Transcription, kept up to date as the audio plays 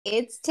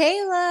It's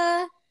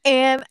Taylor,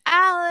 And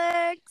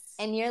Alex.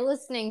 and you're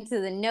listening to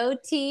the No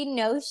Tea,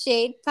 No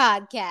Shade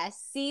podcast,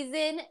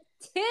 season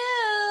 2.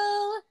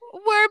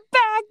 We're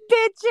back,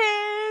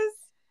 bitches.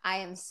 I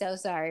am so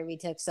sorry we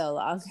took so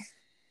long.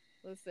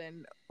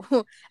 Listen,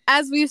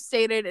 as we've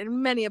stated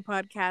in many a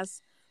podcast,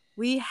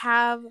 we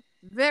have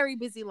very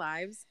busy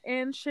lives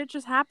and shit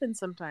just happens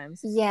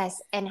sometimes.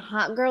 Yes, and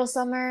hot girl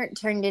summer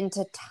turned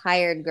into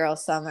tired girl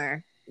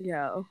summer.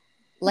 Yo.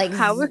 Like,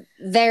 How,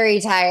 very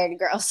tired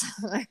girl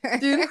summer.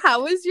 dude,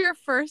 how was your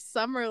first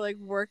summer like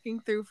working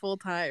through full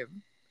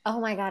time? Oh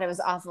my God, it was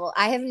awful.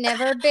 I have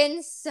never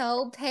been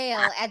so pale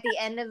at the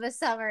end of the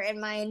summer in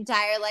my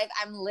entire life.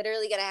 I'm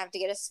literally going to have to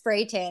get a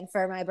spray tan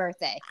for my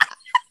birthday.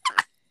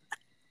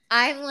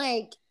 I'm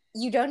like,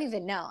 you don't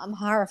even know. I'm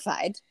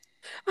horrified.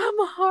 I'm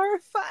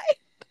horrified.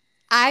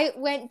 I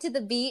went to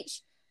the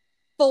beach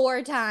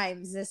 4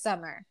 times this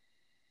summer.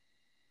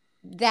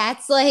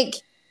 That's like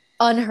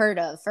unheard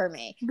of for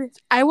me. Bitch,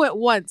 I went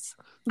once.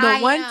 The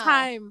I one know.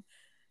 time.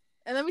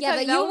 And let me tell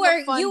Yeah, you, but that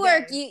was a fun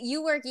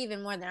you work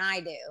even more than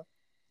I do.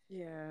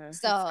 Yeah.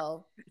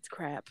 So it's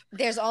crap.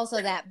 there's also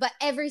that. But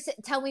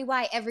tell me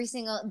why every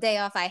single day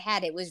off I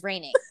had it was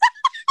raining.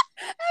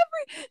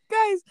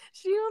 Guys,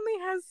 she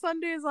only has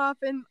Sundays off,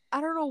 and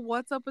I don't know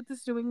what's up with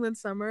this New England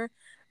summer.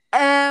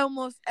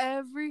 Almost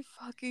every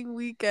fucking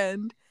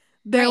weekend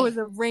there was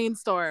a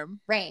rainstorm.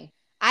 Rain.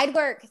 I'd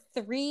work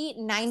 3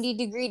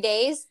 90-degree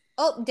days.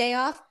 Oh, day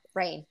off,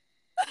 rain.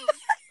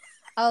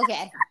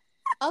 Okay.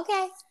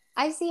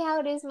 I see how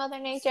it is, Mother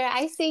Nature.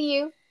 I see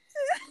you,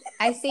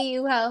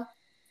 ho.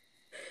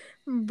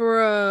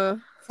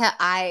 Bruh.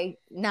 I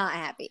not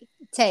happy.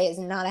 Tay is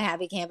not a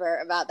happy camper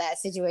about that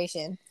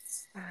situation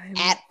I'm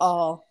at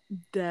all.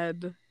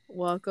 Dead.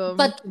 Welcome.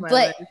 But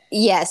life.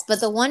 yes, but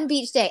the one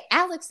beach day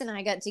Alex and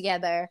I got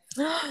together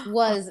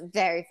was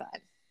very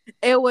fun.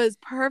 It was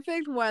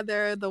perfect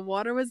weather. The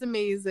water was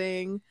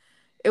amazing.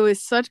 It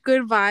was such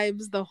good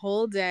vibes the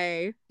whole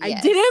day. Yes.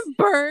 I didn't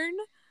burn.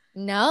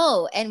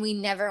 No, and we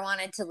never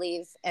wanted to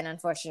leave, and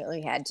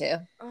unfortunately had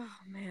to. Oh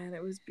man,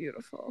 it was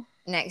beautiful.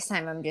 Next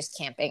time I'm just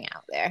camping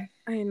out there.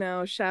 I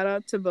know. Shout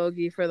out to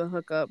Bogey for the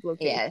hookup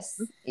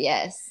location.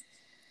 Yes.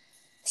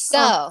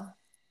 So,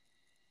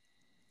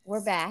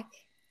 we're back.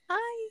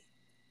 Hi.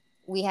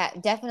 We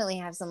definitely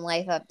have some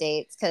life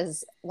updates,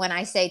 because when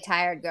I say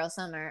tired girl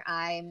summer,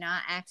 I'm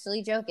not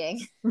actually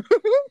joking.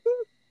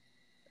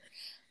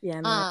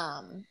 Yeah.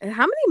 No. And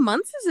how many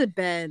months has it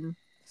been?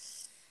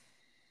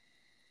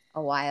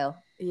 A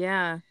while.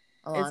 Yeah.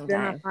 A long it's been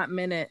time. A hot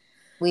minute.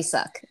 We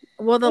suck.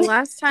 Well, the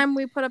last time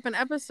we put up an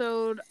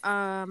episode,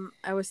 I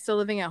was still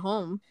living at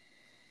home.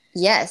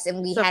 Yes,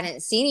 and we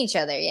hadn't seen each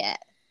other yet.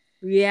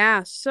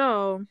 Yeah,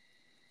 so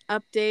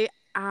update.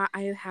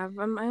 I have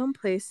my own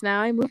place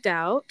now. I moved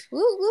out. Woo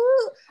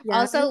woo. Yeah.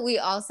 Also, we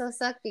also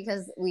suck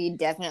because we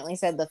definitely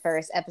said the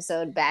first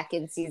episode back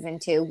in season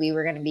 2 we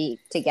were going to be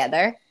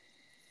together.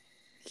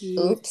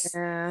 Oops.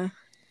 Yeah.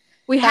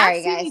 We have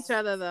seen each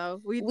other though.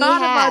 We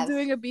thought about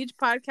doing a beach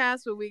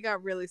podcast, but we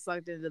got really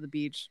sucked into the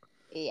beach.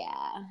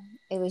 Yeah,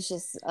 it was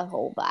just a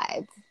whole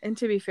vibe. And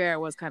to be fair, it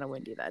was kind of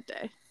windy that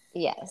day.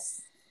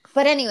 Yes.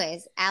 But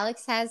anyways,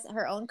 Alex has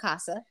her own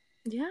casa.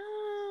 Yes.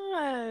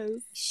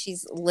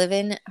 She's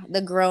living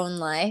the grown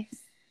life.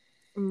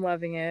 I'm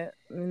loving it.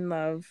 I'm in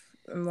love.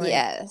 I'm like,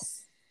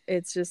 yes.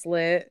 It's just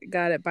lit.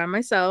 Got it by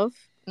myself.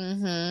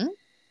 Mm-hmm.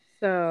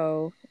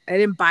 So I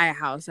didn't buy a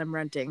house. I'm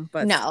renting.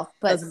 But no,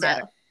 but doesn't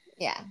matter.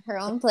 Yeah, her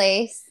own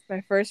place.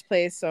 My first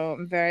place, so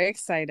I'm very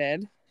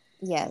excited.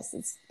 Yes,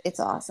 it's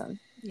awesome.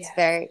 Yeah. It's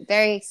very,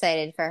 very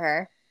excited for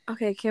her.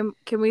 Okay, can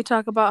we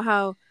talk about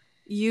how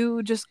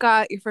you just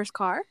got your first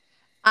car?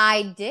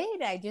 I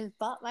did. I just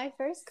bought my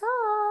first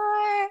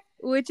car.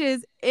 Which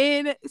is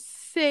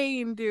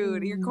insane,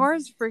 dude. Your car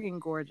is freaking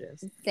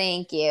gorgeous.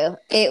 Thank you.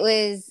 It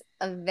was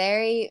a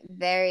very,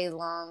 very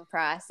long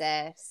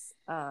process.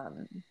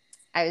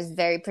 I was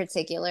very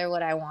particular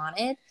what I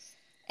wanted,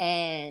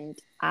 and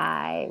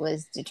I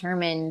was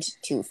determined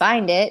to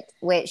find it,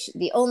 which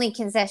the only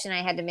concession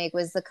I had to make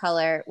was the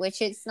color,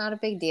 which it's not a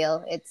big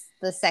deal. It's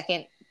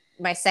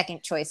my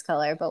second choice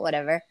color, but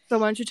whatever. So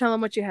why don't you tell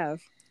them what you have?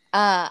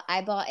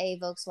 I bought a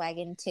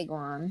Volkswagen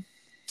Tiguan,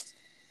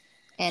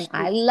 and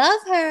I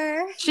love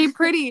her. She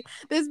pretty.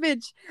 This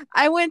bitch.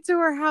 I went to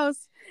her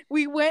house.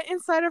 We went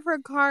inside of her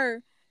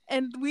car,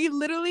 and we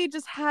literally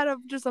just had a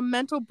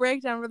mental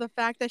breakdown for the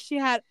fact that she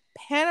had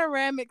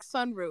panoramic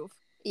sunroof.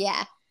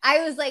 Yeah.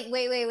 I was like,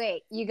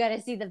 wait. You got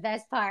to see the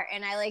best part.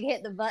 And I like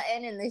hit the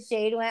button and the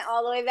shade went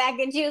all the way back.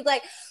 And she was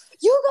like,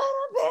 you got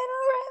a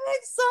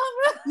panoramic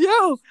sunroof.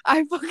 Yo,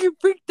 I fucking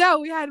freaked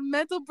out. We had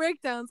mental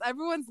breakdowns.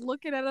 Everyone's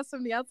looking at us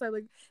from the outside.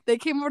 Like, they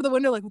came over the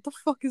window like, what the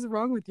fuck is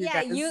wrong with you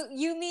guys? Yeah,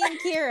 you, me, and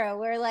Kira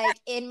were like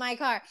in my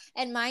car.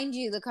 And mind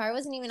you, the car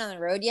wasn't even on the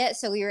road yet.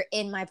 So we were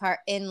in my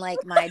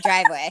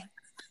driveway.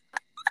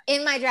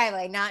 In my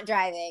driveway, not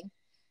driving.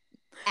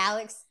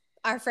 Alex,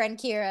 our friend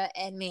Kira,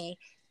 and me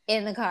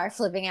in the car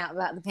flipping out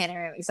about the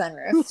panoramic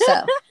sunroof.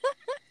 So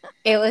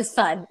it was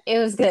fun. It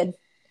was good.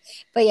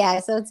 But yeah,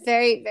 so it's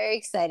very, very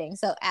exciting.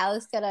 So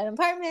Alex got an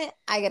apartment,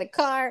 I got a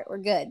car. We're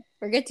good.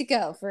 We're good to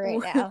go for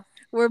right now.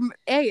 We're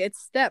hey, it's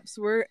steps.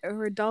 We're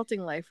adulting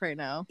life right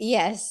now.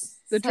 Yes.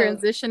 The So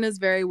transition is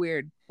very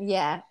weird.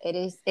 yeah, it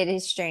is. It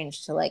is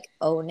strange to like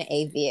own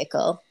a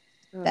vehicle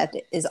Ugh. that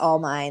is all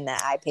mine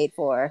that I paid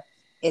for.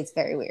 It's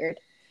very weird,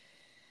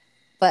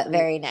 but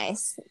very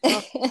nice.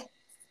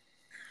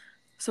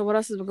 So what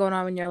else has been going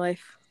on in your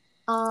life?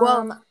 Well,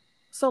 um,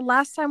 so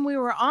last time we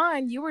were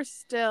on, you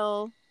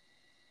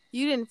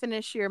didn't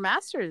finish your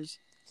master's.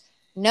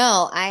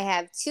 no, I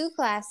have two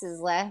classes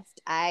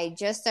left. I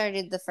just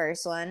started the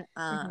first one.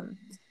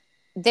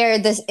 They're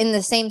this in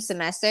the same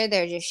semester.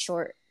 They're just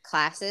short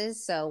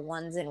classes. So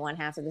one's in one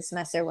half of the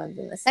semester, one's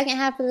in the second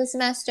half of the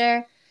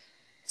semester.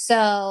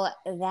 So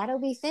that'll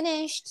be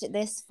finished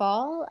this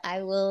fall.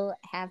 I will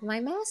have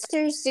my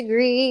master's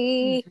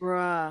degree.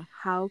 Bruh,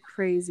 how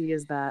crazy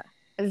is that?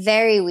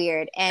 Very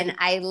weird. And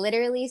I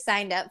literally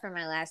signed up for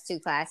my last two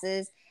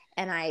classes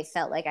and I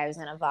felt like I was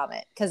going to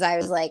vomit because I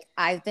was like,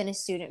 I've been a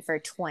student for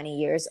 20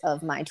 years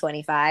of my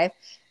 25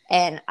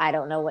 and I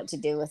don't know what to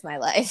do with my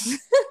life.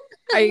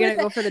 Are you going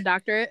to go for the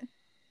doctorate?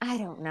 I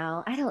don't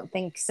know. I don't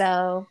think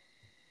so.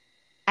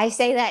 I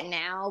say that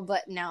now,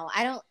 but no,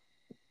 I don't.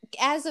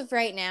 As of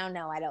right now,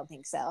 no, I don't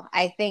think so.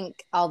 I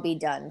think I'll be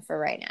done for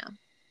right now.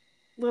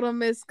 Little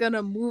Miss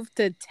gonna move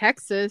to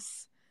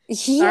Texas.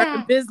 Yeah. Start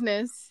a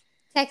business.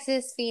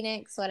 Texas,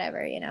 Phoenix,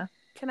 whatever, you know.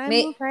 Can I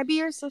move? Can I be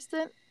your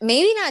assistant?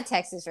 Maybe not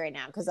Texas right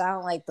now because I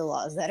don't like the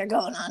laws that are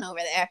going on over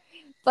there.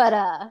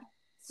 But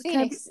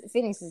Phoenix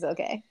is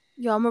okay.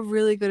 Yo, I'm a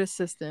really good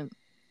assistant.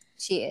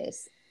 She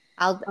is.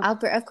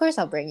 Of course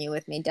I'll bring you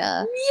with me,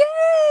 duh.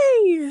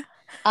 Yay!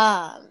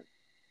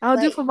 I'll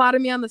do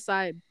phlebotomy on the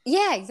side.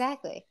 Yeah,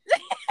 exactly.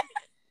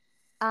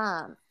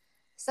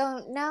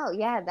 So no,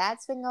 yeah,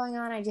 that's been going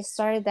on. I just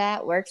started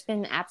that. Work's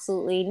been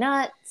absolutely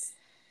nuts.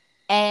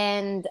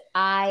 And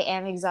I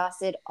am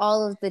exhausted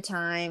all of the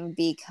time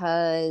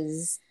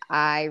because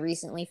I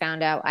recently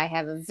found out I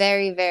have a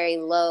very, very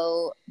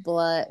low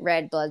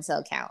red blood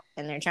cell count,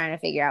 and they're trying to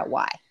figure out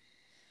why.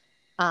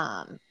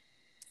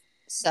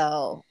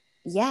 So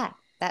yeah,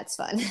 that's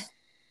fun.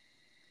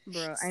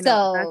 Bro, I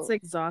know that's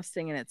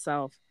exhausting in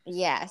itself.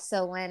 Yeah.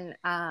 So when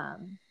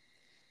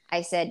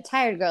I said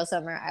tired girl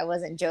summer, I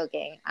wasn't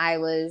joking. I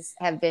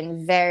have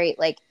been very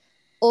like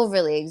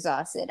overly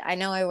exhausted. I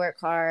know I work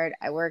hard,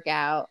 I work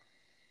out,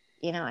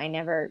 you know, I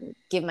never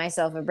give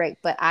myself a break,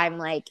 but I'm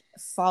like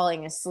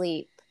falling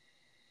asleep,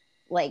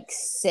 like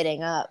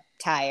sitting up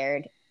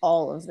tired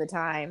all of the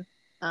time.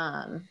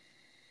 And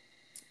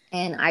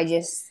I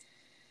just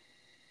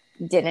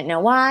didn't know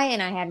why.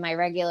 And I had my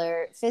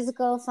regular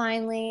physical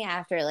finally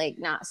after like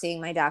not seeing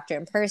my doctor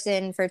in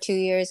person for 2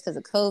 years because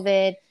of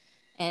COVID.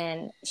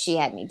 And she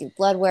had me do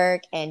blood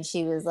work and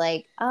she was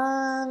like,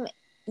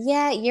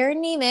 yeah, you're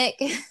anemic,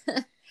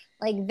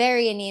 like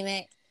very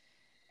anemic.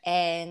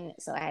 And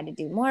so I had to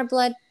do more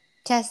blood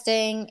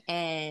testing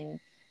and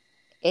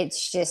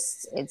it's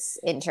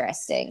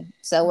interesting.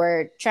 So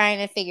we're trying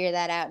to figure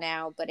that out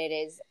now, but it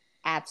is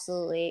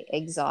absolutely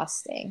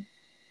exhausting.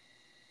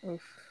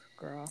 Oof,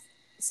 girl.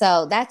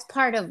 So that's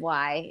part of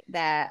why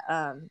that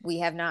we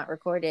have not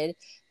recorded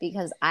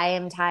because I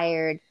am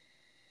tired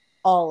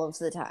all of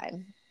the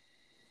time.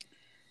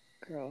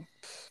 Girl,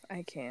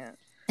 I can't.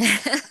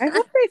 I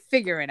hope they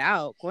figure it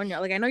out.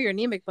 Like I know you're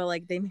anemic, but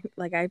like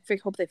I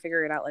hope they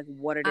figure it out. Like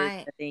what it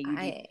is that you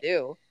need to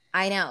do.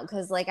 I know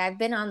because like I've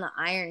been on the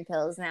iron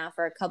pills now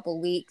for a couple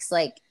weeks,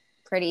 like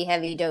pretty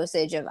heavy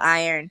dosage of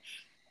iron,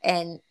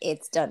 and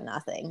it's done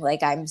nothing.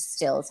 Like I'm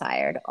still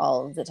tired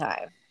all of the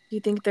time. Do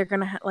you think they're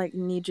gonna like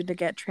need you to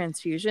get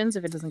transfusions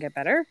if it doesn't get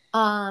better?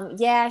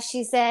 Yeah,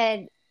 she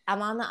said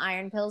I'm on the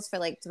iron pills for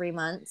like 3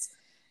 months.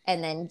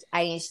 And then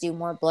I need to do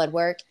more blood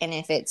work. And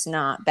if it's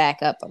not back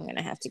up, I'm going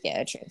to have to get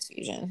a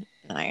transfusion,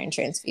 an iron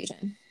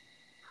transfusion,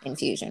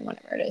 infusion,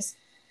 whatever it is.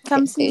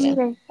 Come see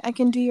me. I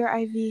can do your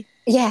IV.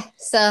 Yeah.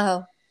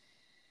 So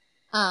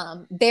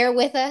bear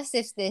with us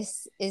if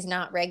this is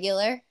not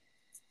regular.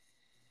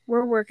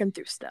 We're working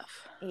through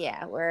stuff.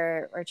 Yeah,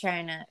 we're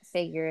trying to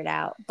figure it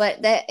out.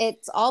 But that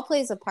it's all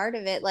plays a part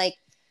of it. Like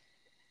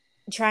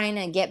trying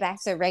to get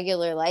back to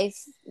regular life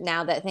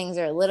now that things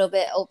are a little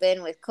bit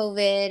open with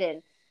COVID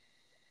and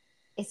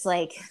it's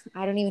like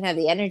I don't even have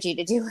the energy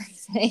to do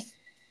anything.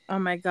 Oh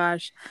my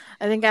gosh.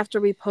 I think after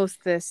we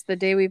post this,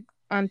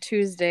 on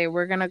Tuesday,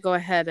 we're going to go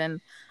ahead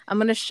and I'm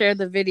going to share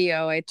the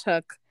video I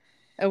took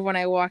of when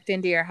I walked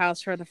into your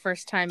house for the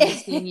first time and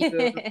seen you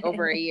in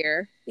over a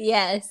year.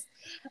 Yes.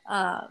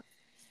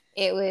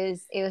 It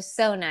was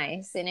so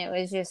nice. And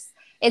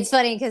it's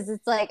funny because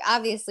it's like,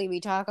 obviously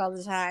we talk all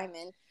the time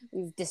and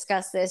we've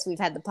discussed this. We've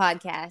had the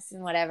podcast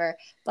and whatever,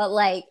 but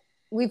like,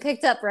 we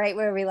picked up right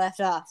where we left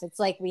off. It's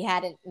like we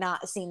hadn't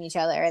not seen each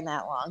other in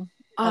that long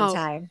of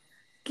time.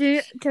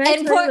 Can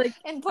I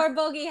and poor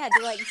Bogey had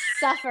to like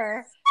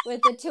suffer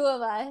with the two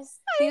of us.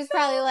 He was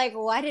probably like,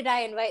 why did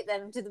I invite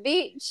them to the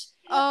beach?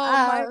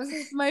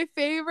 My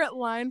favorite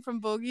line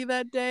from Bogey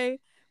that day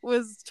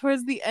was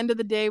towards the end of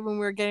the day when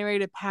we were getting ready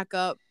to pack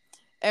up.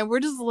 and we're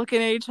just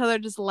looking at each other,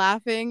 just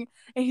laughing.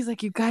 And he's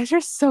like, "You guys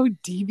are so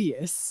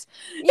devious."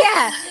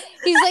 Yeah.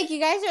 He's like, you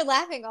guys are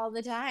laughing all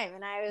the time.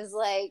 And I was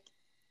like,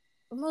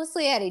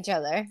 mostly at each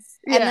other. And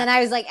Yeah. then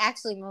I was like,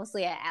 actually,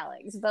 mostly at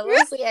Alex, but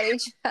mostly at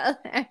each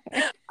other.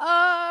 Oh,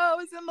 I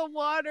was in the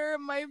water.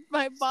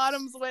 My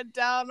bottoms went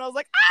down. I was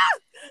like, ah!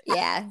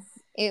 Yeah.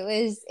 It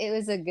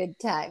was a good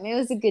time. It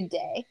was a good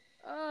day.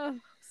 Oh,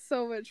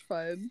 so much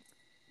fun.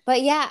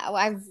 But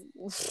yeah,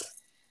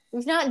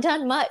 we've not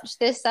done much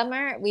this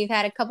summer. We've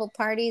had a couple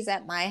parties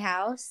at my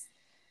house,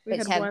 We which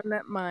had have one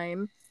at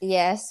mine.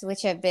 yes,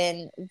 which have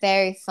been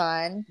very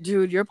fun.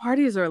 Dude, your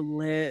parties are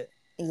lit.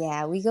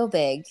 Yeah, we go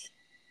big.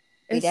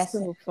 We It's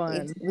definitely so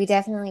fun. we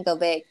definitely go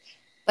big.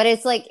 But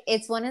it's like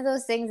it's one of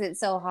those things that's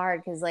so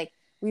hard because like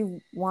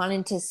we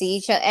wanted to see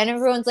each other and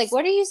everyone's like,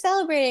 what are you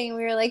celebrating? And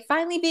we were like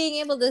finally being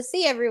able to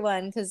see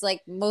everyone because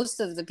like most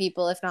of the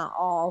people, if not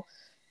all,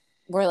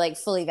 were like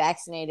fully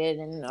vaccinated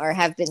and or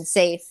have been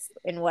safe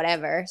and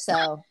whatever.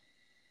 So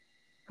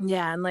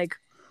Yeah, and like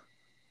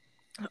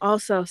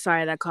also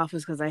sorry that cough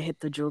was because I hit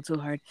the jewel too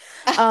hard.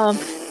 Um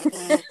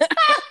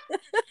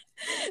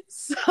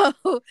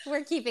so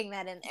we're keeping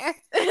that in there.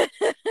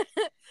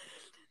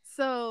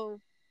 so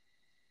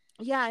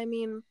yeah, I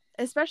mean,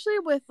 especially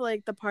with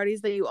like the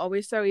parties that you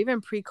always throw,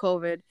 even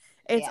pre-COVID,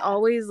 it's Yeah.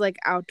 always like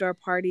outdoor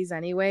parties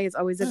anyway. It's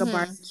always like a Mm-hmm.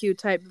 barbecue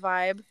type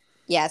vibe.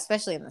 Yeah,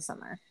 especially in the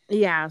summer.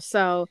 Yeah,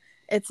 so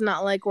it's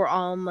not like we're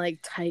all in like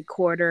tight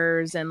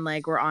quarters and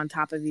like we're on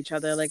top of each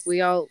other. Like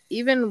we all,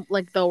 even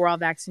like though we're all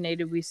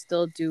vaccinated, we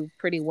still do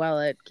pretty well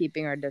at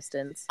keeping our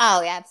distance.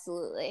 Oh, yeah,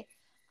 absolutely.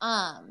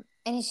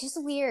 And it's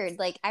just weird.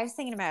 Like I was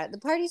thinking about it. The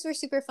parties were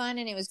super fun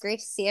and it was great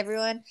to see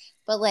everyone.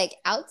 But like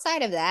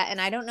outside of that,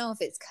 and I don't know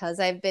if it's because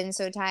I've been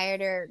so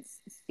tired or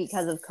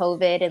because of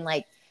COVID and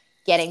like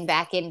getting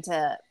back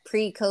into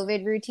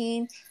pre-COVID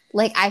routine.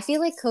 Like I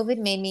feel like COVID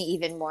made me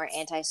even more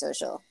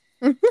antisocial.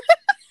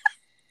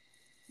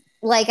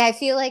 Like I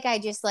feel like I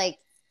just I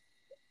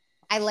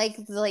like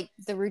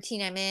the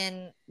routine I'm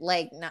in,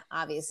 like not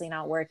obviously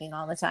not working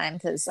all the time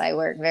because I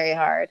work very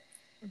hard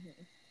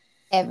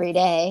every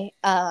day.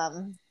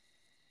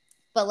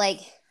 But like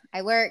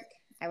I work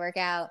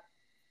out,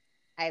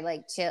 I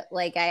like chill,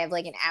 like I have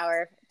like an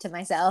hour to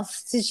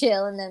myself to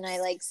chill, and then I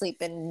like sleep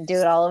and do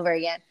it all over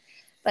again.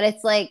 But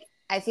it's like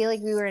I feel like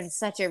we were in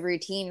such a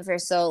routine for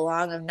so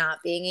long of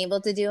not being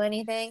able to do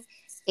anything.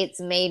 It's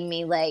made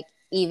me like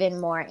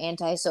even more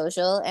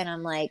antisocial, and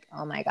I'm like,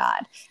 oh my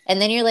god. And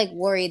then you're like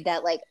worried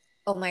that like,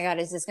 oh my god,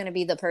 is this gonna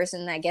be the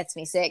person that gets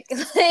me sick?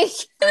 Like,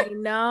 I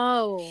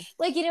know.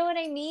 like you know what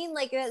I mean?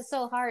 Like that's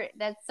so hard.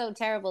 That's so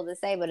terrible to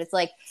say, but it's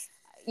like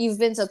you've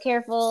been so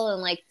careful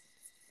and like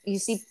you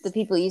see the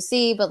people you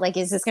see, but like,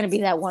 is this going to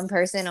be that one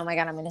person? Oh my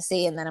God, I'm going to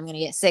see, and then I'm going to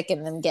get sick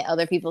and then get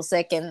other people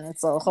sick. And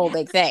it's a whole Yeah.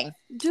 big thing.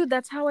 Dude,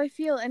 that's how I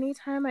feel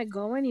anytime I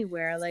go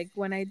anywhere. Like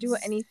when I do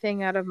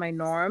anything out of my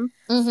norm,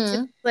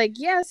 Mm-hmm. it's like,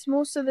 yes,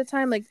 most of the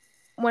time, like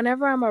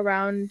whenever I'm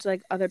around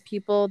like other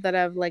people that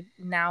have like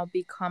now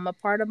become a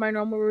part of my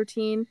normal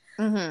routine,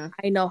 Mm-hmm.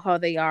 I know how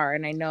they are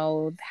and I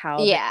know how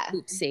they Yeah.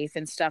 keep safe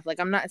and stuff. Like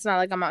it's not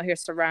like I'm out here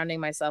surrounding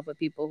myself with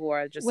people who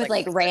are just With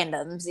like, like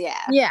randoms. Yeah.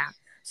 yeah.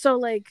 So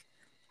like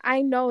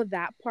I know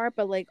that part,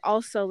 but like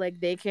also like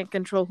they can't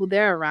control who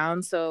they're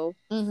around. So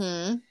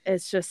Mm-hmm.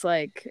 it's just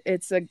like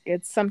it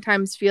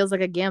sometimes feels like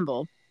a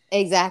gamble.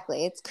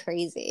 Exactly. It's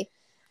crazy.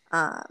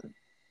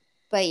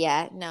 But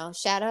yeah, no,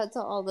 shout out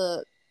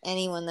to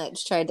anyone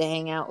that's tried to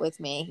hang out with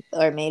me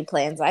or made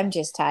plans. I'm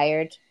just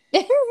tired.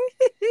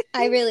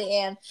 I really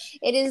am.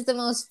 It is the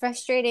most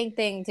frustrating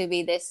thing to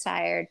be this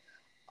tired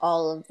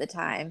all of the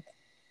time.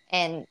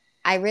 And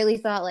I really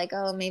thought like,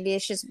 oh, maybe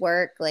it's just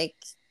work, like,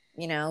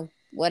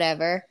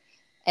 whatever.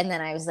 And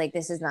then I was like,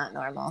 this is not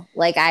normal.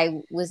 Like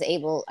I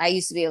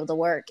used to be able to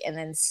work and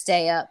then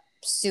stay up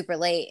super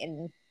late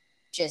and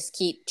just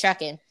keep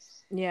trucking.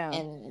 Yeah.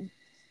 And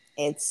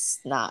it's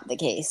not the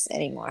case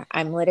anymore.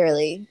 I'm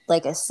literally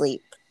like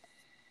asleep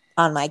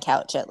on my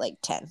couch at like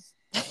 10.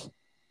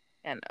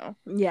 I know.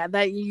 Yeah,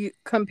 that you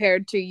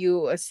compared to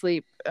you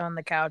asleep on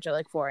the couch at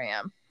like 4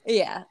 a.m.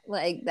 Yeah,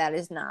 like that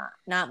is not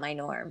my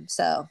norm.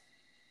 So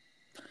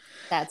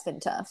that's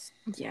been tough.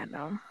 Yeah,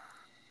 no.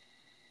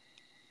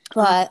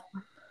 But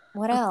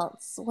what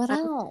else? What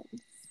else?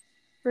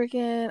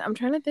 I'm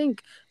trying to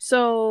think.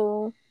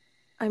 So,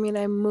 I mean,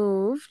 I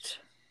moved.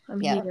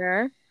 I'm Yeah.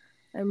 here.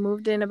 I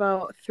moved in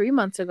about 3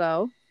 months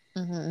ago.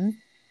 Mm-hmm.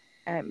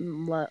 I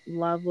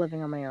love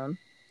living on my own.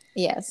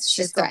 Yes,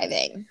 she's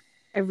thriving.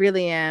 I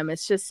really am.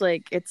 It's just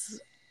like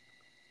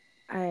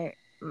I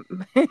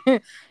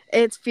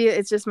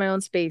it's just my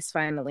own space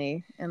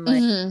finally, and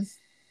like Mm-hmm.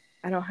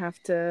 I don't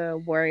have to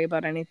worry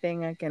about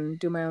anything. I can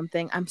do my own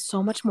thing. I'm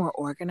so much more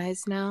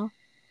organized now.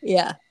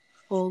 Yeah.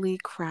 Holy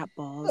crap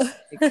balls.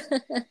 Like,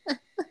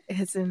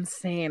 it's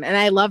insane. And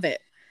I love it.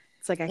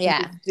 It's like I can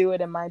Yeah. just do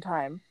it in my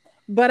time.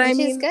 But Which I is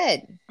mean,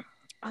 good.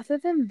 other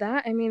than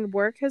that, I mean,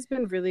 work has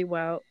been really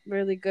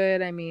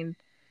good. I mean,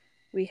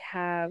 we've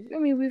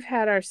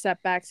had our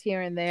setbacks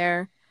here and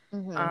there.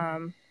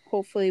 Mm-hmm.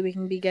 Hopefully we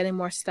can be getting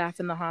more staff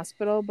in the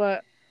hospital,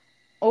 but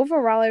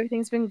Overall,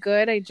 everything's been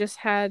good. I just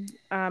had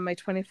my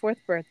 24th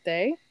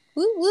birthday.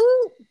 Woo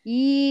woo.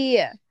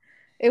 Yeah,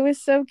 it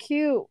was so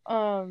cute.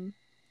 Oh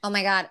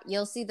my God,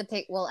 you'll see the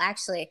pic. Well,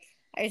 actually,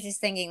 I was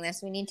just thinking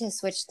this. We need to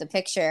switch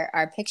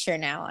our picture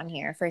now on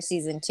here for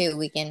season 2.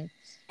 We can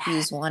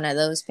use one of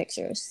those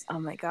pictures. Oh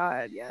my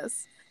God,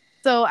 yes.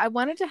 So I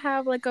wanted to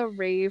have like a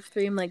rave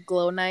theme, like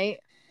glow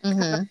night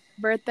kind of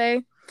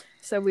birthday.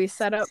 So we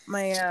set up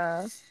my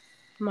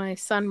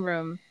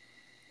sunroom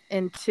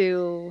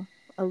into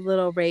a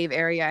little rave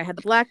area. I had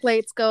the black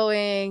lights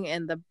going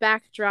and the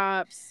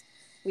backdrops.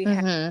 We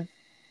had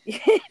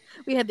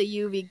we had the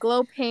UV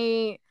glow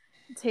paint.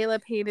 Taylor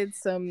painted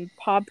some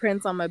paw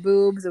prints on my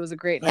boobs. It was a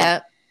great night.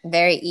 Yep,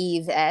 very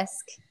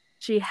Eve-esque.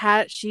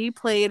 She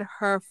played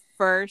her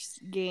first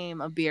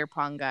game of beer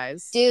pong,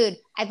 guys. Dude,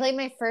 I played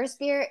my first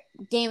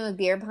game of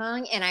beer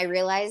pong, and I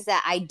realized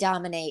that I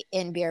dominate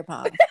in beer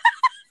pong.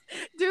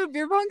 Dude,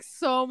 beer pong's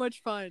so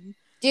much fun.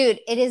 Dude,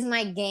 it is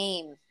my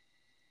game.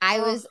 I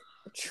was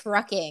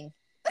trucking.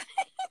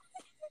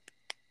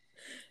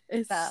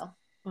 It's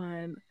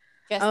fun.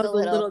 Just I was a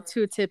little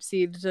too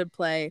tipsy to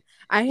play.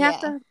 I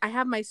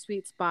have my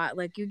sweet spot.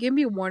 Like, you give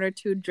me 1 or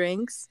 2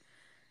 drinks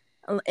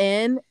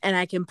in and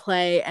I can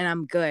play and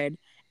I'm good.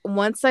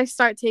 Once I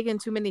start taking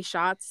too many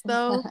shots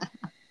though,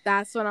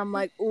 that's when I'm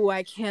like, ooh,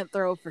 I can't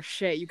throw for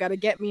shit. You got to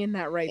get me in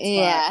that right spot.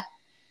 Yeah.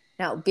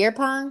 No, beer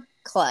pong,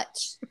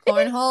 clutch.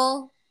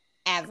 Cornhole,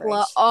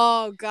 average.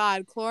 Oh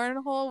God,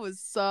 cornhole was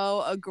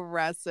so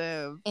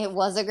aggressive. It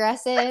was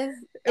aggressive.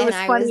 It was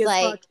funny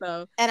as fuck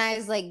though. And I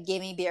was like,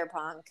 give me beer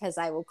pong because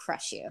I will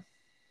crush you.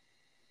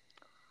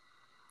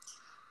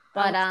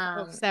 But I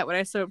was so upset when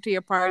I showed up to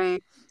your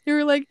party. You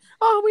were like,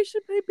 "Oh, we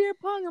should play beer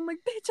pong." I'm like,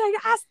 "Bitch, I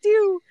asked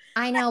you."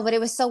 I know, but it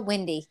was so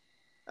windy.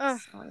 So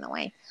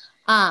annoying.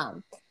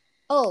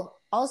 Oh,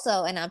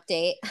 also an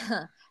update.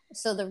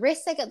 So the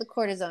wrist I got the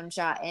cortisone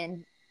shot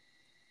in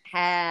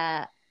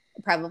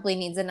probably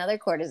needs another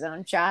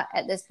cortisone shot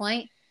at this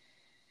point.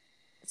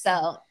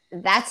 So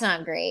that's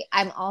not great.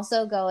 I'm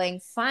also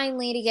going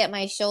finally to get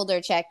my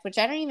shoulder checked, which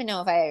I don't even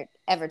know if I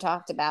ever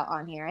talked about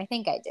on here. I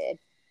think I did.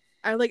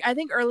 I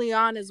think early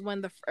on is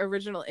when the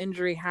original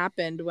injury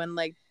happened, when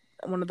like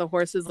one of the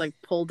horses like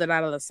pulled it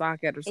out of the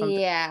socket or something.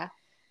 Yeah.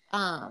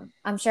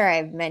 I'm sure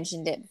I've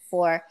mentioned it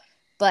before,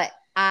 but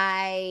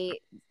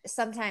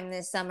sometime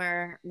this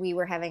summer we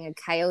were having a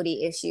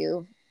coyote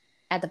issue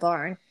at the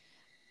barn.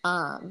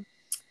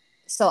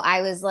 So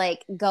I was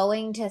like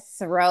going to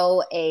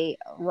throw a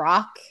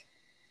rock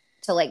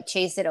to like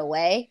chase it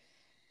away.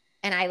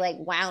 And I like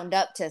wound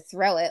up to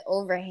throw it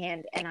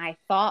overhand, and I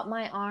thought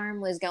my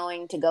arm was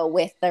going to go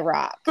with the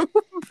rock.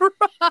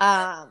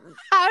 How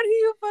do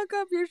you fuck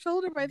up your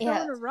shoulder by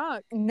throwing a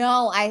rock?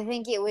 No, I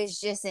think it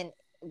was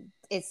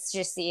it's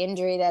just the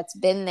injury that's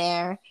been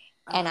there,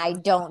 and I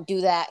don't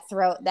do that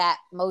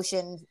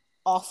motion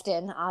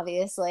often,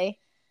 obviously.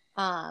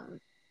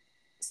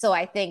 So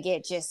I think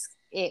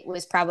it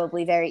was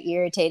probably very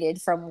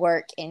irritated from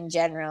work in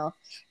general,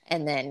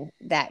 and then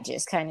that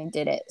just kind of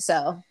did it.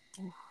 So.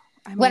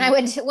 When I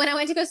went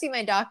to go see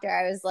my doctor,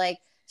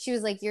 she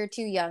was like, "You're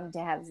too young to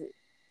have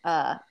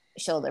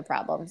shoulder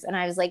problems," and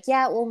I was like,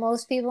 "Yeah, well,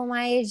 most people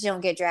my age don't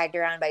get dragged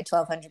around by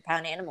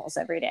 1,200-pound animals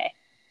every day."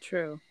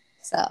 True.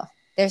 So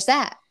there's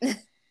that.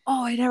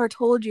 Oh, I never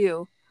told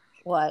you.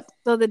 What?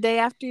 So the day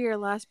after your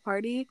last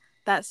party,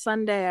 that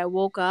Sunday, I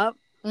woke up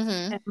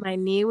and my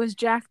knee was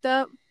jacked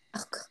up.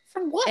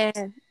 From what?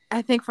 And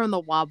I think from the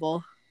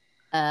wobble.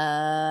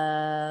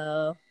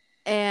 Oh.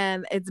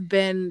 And it's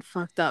been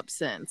fucked up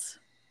since.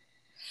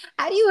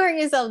 How do you hurt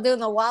yourself doing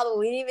the wobble?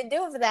 We didn't even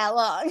do it for that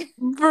long.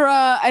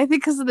 Bruh, I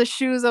think because of the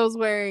shoes I was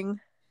wearing.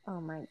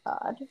 Oh my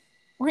God.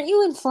 Weren't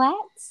you in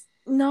flats?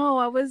 No,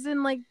 I was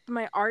in like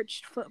my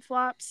arched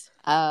flip-flops.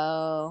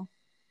 Oh.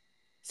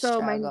 So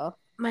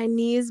my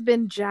knee's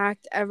been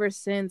jacked ever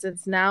since.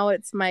 It's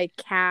my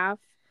calf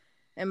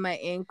and my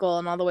ankle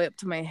and all the way up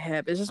to my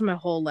hip. It's just my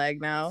whole leg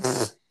now.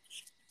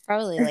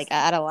 Probably like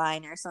out of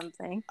line or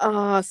something.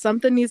 Oh,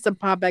 something needs to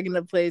pop back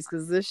into place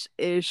because this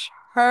ish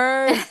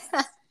hurts.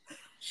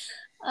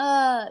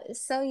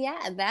 So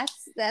yeah,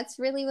 that's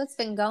really what's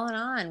been going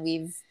on.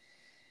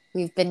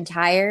 We've been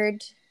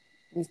tired.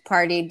 We've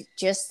partied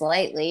just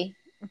slightly.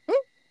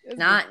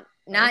 not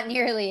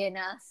nearly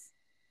enough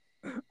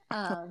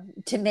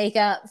to make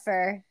up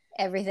for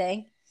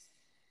everything.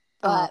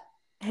 But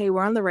hey,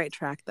 we're on the right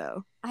track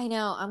though. I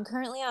know. I'm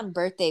currently on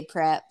birthday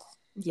prep.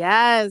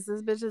 Yes,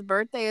 this bitch's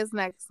birthday is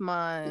next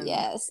month.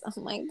 Yes.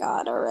 Oh my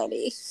God,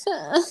 already.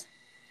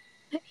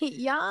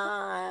 Yeah.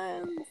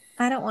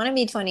 I don't want to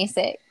be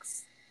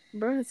 26.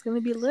 Bro, it's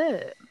gonna be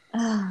lit.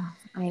 I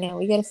know.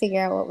 We got to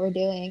figure out what we're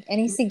doing.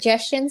 Any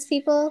suggestions,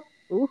 people?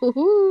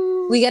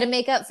 Ooh. We got to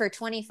make up for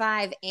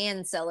 25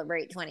 and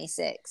celebrate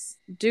 26.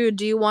 Dude,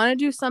 do you want to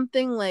do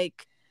something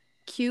like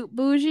cute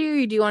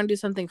bougie, or do you want to do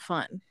something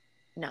fun?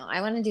 No,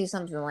 I want to do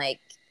something like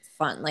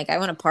fun. Like I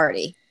want to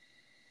party.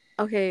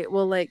 Okay,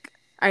 well, like,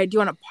 all right. Do you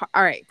want to?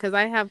 All right, because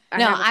I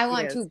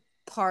want to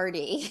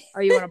party. Oh,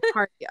 you want to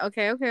party?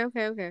 Okay.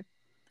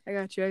 I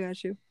got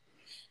you.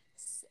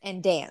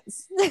 And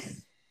dance.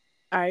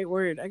 All right,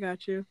 word. I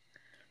got you.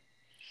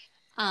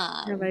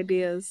 I have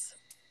ideas.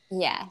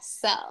 Yeah,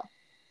 so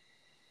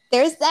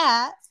there's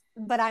that.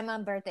 But I'm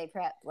on birthday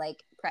prep,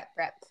 like prep.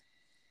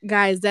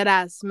 Guys,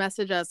 deadass,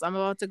 message us. I'm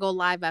about to go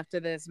live after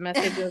this.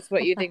 Message us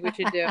what you think we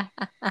should do.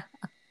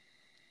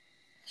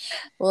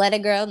 Let a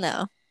girl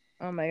know.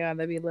 Oh my god,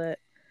 that'd be lit.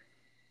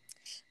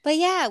 But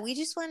yeah, we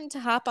just wanted to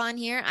hop on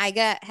here.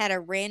 I had a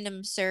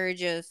random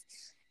surge of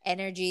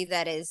energy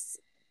that is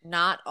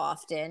not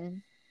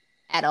often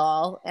at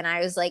all. And I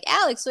was like,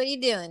 Alex, what are you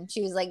doing?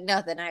 She was like,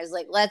 nothing. I was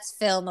like, let's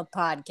film a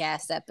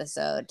podcast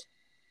episode.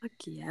 Fuck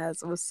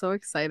yes. I was so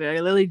excited. I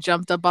literally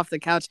jumped up off the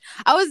couch.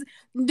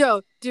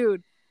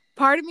 Dude.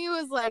 Part of me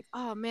was like,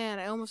 oh man,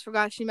 I almost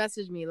forgot she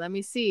messaged me. Let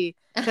me see.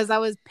 Because I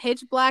was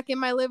pitch black in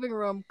my living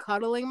room,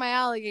 cuddling my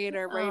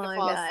alligator, ready to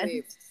fall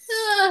asleep.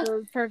 It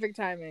was perfect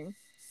timing.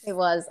 It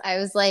was. I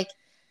was like,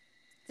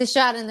 the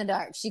shot in the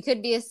dark. She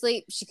could be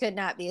asleep. She could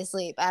not be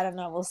asleep. I don't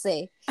know. We'll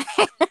see.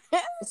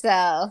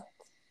 So,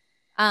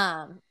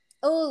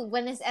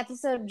 when this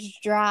episode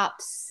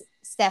drops,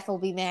 Steph will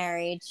be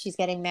married. She's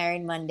getting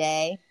married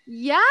Monday.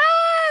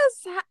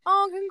 Yes!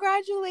 Oh,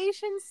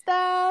 congratulations,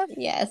 Steph.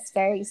 Yes,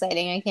 very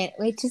exciting. I can't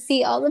wait to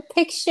see all the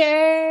pictures.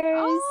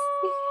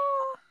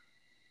 Oh.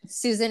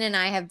 Susan and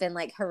I have been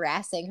like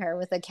harassing her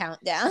with a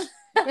countdown.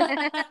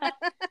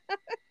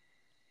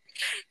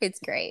 It's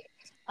great.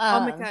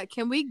 Oh my god,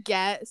 can we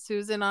get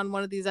Susan on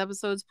one of these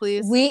episodes,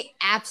 please? We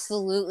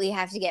absolutely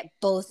have to get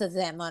both of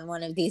them on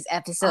one of these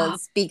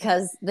episodes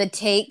because the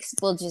takes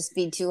will just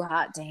be too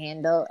hot to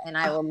handle and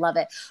I will love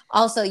it.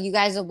 Also, you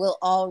guys will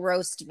all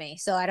roast me,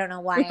 so I don't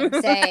know why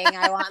I'm saying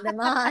I want them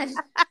on.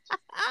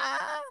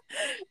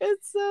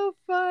 It's so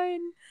fun.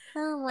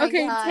 Oh my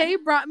god. Tay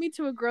brought me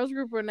to a girls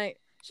group one night.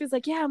 She's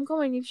like, yeah, I'm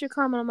going. You should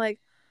come. And I'm like,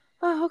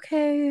 oh,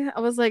 okay. I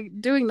was like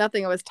doing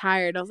nothing. I was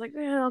tired. I was like,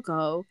 yeah, I'll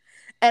go.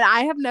 And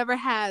I have never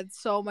had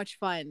so much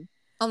fun.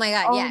 Oh my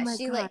god, yeah.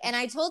 She god. And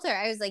I told her,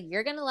 I was like,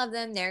 you're gonna love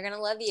them, they're gonna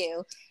love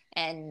you.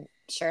 And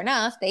sure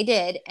enough, they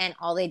did, and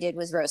all they did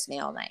was roast me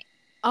all night.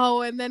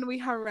 Oh, and then we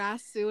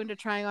harassed Sue into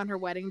trying on her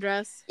wedding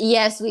dress.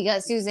 Yes, we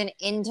got Susan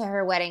into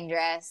her wedding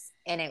dress,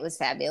 and it was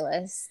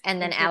fabulous. And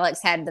then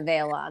Alex had the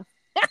veil on.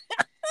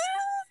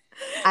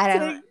 I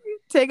don't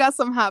Tay got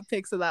some hot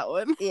pics of that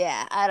one.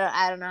 Yeah,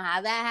 I don't know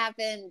how that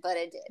happened, but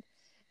it did.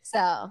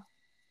 So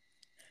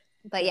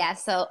but yeah,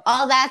 so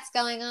all that's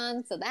going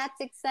on, so that's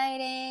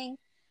exciting.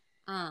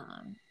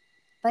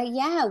 But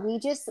yeah, we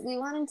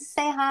wanted to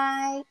say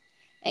hi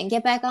and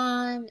get back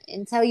on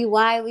and tell you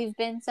why we've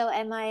been so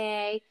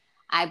MIA.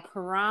 I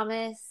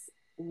promise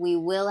we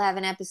will have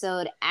an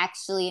episode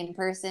actually in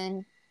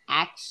person,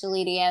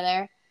 actually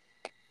together.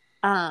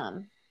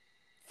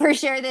 For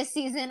sure this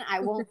season.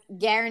 I won't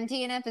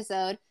guarantee an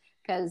episode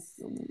because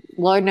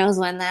Lord knows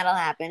when that'll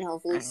happen.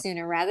 Hopefully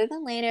sooner rather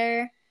than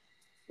later.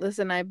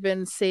 Listen, I've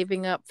been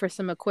saving up for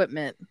some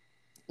equipment.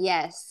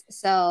 Yes.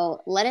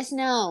 So let us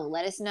know.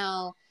 Let us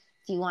know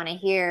if you want to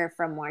hear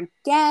from more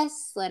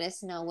guests. Let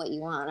us know what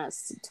you want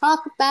us to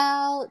talk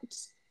about.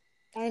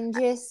 And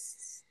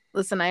just...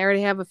 Listen, I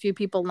already have a few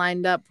people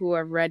lined up who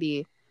are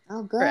ready.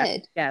 Oh,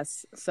 good.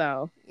 Yes.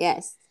 So.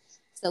 Yes.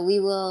 So we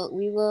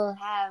will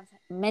have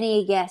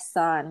many guests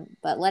on.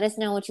 But let us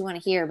know what you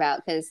want to hear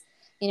about. Because,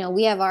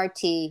 we have our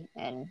tea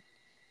and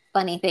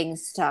funny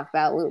things to talk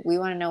about. We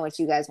want to know what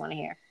you guys want to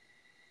hear.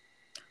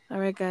 All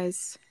right,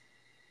 guys.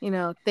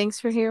 Thanks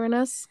for hearing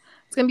us.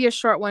 It's gonna be a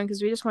short one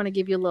because we just want to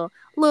give you a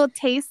little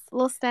taste, a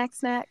little snack.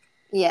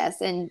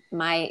 Yes, and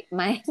my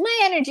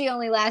energy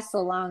only lasts so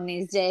long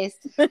these days,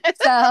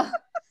 so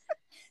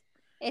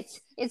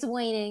it's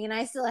waning, and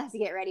I still have to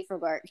get ready for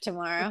work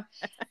tomorrow.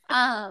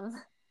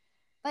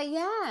 But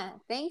yeah,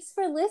 thanks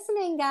for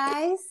listening,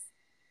 guys.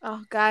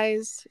 Oh,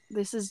 guys,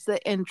 this is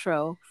the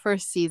intro for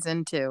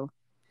season 2.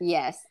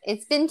 Yes,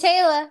 it's been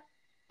Taylor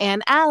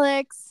and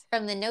Alex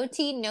from the No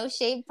Tea, No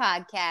Shade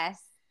podcast.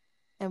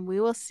 And we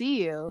will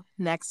see you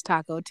next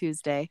Taco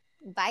Tuesday.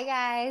 Bye,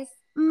 guys.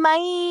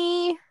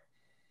 Bye.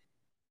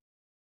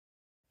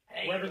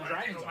 Hey, where the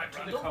dragons are?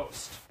 To the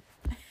coast.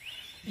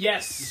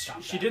 Yes,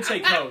 she did say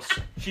coast.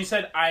 She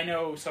said, I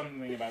know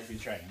something about these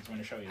dragons. I'm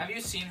going to show you. Have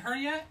you seen her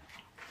yet?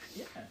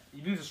 Yeah.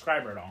 You didn't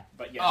describe her at all,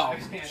 but yes. Oh,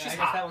 I guess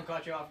that one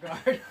caught you off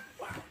guard.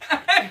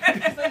 Sounds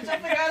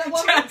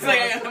like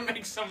I gotta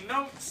make some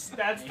notes.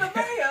 That's the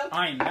mayo.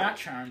 I'm not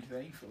charmed,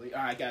 thankfully.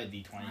 I got a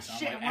D20, so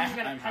shit, I'm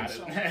had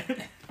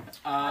it.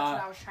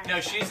 No,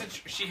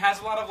 she has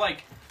a lot of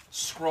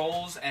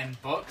scrolls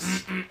and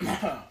books.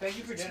 Thank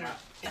you for dinner.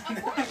 Yeah,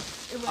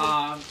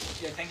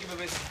 thank you for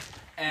this.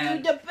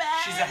 And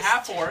she's a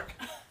half orc,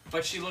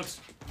 but she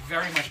looks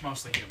very much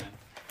mostly human.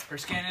 Her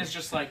skin is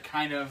just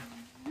kind of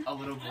a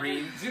little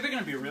green. It's either going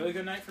to be a really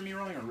good night for me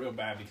rolling or real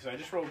bad because I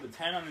just rolled a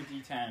 10 on the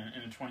D10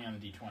 and a 20 on the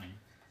D20.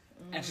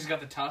 And she's got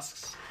the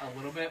tusks a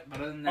little bit,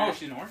 but other than that... Oh,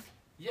 she's an orc?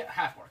 Yeah,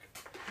 half orc.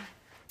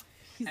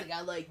 He's like,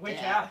 I like which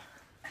half.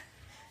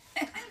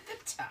 The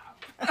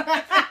top.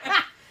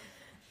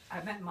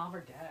 I meant mom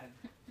or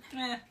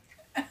dad.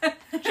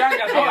 John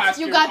got the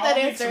answer. You got that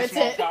answer, it's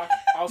it.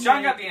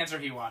 John got the answer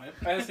he wanted.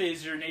 I say,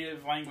 is your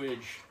native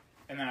language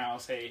And then I'll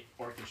say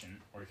Orcish and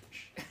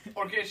Orcish.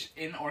 Orcish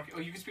in Orcish. Oh,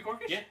 you can speak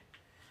Orcish? Yeah.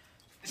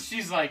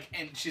 She's like,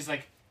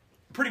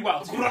 Pretty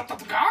well. of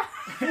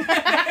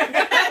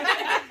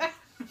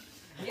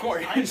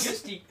course. I just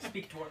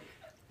speak toward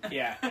you.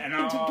 Yeah, and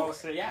I'll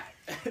say yeah.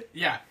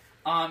 Yeah.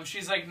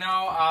 She's like,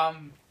 no,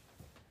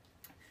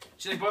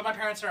 she's like, both my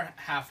parents are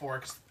half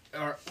orcs.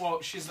 Or,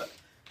 well, she's like...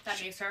 That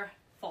makes her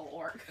full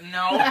orc.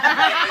 No.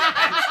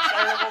 That's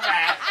terrible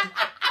math.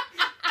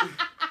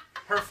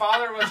 Her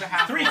father was a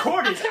half orc. 3/4,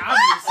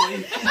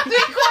 obviously.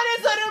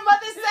 3/4 on her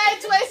mother's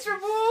side, twice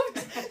removed.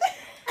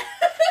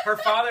 Her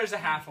father's a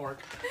half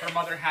orc. Her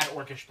mother had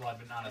orcish blood,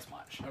 but not as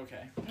much.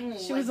 Okay.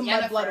 She was a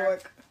mudblood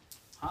orc.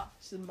 Huh?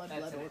 She's a That's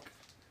mudblood it. orc.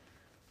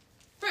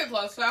 Pretty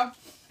close, though.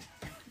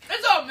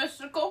 It's all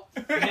mystical.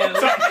 Oh,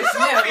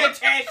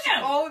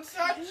 Oh,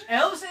 such.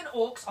 Elves and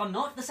orcs are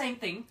not the same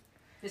thing.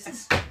 This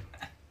is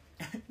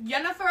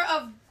Yennefer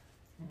of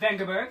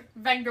Vengerberg.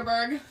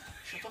 Vengerberg.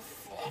 Shut the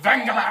fuck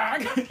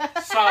Vangerberg!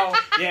 So,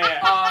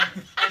 Yeah.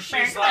 and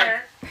she's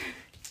like,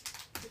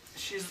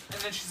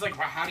 and then she's like,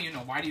 well, how do you know?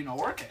 Why do you know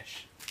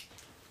Orcish?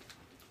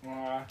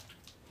 Well,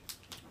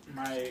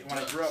 when I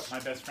grew up, my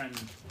best friend,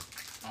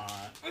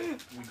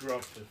 we grew up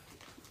with,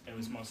 it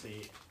was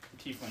mostly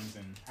tieflings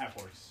and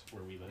half-orcs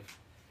where we live.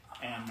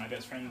 And my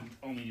best friend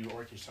only knew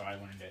Orcish, so I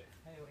learned it.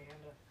 Hey,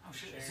 Leander. Oh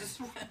shit, is this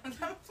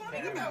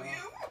something about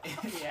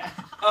you? Yeah.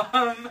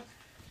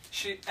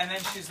 And then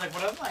she's like,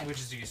 what other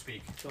languages do you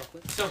speak?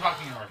 Chocolate. Still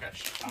talking in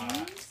Orcish.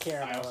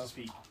 I also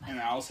speak, and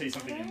I'll say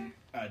something in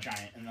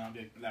Giant, and then I'll be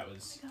like, that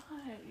was...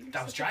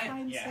 That was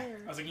Giant. Yeah.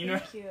 I was like, you know...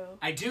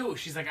 I do.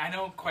 She's like, I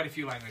know quite a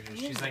few languages.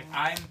 She's like,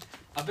 I'm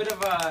a bit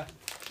of a...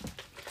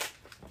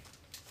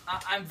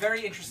 I'm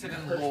very interested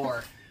in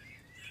lore.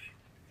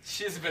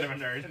 She's a bit of a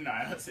nerd. No,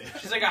 I don't say that.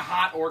 She's like a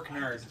hot orc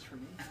nerd.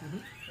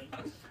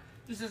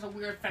 Is this a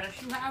weird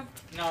fetish you have?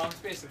 No, it's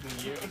basically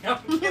you. No,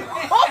 I'm kidding.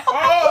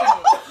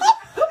 Oh!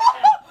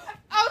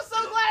 I'm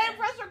so glad I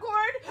pressed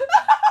record.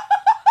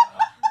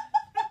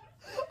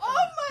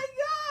 Oh my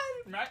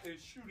god. Matt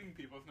is shooting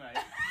people tonight.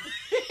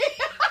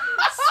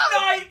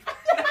 Snipe!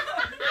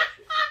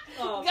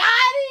 Got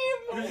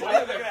him.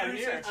 Why are they looking at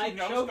me? I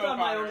No choked scope on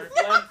my on own her.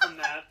 phlegm from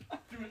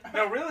that.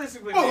 No,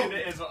 realistically,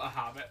 Amanda is a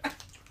hobbit.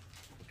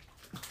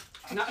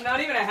 Not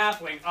even a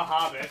halfling, a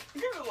hobbit.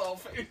 Give it a little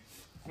face.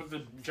 With the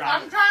I'm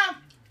giant... trying to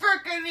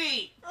frickin'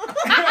 eat.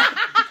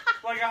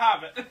 like a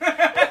hobbit.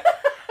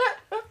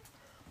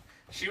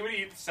 She would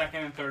eat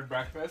second and third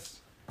breakfast.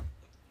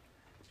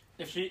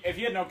 If you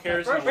had no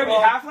cares in the Baby,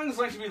 world. halflings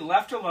like to be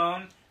left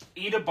alone,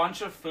 eat a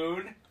bunch of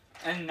food,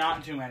 and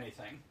not do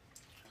anything.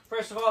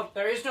 First of all,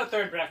 there is no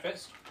third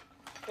breakfast.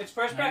 It's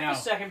first I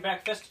breakfast, know. second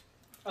breakfast,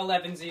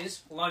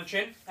 11sies,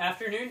 luncheon,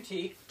 afternoon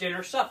tea,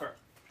 dinner, supper.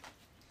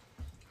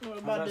 What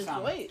How's about that this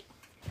sound? weight?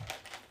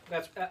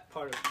 That's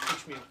part of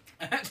each meal.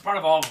 It's part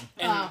of all of them.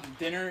 And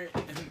dinner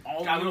and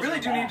all God, we meals really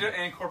are do long. need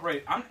to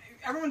incorporate.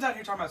 Everyone's out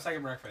here talking about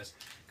second breakfast.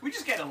 Can we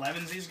just get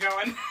 11sies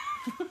going?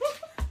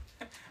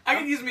 I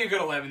could use me a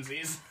good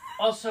 11sies.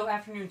 Also,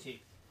 afternoon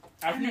tea.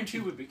 Afternoon tea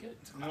would be good.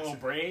 A little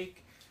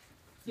break.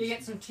 You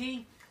get some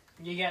tea,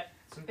 you get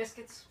some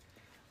biscuits.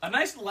 A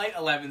nice light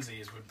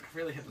 11sies would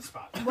really hit the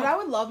spot. What I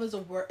would love is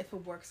if a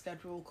work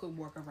schedule could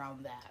work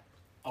around that.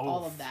 Oh,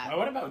 All of that.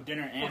 What about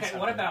dinner and Okay, supper?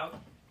 what about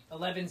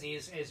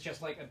 11sies is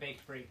just like a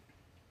baked brie?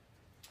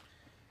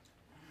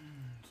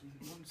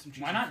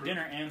 Why not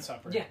dinner and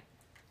supper? Yeah.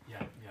 Yeah,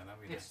 that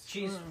would be It's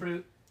cheese, Mm.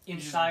 fruit,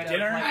 inside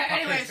Dinner? of like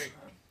Anyways. pastry.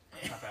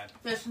 not bad.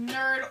 This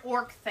nerd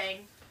orc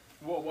thing.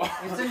 Whoa.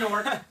 It's a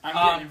Nord. I'm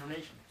getting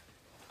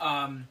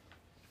information.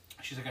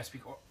 She's like, I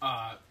speak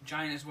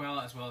Giant as well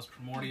as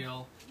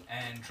Primordial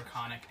and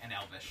Draconic and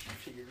Elvish.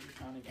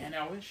 And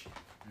Elvish?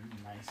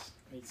 Nice.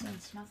 Makes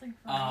sense. Nothing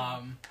for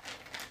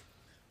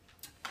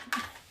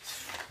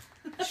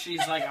She's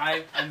like,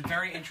 I'm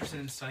very interested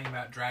in studying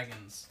about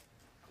dragons.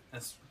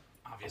 That's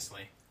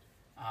obviously,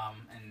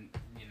 and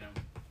you know,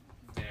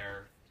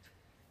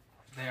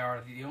 they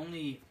are the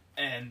only.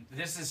 And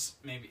this is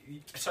maybe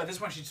so. This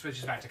one she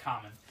switches back to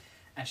common,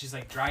 and she's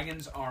like,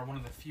 dragons are one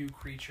of the few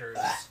creatures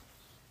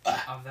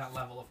of that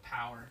level of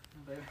power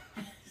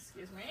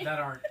Excuse me. that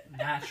are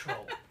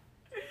natural,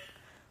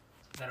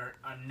 that are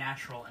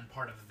unnatural and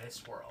part of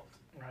this world,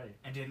 Right.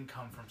 and didn't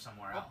come from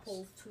somewhere else,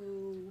 Opposed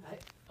to...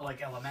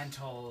 like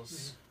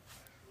elementals.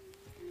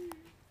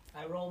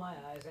 I roll my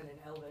eyes and in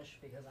Elvish,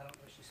 because I don't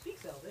know if she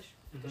speaks Elvish,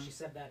 because she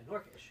said that in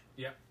Orcish.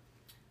 Yep.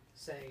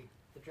 Say,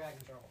 the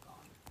dragons are all gone.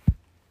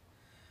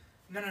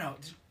 No.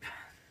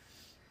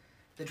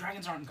 The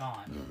dragons aren't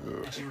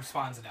gone. And she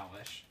responds in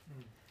Elvish.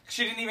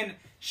 She didn't even.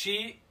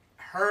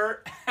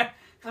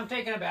 I'm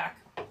taken aback.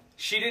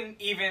 She didn't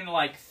even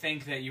like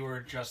think that you were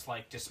just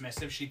like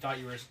dismissive. She thought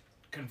you were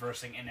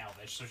conversing in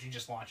Elvish, so she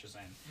just launches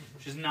in.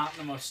 She's not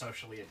the most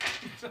socially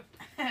adept.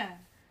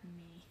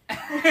 Me.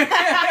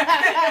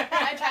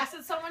 I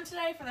texted someone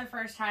today for the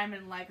first time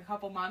in like a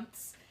couple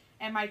months,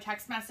 and my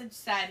text message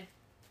said,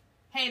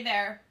 "Hey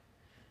there,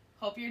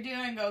 hope you're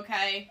doing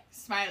okay."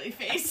 Smiley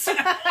face.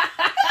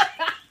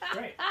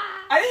 Great.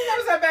 I didn't think that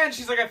was that bad.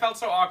 She's like, I felt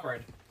so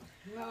awkward.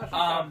 No, it's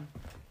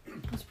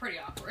pretty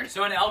awkward.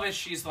 So in Elvish,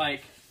 she's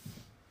like,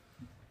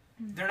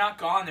 they're not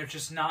gone. They're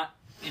just not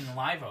in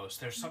Livos.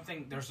 There's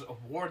a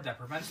ward that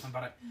prevents them.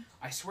 But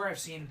I swear I've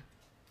seen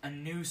a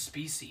new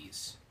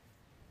species.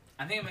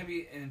 I think it might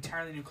be an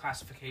entirely new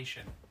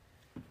classification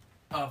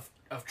of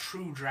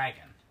true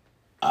dragon.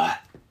 There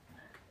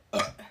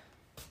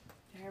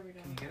we go.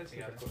 Can you get it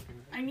together?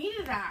 I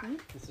needed that.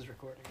 This is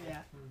recording.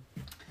 Yeah.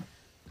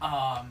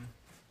 Don't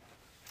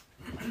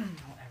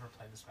ever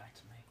play this back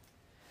to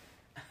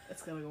me.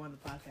 It's gonna go on the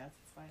podcast.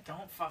 It's fine.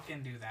 Don't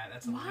fucking do that.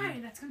 That's Why?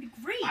 illegal. That's gonna be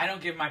great. I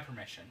don't give my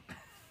permission.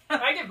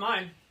 I give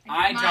mine.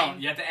 I give don't.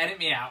 mine. You have to edit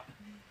me out.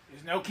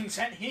 There's no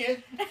consent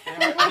here.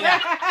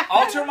 Yeah.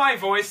 Alter my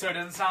voice so it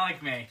doesn't sound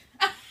like me.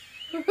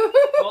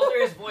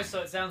 Alter his voice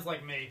so it sounds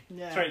like me.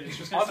 Yeah. Sorry, it's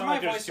just gonna Alter sound my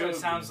like there's voice so two it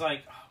of sounds me.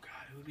 like, oh god,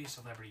 who would be a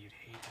celebrity you'd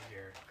hate to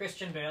hear?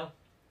 Christian Bale.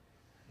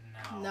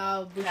 No.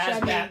 No, As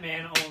Buscemi.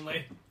 Batman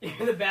only.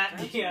 You're the Bat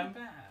That's DM. not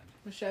bad.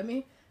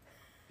 Buscemi.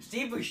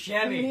 Steve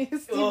Buscemi.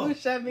 Steve Ugh.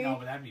 Buscemi. No,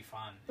 but that'd be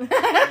fun. In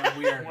a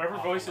weird, Whoever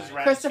awful voices way.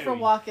 Rat- Christopher Ratatouille.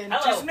 Walken. Hello.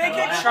 Just make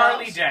it Hello.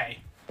 Charlie Day.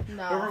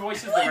 Whoever No.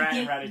 voices the rat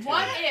in Ratatouille.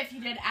 What if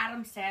you did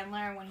Adam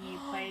Sandler when he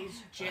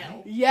plays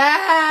Jill?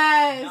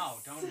 Yes. No,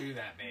 don't do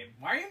that, babe.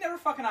 Why are you never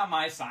fucking on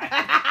my side?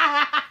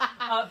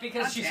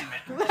 Because God she's.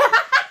 damn it.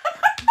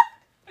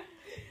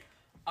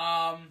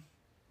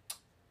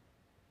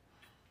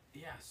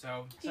 Yeah,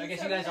 so So I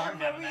guess you guys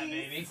aren't having that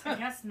baby. I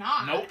guess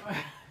not. nope.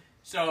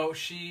 So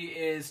she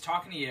is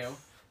talking to you,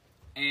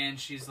 and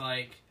she's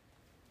like,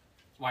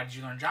 "Why did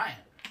you learn giant?"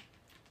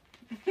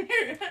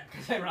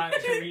 Because I rhyme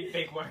to read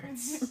big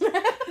words.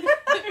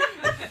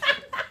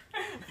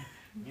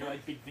 You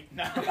like big things?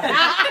 No.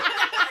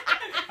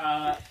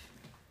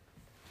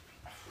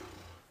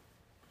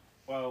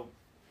 Well,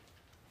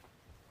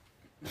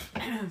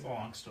 it's a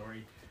long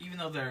story. Even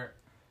though they're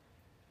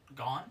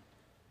gone.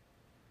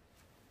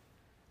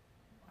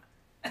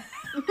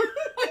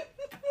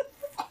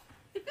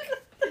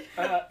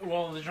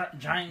 Well, the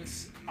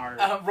giants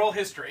are. Roll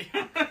history.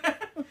 I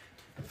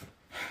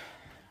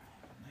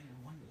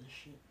won this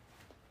shit.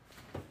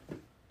 Oh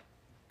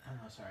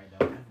no, sorry, I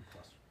don't have a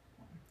plus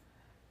one.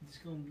 It's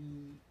gonna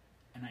be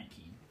a 19.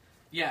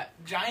 Yeah,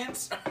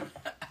 giants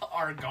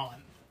are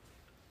gone.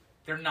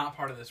 They're not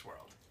part of this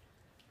world.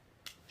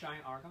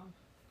 Giant Argon?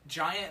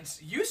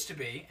 Giants used to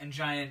be, and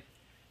giant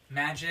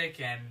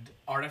magic and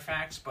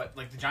artifacts, but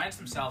like the giants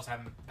themselves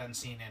haven't been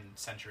seen in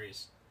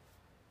centuries.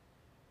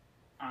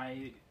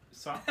 I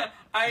saw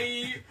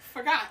I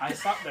forgot. I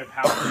sought their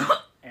power,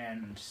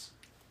 and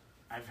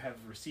I have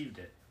received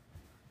it.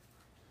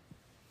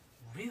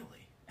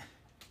 Really?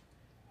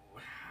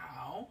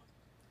 How?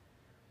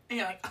 And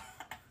you're like,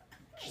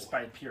 Just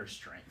by pure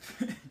strength.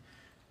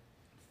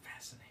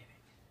 fascinating.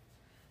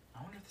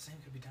 I wonder if the same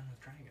could be done with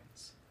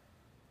dragons.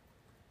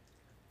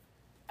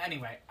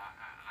 Anyway,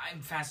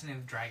 I'm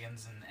fascinated with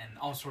dragons and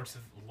all sorts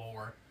of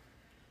lore.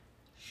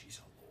 She's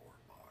a lore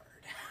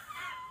bard.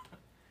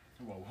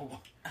 Whoa, whoa,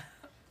 whoa.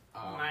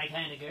 My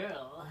kind of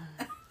girl.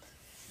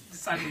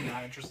 Decidedly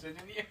not interested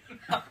in you.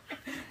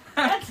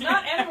 That's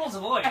not Animal's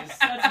voice.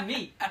 That's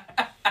me.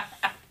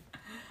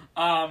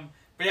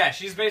 But yeah,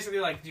 she's basically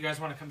like, do you guys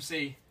want to come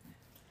see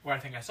where I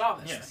think I saw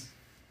this Yes.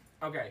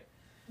 thing? Okay.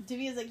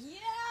 Divya's like,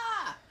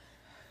 yeah.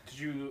 Did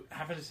you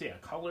happen to see a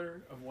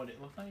color of what it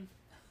looked like?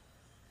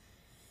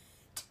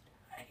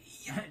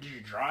 Did you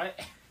draw it?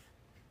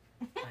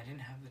 I didn't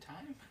have the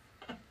time.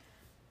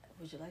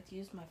 Would you like to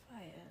use my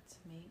fire to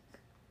make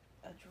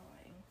a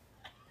drawing?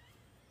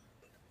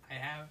 I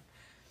have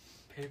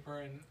paper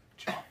and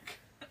chalk.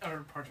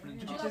 Or parchment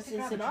and Would you chalk. just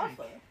instant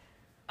offer?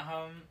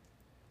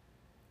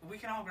 We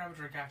can all grab a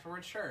drink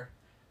afterwards, sure.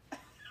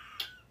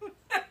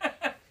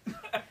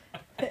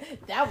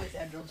 That was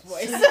Andrew's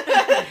voice.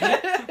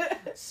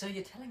 So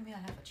you're telling me I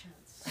have a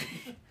chance?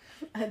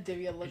 And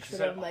Divya looks She at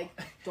said him like,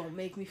 don't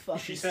make me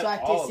fucking She said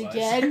start all this of us.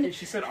 again.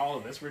 She said all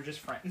of us. We're just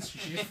friends.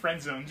 She just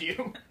friend zoned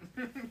you.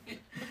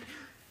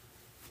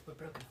 We're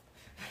broken.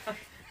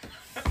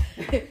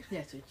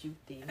 That's what you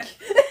think.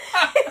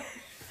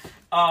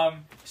 So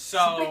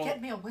Somebody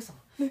get me a whistle.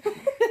 so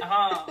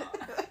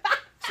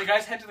you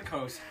guys head to the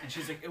coast, and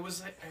she's like, it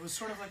was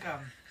sort of like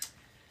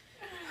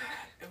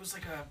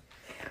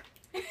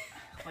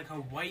a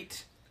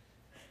white,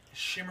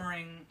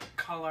 shimmering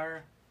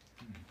color,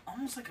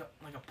 almost like a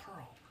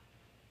pearl.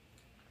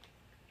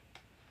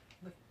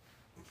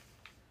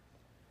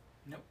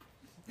 Nope.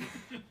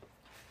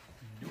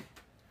 Nope.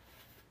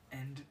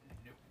 And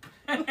nope.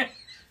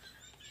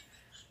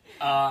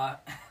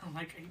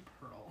 Like a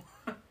pearl.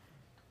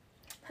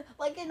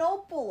 Like an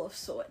opal of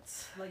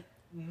sorts. Like,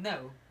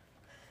 no.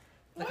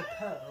 Like a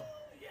pearl.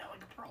 Yeah,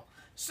 like a pearl.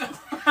 So.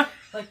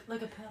 Like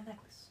a pearl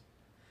necklace.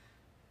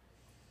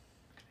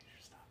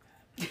 Stop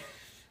that.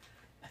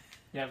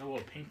 You have a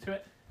little pink to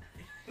it.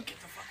 Get the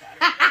fuck out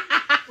of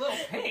here.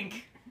 Little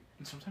pink.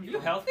 And sometimes You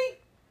healthy?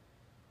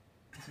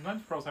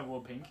 Sometimes pearls have a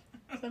little pink.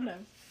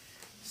 Sometimes.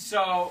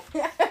 So. Oh,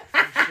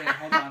 shit,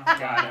 hold on.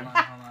 Got him.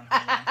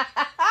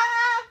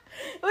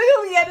 Look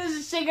at Leanna's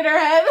just shaking her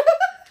head.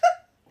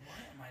 What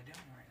am I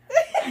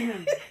doing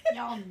right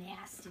now? Y'all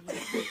nasty.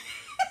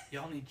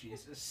 Y'all need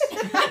Jesus.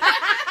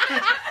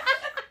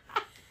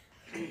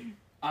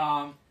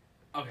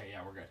 Okay,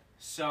 yeah, we're good.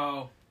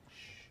 So,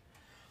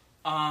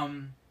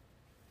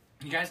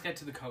 you guys get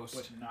to the coast.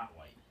 But not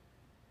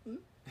white.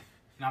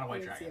 Not a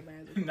white dragon.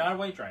 Not a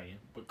white dragon,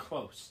 but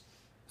close.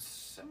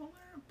 Similar,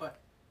 but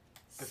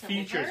The Silver?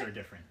 features are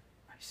different.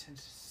 I said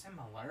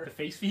similar. The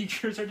face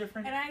features are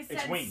different. And I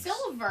It's said wings.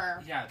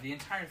 silver. Yeah, the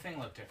entire thing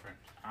looked different.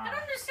 I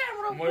don't understand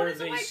what Were is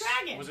a they white s-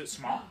 dragon. Was it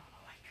small?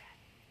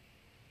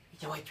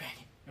 It's a white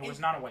dragon. It was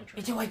not a white It's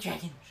dragon. a white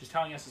dragon. She's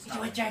telling us it's It's not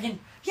a white dragon.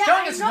 Yeah,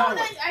 telling I us it's know not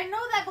that. white. I know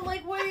that, but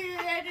like, what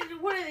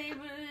are they?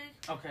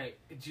 Okay,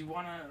 do you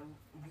want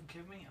to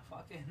give me a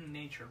fucking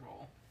nature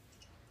roll?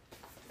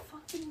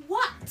 Fucking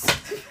what?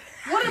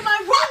 What am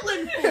I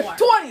rolling for?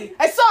 20.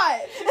 I saw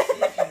it.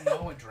 If you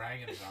know what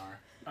dragons are.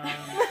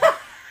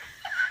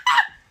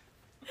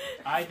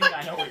 I think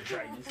I know what a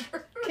dragon is.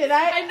 Can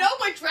I know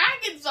what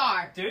dragons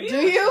are. Do you? Do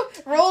you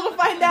roll to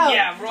find out?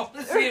 Yeah, roll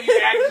to see if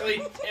you actually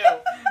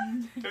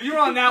do. If you're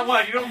on that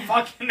one, you don't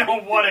fucking know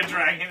what a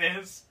dragon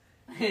is.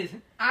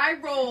 I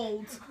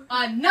rolled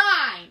a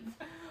 9.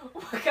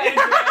 What kind of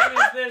dragon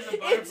is this?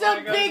 It's a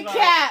butterfly goes big by.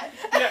 cat.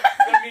 Yeah,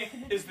 I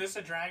mean, is this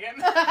a dragon?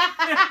 No,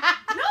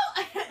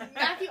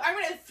 Matthew, I'm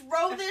gonna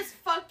throw this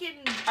fucking.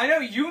 I know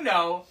you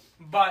know,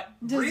 but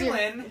Does your-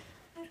 Breland,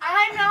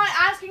 I'm not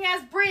asking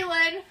as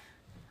Breland.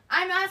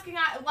 I'm asking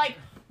like,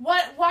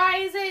 what? Why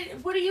is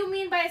it? What do you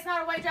mean by it's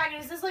not a white dragon?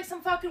 Is this like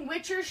some fucking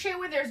Witcher shit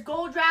where there's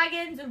gold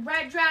dragons and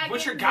red dragons?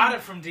 Witcher got it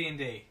from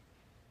D&D.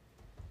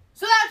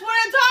 So that's what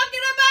I'm talking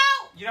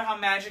about. You know how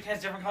magic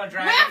has different colored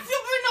dragons? Matthew,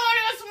 you're not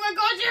answering my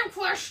goddamn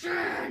question.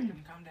 Can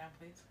you calm down,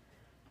 please?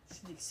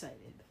 She's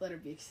excited. Let her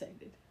be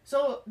excited.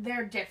 So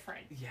they're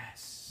different.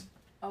 Yes.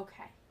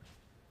 Okay.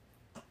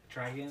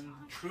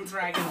 True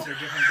dragons are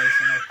different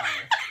based on their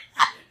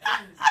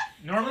color.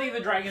 Normally the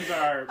dragons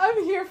are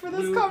I'm here for this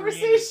blue,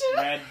 conversation.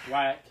 green, red,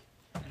 black,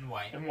 And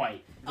white. and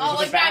white. Oh, Those are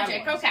like the bad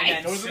magic, ones. okay. And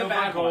then Those are the silver,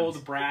 bad gold,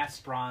 ones. brass,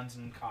 bronze,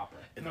 and copper.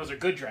 And those are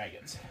good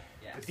dragons.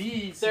 Yeah. But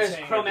these There's they're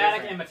saying are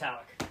chromatic and different.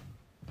 metallic.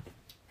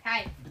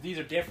 Okay. But these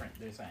are different.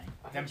 They're saying.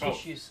 Them Have both.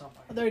 tissues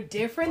somewhere. They're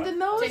different What? than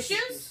those?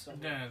 Tissues?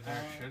 Yeah,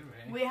 there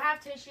should be. We have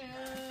tissues.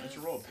 That's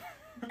your roll.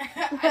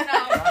 I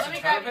know. Let me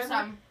grab you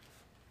some.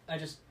 I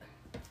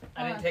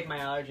Hold didn't on. take my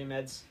allergy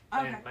meds,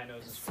 Okay. and my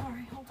nose is.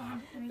 Sorry, hold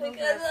on. Let me go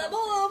Because grab I'm a some.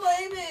 little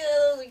baby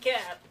and there's a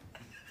cat.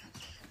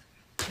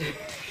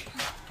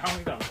 Calm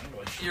me down.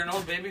 English. You're an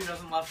old baby who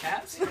doesn't love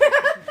cats?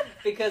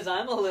 Because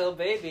I'm a little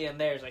baby and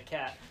there's a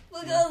cat.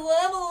 Because I'm a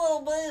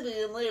little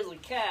baby and there's a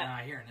cat.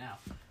 I hear it now.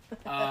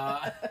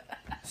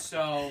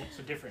 So,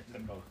 So different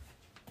than both.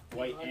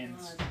 White and.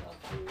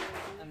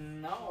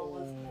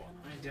 no,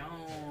 I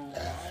don't.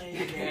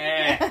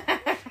 Yeah.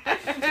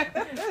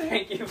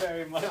 Thank you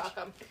very much.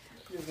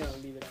 You're gonna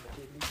leave it on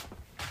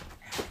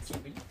the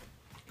TV.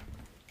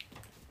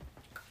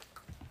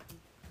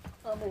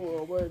 I'm a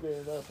little baby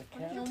and there's a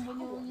cat.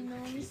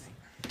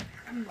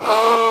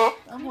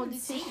 I'm holding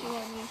tissue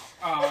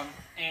on you.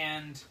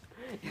 And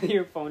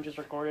Your phone just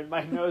recorded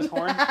my nose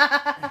horn.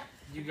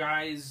 you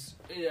guys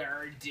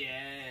are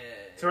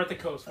dead. So we're at the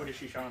coast. What is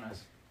she showing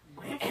us?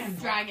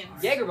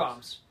 Dragons. Jaeger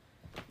bombs.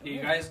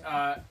 You guys,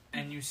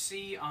 and you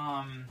see,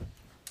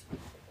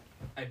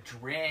 a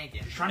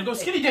dragon. She's trying to go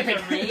skinny dipping.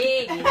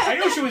 Dragon. I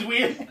knew she was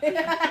weird.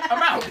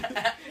 I'm out.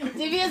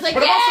 Divya's like,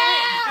 What about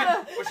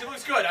yeah! Well, she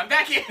looks good. I'm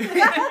back in.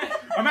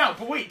 I'm out.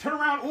 But wait, turn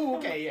around. Ooh,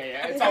 okay,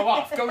 yeah. It's all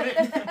off. Go in.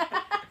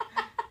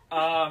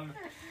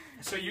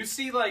 So you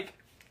see, like,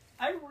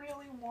 I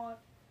really want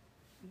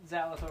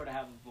Zalathor to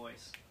have a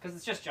voice. Because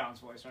it's just John's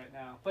voice right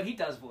now. But he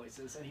does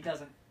voices, and he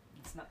doesn't.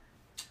 It's not.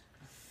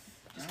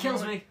 Just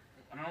kills me.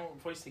 I don't know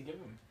what voice to give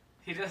him.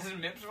 he does his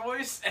Mip's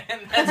voice,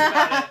 and that's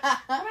about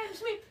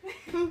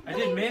it. I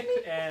did Mip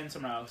and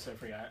someone else. I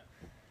forgot.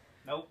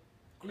 Nope.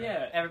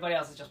 Yeah. Everybody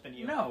else has just been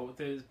you. No,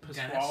 the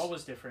Dennis? Pasquale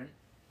was different.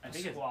 I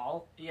think it's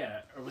Squall.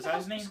 yeah. Or was that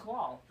his name?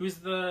 Squall. Who's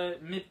the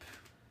Mip,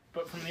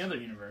 but from the other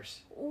universe?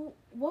 What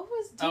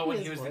was Oh, when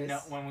Divya's he was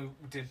voice? when we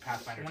did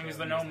Pathfinder. When he was 2,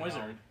 the gnome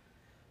wizard.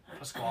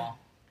 A squall.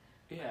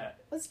 Yeah.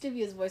 What's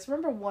Divya's voice?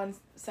 Remember one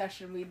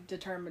session we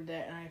determined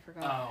it and I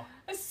forgot.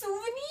 Oh. A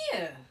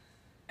souvenir.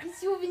 A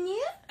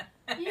souvenir?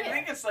 I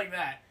think it's like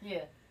that.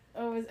 Yeah.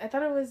 Oh, I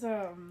thought it was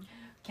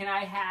Can I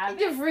have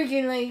You're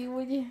freaking like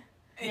would you?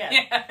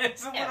 Yeah.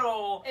 It's a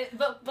little.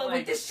 But Like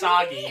with the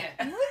soggy. souvenir.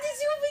 What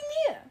is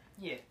souvenir?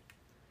 Yeah.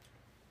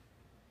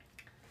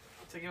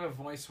 To give a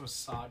voice was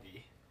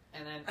soggy.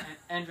 And then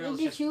Andrew is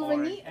Did just you boring.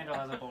 vanilla? Andrew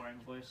has a boring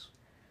voice.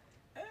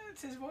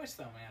 It's his voice,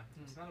 though, man.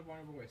 It's not a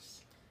boring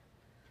voice.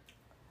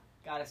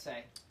 Gotta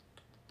say,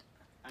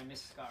 I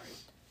miss Scary.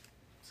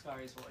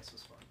 Scary's voice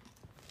was fun.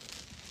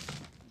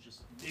 Just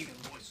big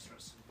and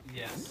boisterous.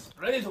 Yes.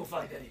 Ready to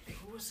fight anything.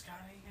 Who was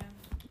Scotty again?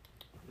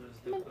 There's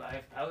the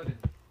Goliath Paladin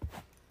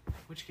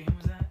Which game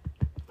was that?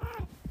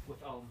 with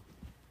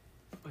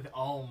With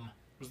Ulm.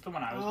 Was it the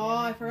one I was? Oh,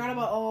 I forgot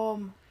about Oh,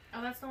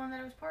 that's the one that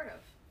I was part of.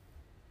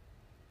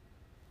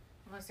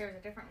 Unless there was a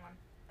different one.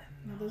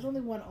 No, there's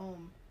only one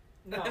ohm.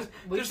 No,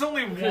 There's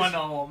only one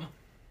Ulm.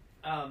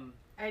 Um,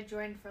 I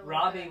joined for a little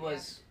Robbie bit,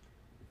 was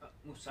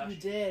Musashi.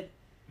 You did.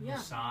 Yeah.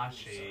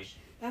 Musashi.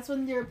 That's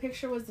when your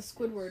picture was the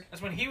Squidward.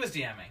 That's when he was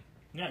DMing.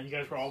 Yeah, you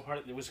guys were all part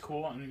of it. It was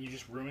cool, and then you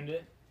just ruined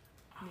it.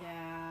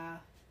 Yeah.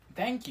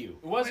 Thank you.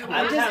 It was Wait, cool. I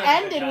It was just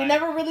having a good ended. We time.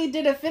 never really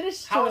did a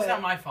finish to How it. is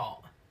that my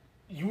fault?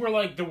 You were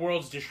like, the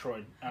world's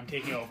destroyed. I'm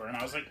taking over. And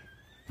I was like,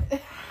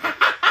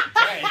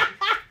 Okay.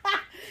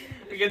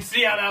 You can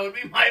see how that would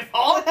be my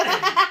fault.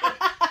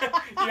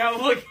 You know,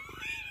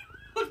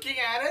 looking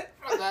at it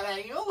from that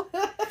angle.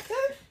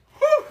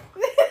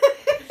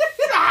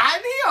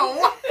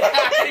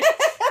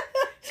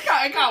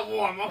 It got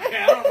warm. Okay,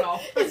 I don't know.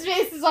 His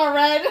face is all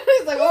red.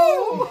 He's like,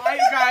 oh.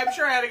 I'm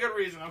sure I had a good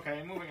reason.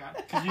 Okay, moving on.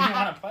 because you didn't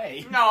want to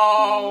play.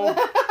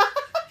 No,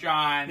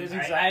 John. This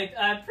is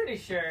I'm pretty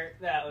sure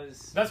that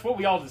was. That's what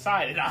we all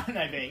decided on,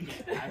 I think.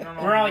 I don't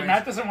know. We're all like,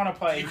 Matt doesn't want to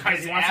play You because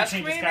guys he wants to asked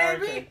change his me,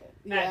 character. maybe?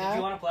 Matt, did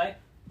you want to play?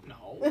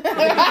 No.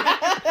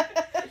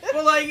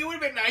 Well, like, it would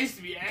have been nice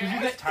to be asked. Because you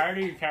get tired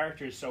of your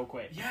characters so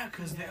quick. Yeah,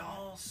 because they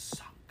all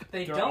suck.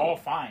 They They're don't. all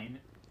fine.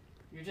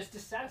 You're just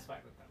dissatisfied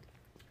with them.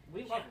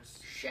 We love them.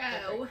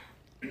 Show.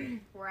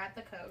 We're at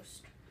the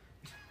coast.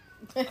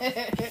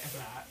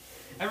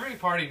 Every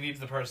party needs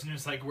the person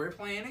who's like, we're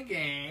playing a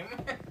game.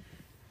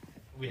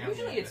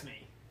 Usually it's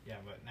me. Yeah,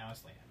 but now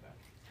it's Leander.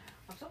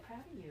 I'm so proud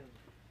of you.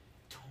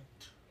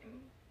 Don't.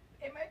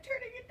 Am I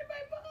turning into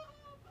my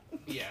mom?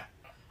 Yeah.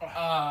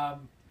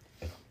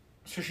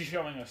 So she's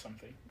showing us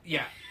something.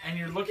 Yeah, and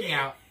you're looking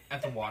out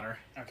at the water.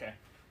 Okay.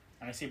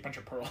 And I see a bunch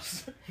of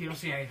pearls. You don't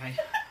see anything.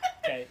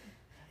 Okay.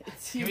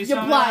 Give me You're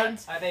some,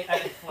 blind. Are they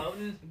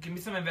floating? Give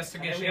me some Are they weird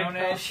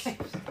investigaciones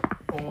shapes?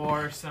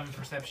 or some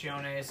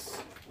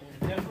percepciones.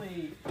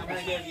 Definitely, I'm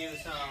gonna give you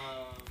some.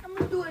 I'm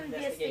gonna do an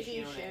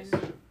Investigation.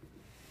 investigation.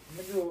 I'm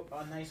going to do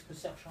a nice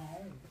perception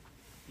home.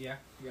 Yeah.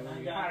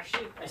 I got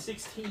a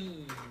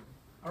 16.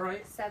 All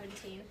right.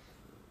 17.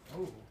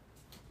 Oh.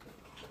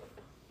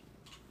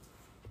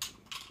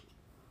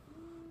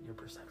 Your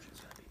perception's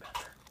gonna be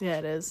better. Yeah,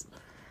 it is.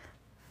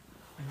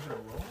 Is there a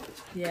roll?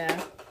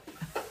 Yeah.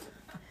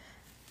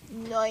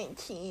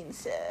 19,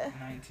 sir.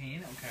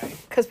 19. Okay.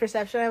 Because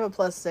perception, I have a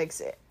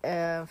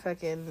 +6.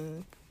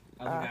 Fucking.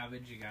 Other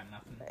garbage, you got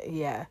nothing.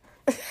 Yeah.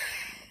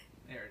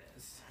 There it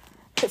is.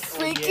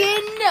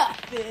 Freaking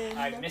nothing.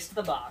 I missed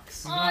the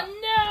box.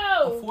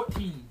 Oh A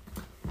 14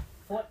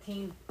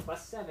 14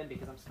 plus 7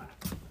 because I'm smart.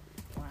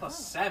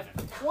 plus 7.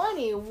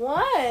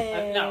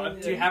 21. No,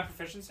 Do you have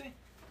proficiency?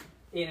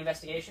 In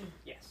investigation,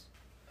 yes.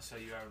 So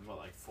you have what,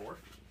 like 4?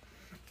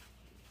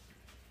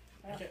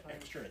 I get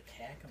extra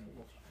attack on the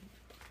wolf.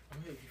 I'm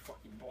gonna be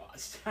fucking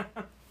blast.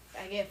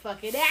 I get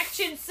fucking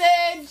action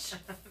surge.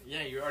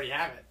 Yeah, you already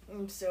have it.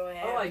 I'm so happy.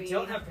 Oh, I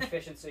don't have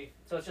proficiency,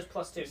 so it's just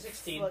plus 2.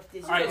 16. Fuck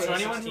this Alright, so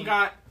shit. anyone who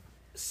got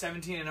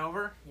 17 and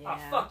over? Yeah.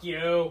 Oh, fuck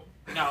you.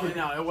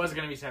 No, it was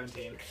gonna be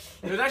 17.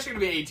 It was actually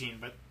gonna be 18,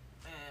 but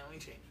we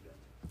changed it.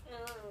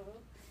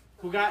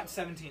 Who got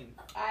 17?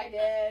 I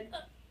did.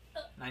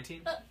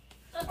 19?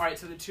 Alright,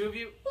 so the two of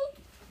you,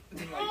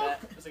 something like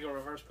that. It's like a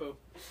reverse poo.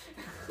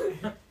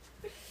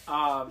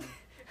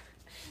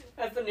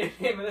 That's the new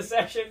name of the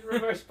session,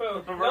 reverse poo.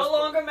 Reverse No poo.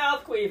 longer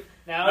mouth queef.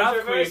 Now it's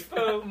reverse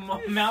poo.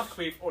 Mouth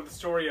queef, or the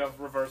story of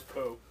reverse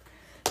poo.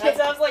 That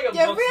sounds like a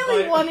You're book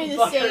really by- one and the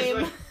by-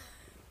 same.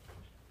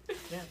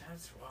 Yeah,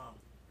 that's wow.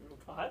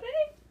 Are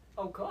they?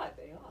 Oh god,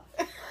 they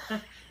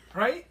are.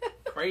 Right?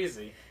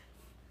 Crazy.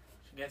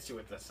 She gets you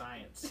with the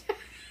science.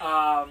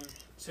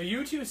 So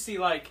you two see,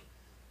 like,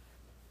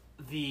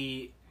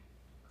 the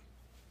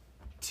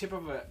tip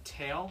of a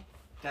tail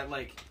that,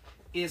 like,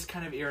 is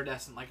kind of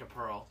iridescent like a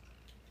pearl,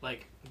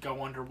 like,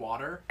 go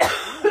underwater,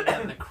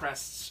 and the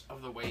crests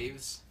of the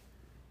waves,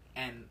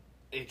 and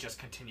it just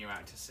continue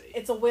out to sea.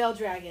 It's a whale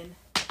dragon.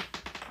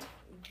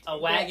 A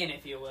wagon,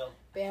 if you will.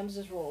 Bam's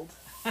just rolled.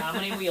 How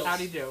many wheels? How'd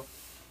he do?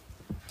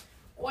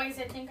 Boys,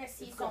 I think I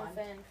see It's gone.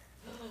 something.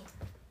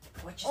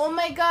 What you Oh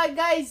my god,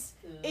 guys.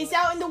 It's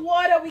out in the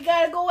water. We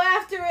gotta go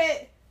after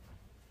it.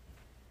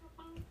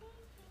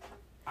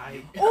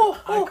 I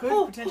Oh, could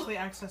oh, potentially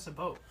access a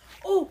boat.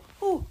 Oh,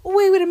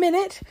 wait a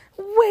minute.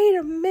 Wait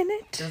a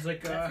minute. There's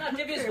like That's not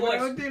Divya's I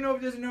voice. don't know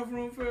if there's enough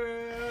room for.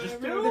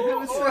 Just maybe do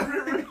have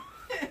a it.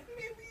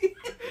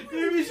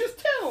 maybe it's just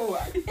two.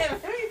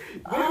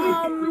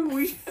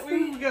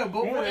 We got a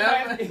boat for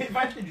that. If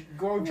I could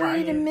grow Wait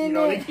giant, a you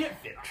know, they minute. can't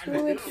fit on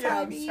Too it.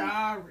 excited.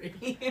 Sorry.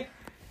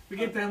 We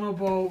get them a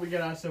boat. We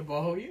get us a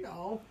boat. You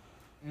know.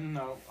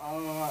 No,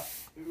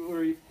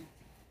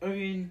 I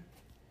mean,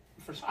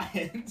 for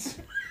science.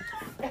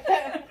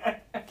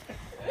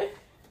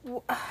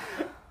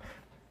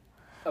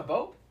 A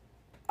boat.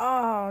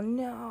 Oh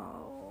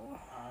no.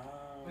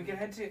 We can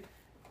head to.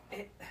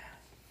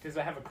 Because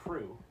I have a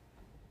crew.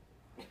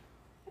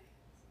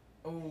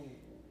 Oh.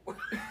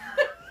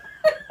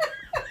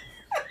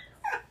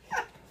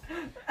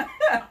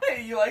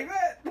 You like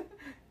that?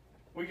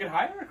 We could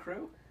hire a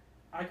crew.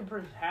 I could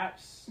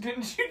perhaps.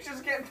 Didn't you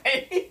just get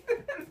paid?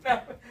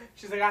 No.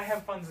 She's like, I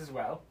have funds as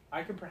well.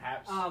 I could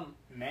perhaps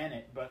man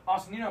it, but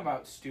Austin, you know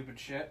about stupid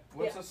shit.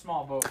 What's a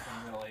small boat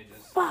from the Middle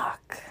Ages?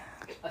 Fuck.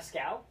 A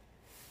scow?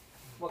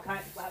 What kind?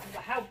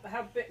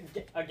 How big?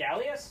 A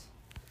galleass?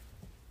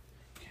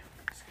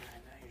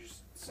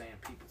 saying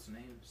people's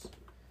names.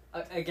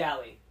 A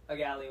galley. A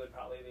galley would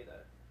probably be the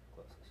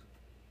closest.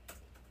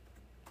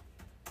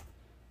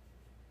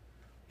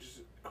 Which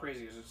is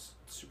crazy because it's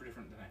super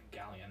different than a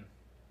galleon.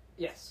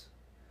 Yes.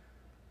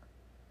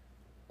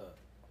 That's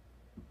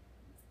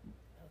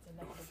a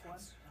negative one.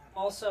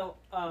 Also,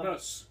 No,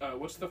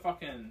 what's the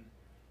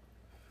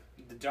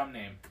dumb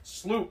name?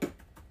 Sloop.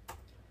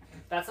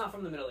 that's not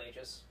from the Middle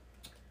Ages.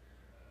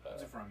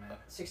 What's it from, man?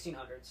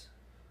 1600s.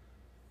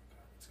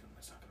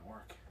 It's not gonna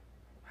work.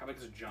 How big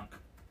is a junk?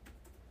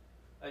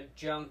 A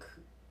junk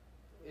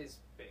is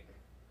big.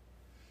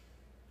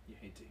 You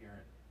hate to hear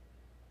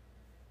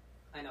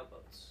it. I know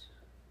boats.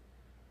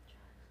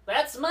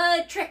 That's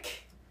my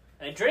trick.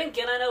 I drink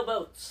and I know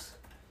boats.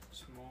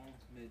 Small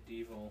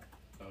medieval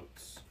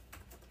boats.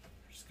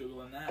 Just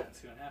googling that and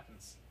see what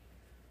happens.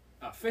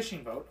 A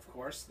fishing boat, of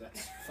course.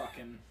 That's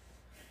fucking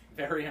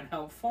very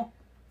unhelpful.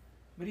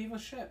 Medieval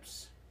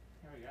ships.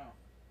 Here we go.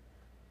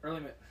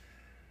 Early mid. What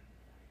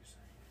are you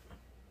saying?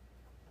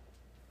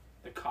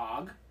 The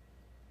cog.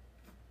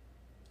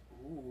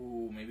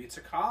 Ooh, maybe it's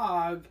a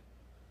cog.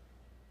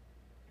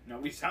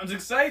 Nobody sounds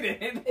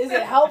excited. Is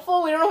it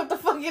helpful? We don't know what the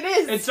fuck it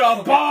is. It's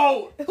a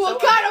boat.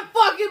 What kind of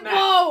fucking Matt.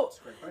 boat? That's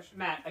a great question.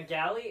 Matt, a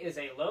galley is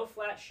a low,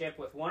 flat ship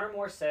with one or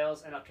more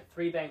sails and up to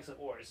 3 banks of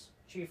oars,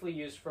 chiefly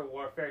used for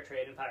warfare,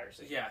 trade, and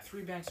piracy. Yeah,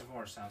 3 banks of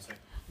oars sounds like.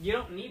 You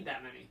don't need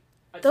that many.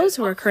 Those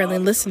who are currently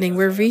listening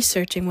were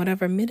researching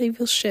whatever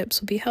medieval ships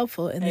would be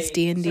helpful in this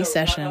D&D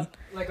session.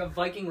 Like a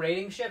Viking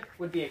raiding ship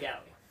would be a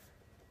galley.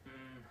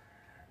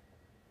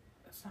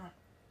 That's not.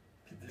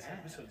 This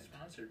episode is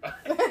sponsored by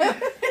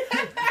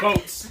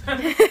boats.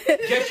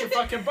 Get your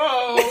fucking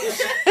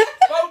boats.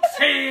 Boats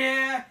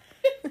here.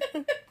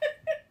 The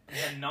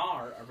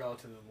Nar, a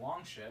relatively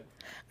long ship.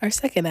 Our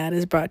second ad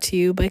is brought to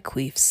you by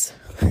Queefs.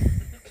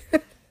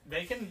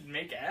 They can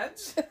make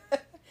ads.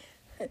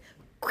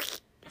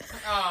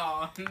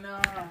 Oh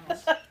no!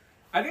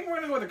 I think we're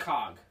gonna go with a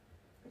cog.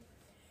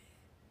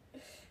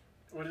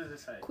 What does it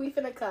say? Queef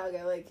and a cog,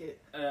 I like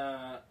it.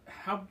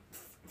 How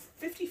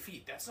 50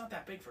 feet? That's not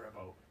that big for a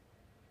boat.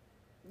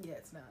 Yeah,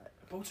 it's not.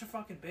 Boats are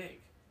fucking big.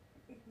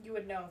 You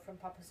would know from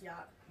Papa's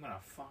yacht. I'm gonna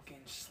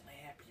fucking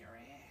slap your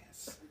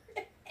ass.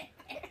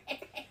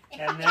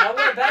 And now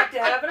we're back to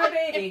having a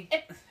baby.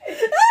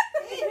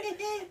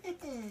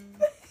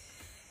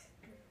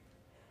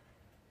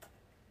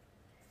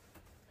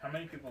 How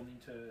many people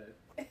need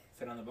to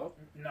fit on the boat?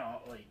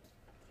 No, like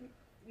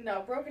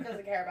No, Broken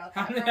doesn't care about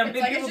How that. many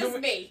Broken's like, people it's do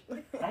just me.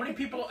 how many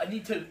people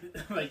need to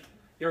like?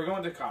 Yeah, we're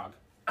going to cog.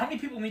 How many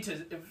people need to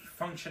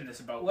function this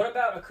boat? What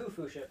about a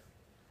Khufu ship?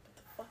 What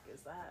the fuck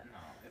is that? No,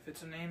 if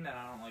it's a name that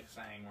I don't like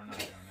saying, we're not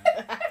doing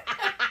it.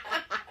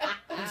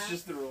 It's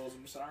just the rules.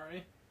 I'm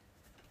sorry.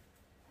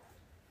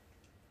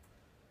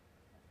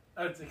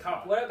 Oh, it's a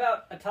cog. What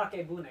about a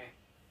Takebune?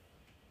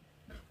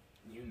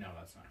 You know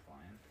that's not flying.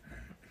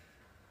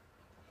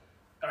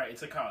 All right,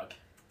 it's a cog.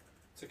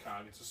 It's a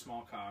cog. It's a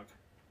small cog.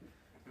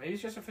 Maybe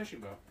it's just a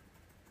fishing boat.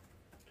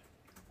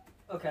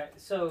 Okay,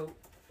 so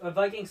a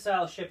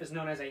Viking-style ship is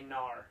known as a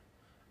Nar.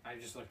 I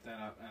just looked that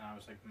up and I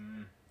was like,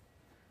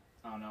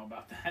 I don't know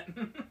about that.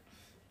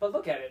 But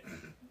look at it.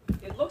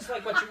 It looks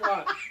like what you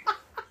want.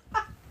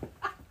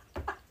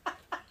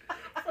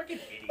 Fucking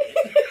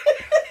idiot.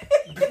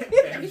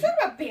 You talking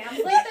about bands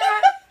like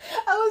that?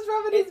 I was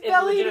rubbing his It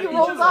belly and he legitimately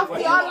rolls just off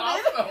looks the like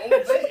ottoman. The whole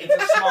thing. It's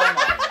a small one.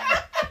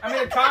 I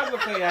mean, a cog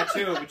looks like that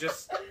too, but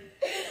just.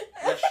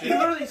 He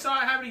literally saw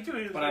it happening too.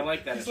 He was But I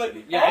like that. He's It's like,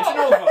 shitty. Yeah, it's an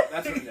old boat.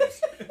 That's what it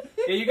is.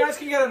 Yeah, you guys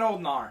can get an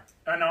old Nar.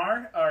 An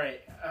R?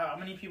 Alright. How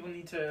many people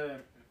need to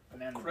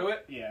man the Crew boat?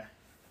 it? Yeah.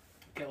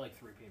 Get like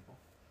 3 people.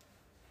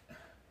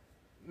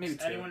 Maybe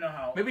Does 2. anyone know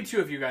how? Maybe 2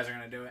 of you guys are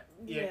gonna do it.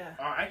 Yeah.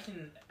 I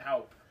can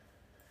help.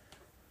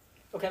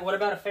 Okay, what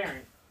about a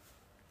fairing?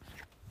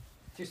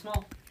 Too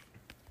small?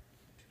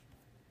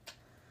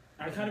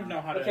 I kind of know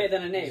how to Okay,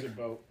 then a use nave. a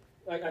boat.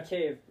 Like a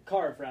cave.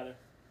 Carve, rather.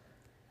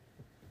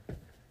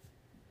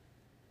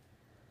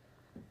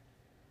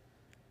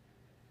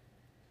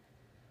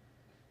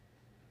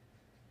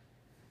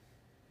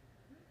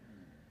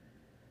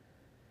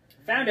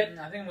 Found it.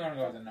 I think we're gonna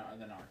go with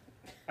the Nar.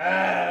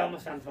 I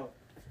almost found the boat.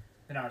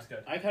 The Nar's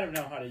good. I kind of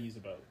know how to use a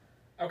boat.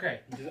 Okay.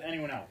 Does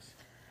anyone else?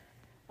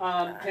 Can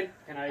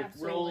I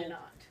Absolutely roll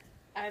not.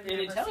 I've an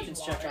never intelligence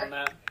seen check water. on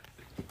that?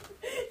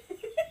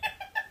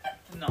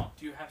 No.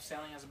 Do you have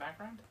sailing as a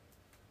background?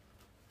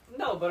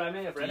 No, but I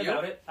may have read Do you?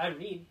 about it. I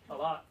read a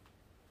lot.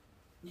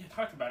 Yeah, I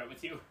talked about it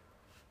with you.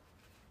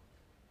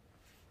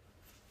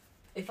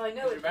 If I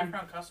know Is it, your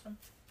background custom?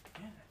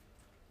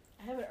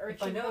 I have an urchin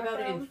if I know about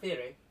it in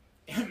theory,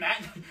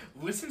 Matt,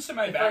 listen to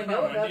my if I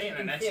know background one about day, it and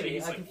the in next day theory,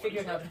 he's I like, can "What figure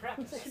is it out that?" in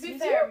practice. To be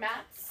fair,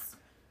 Matt's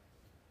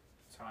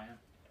That's how I am.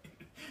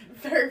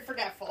 very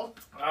forgetful.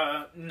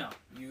 No.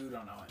 You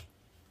don't know it.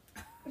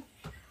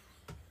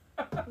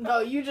 No,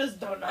 you just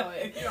don't know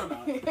it. You don't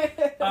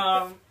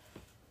know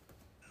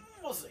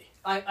We'll see.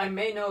 I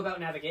may know about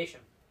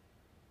navigation.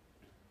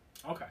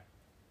 Okay.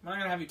 We're not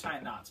gonna have you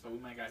tying knots, but we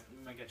might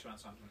get you on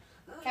something.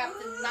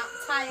 Captain Knot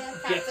Tire,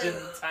 Captain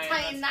Captain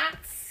Tying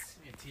Knots.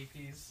 Yeah,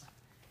 TPs.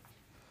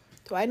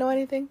 Do I know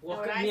anything? Walk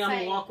What with I me on the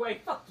say. walkway.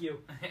 Fuck you.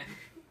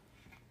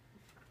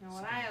 And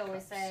what I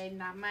always say,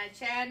 not my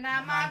chair,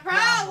 not my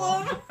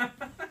problem.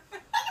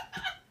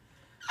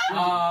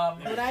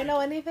 Would I know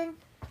anything?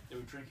 They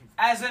were drinking.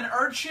 As an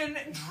urchin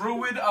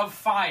druid of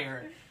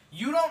fire,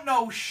 you don't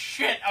know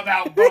shit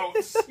about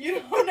boats.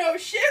 You don't know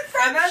shit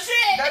from And that's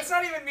shit. that's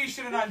not even me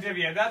shitting on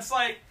Divya. That's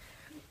like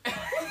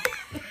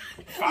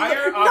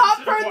Fire Not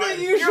opposite per of the water.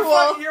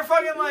 usual. you're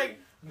fucking like,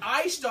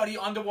 I study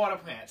underwater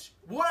plants.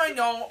 Would I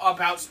know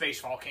about space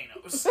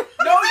volcanoes?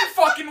 No, you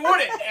fucking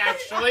wouldn't,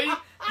 actually.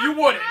 You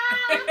wouldn't.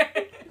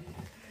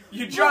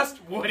 You just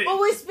wouldn't. But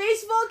with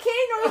space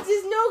volcanoes,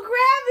 there's no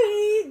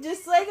gravity,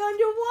 just like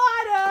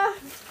underwater.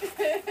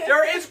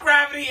 There is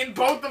gravity in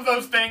both of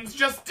those things,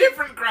 just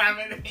different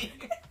gravity.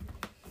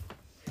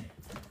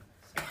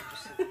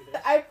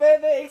 I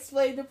further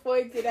explained the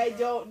point that I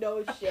don't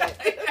know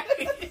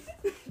shit.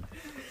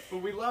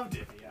 But we loved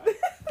it, yeah.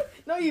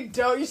 No, you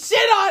don't. You shit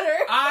on her.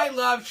 I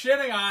love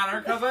shitting on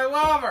her because I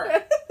love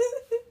her.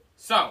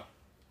 So,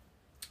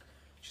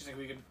 she's like,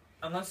 we could,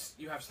 unless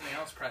you have something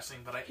else pressing,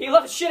 but I. He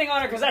loves shitting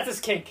on her because that's his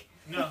kink.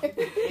 No.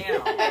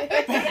 Damn.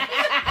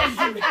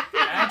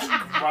 That's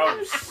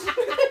gross.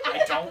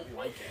 I don't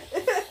like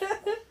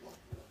it.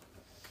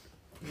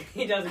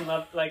 He doesn't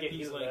like it.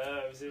 He's He like,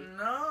 loves it.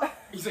 No.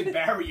 He's like,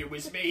 barrier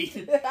was made.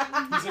 He's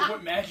like,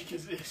 what magic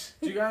is this?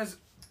 Do you guys?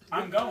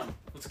 I'm going.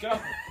 Let's go.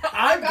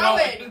 I'm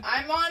Going.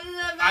 I'm on an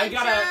adventure. I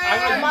gotta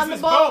I'm use on the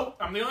this boat.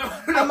 I'm the only one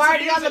who I'm knows how to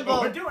already use on the it, but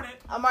boat. We're doing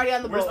it. I'm already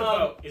on the Where's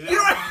boat. the boat? Is it You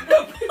don't have the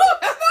boat.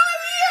 It's not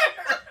here.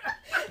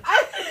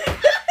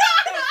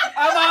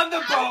 I'm on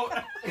the boat.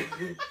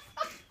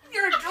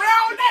 You're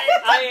drowning.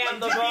 I am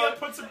the Divya boat.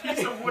 puts a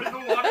piece of wood in the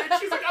water and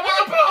she's like, I'm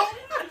on the boat.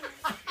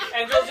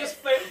 Angel's just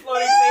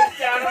floating face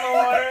down in the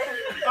water.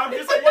 I'm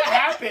just like, what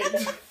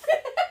happened?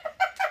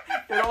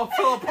 It all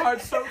fell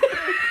apart so quick.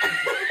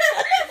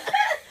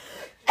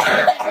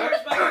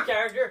 Where's my new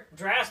character?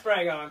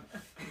 Draspragon.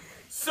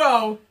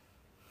 So,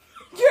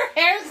 Your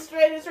hair's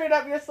straight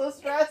up. You're so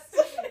stressed.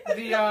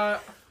 the, you guys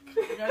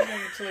make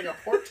it to like a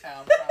port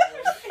town,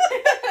 probably.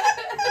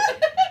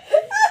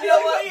 You know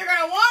what you're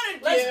gonna want to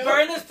do? Let's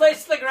burn this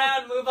place to the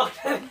ground. Move on.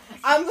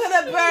 I'm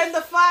gonna burn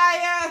the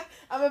fire.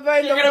 I'm gonna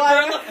burn You're the gonna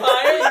water. burn the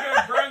fire. You're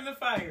gonna burn the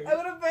fire. I'm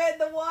gonna burn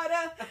the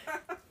water.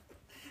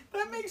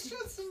 That makes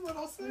just as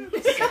little sense.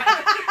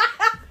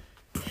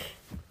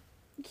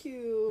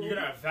 Cute. You're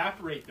gonna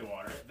evaporate the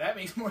water. That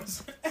makes more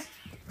sense.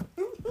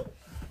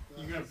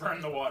 You're gonna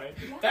burn the water.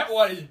 That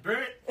water's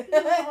burnt.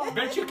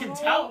 Bet you can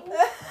tell.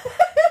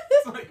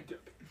 It's like,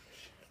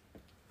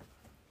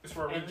 it's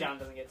where And John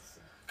doesn't get to see.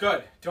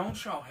 Good. Don't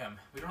show him.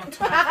 We don't have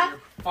time for your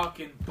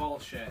fucking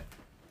bullshit.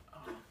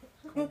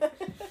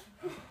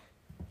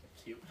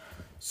 Cute.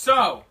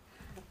 So,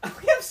 We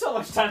have so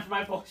much time for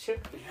my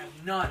bullshit. we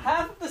have none.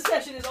 Half of the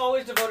session is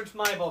always devoted to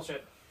my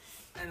bullshit.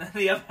 And then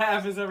the other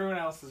half is everyone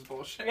else's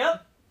bullshit.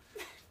 Yep.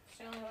 It's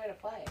the only way to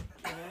play.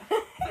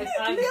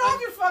 I'm- Do you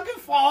have your fucking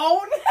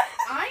phone?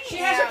 she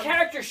has her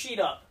character sheet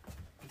up.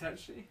 Does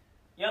she?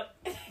 Yep.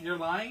 You're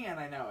lying and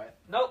I know it.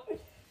 Nope.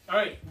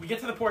 Alright, we get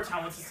to the port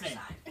town. What's its name?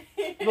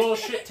 Little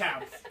shit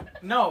town.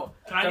 No.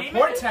 Can I The name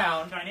port it?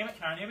 town. Can I name it?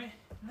 Can I name it?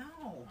 No.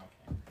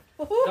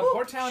 Okay. The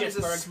port town is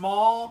a Shittsburg.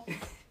 small,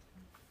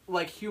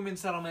 like, human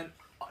settlement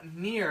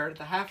near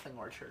the halfling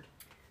orchard.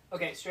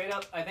 Okay, straight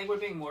up, I think we're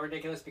being more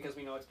ridiculous because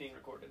we know it's being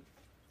recorded.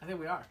 I think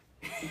we are.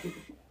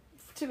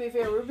 To be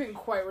fair, we're being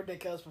quite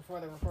ridiculous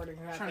before the recording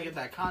happened. Trying to get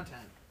that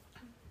content.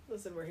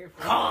 Listen, we're here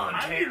for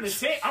I'm in the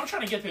same. I'm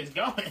trying to get this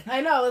going.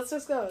 I know. Let's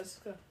just go. Let's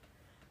go.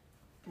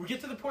 We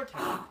get to the port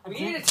town. We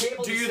need a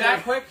table Do to you sit.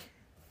 that quick?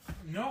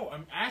 No,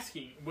 I'm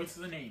asking. What's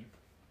the name?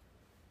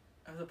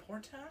 Of the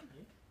port town?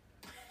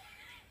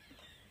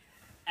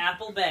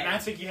 Apple Bay.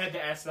 That's like you had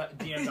to ask that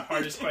DM the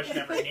hardest question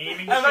ever.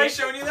 Naming Have I shit.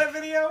 shown you that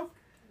video?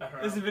 I don't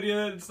know. There's a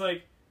video that's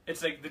like,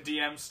 it's like the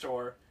DM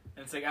store,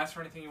 and it's like, ask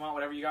for anything you want,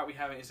 whatever you got, we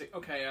have it. He's like,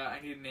 okay,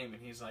 I need a name,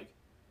 and he's like,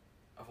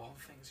 of all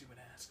the things you would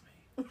ask me,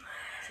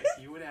 he's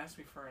like, you would ask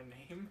me for a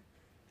name?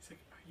 He's like,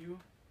 are you?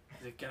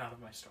 He's like, get out of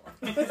my store.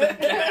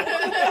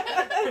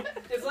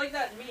 It's like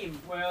that meme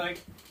where,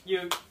 like,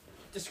 you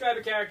describe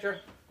a character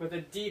with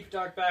a deep,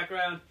 dark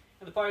background,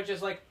 and the party's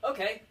just like,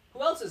 okay,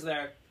 who else is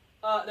there?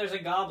 There's a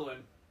goblin.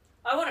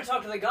 I want to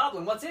talk to the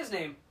goblin. What's his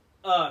name?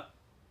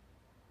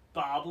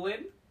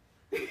 Boblin?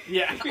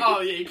 Yeah.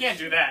 Oh, yeah, you can't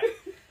do that.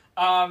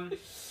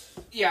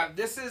 Yeah,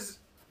 this is...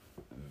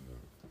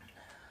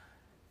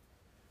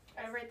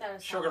 I rate that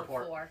as Sugar solid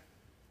port. 4.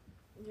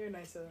 You're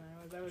nicer than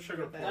I was. I would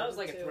Sugar give That was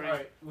like a two. 3.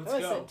 Alright, let's I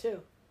would go. have said 2.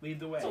 Lead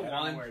the way. It's a I don't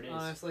know 1, where it is.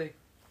 honestly.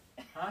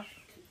 Huh?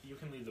 You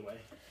can lead the way.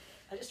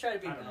 I just try to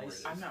be I don't know where nice. it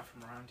is. I'm not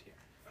from around here.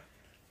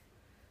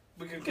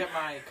 We could get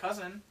my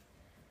cousin.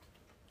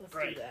 Let's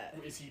Right. do that.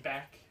 Is he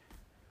back?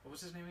 What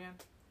was his name again?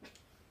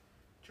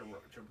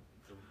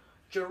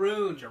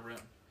 Jaroon. Jaroon.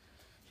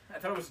 I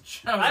thought it was...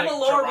 I'm a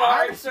lore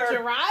bard, sir.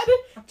 Gerard?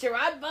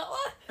 Gerard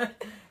Butler?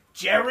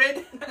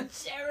 Jared?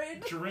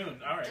 Jared?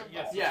 Jaroon. Alright,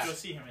 yes. Yeah. Let's go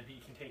see him and he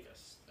can take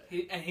us.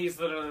 He's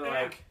literally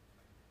like,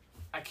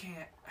 I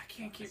can't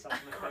keep Myself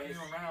in the carting you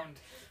face. around.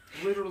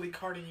 literally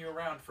carting you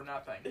around for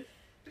nothing.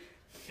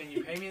 Can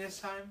you pay me this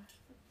time?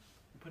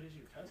 But is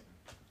your cousin?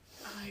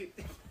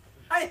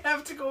 I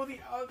have to go the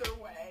other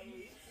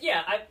way.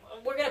 Yeah,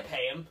 we're gonna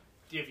pay him.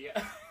 Divya.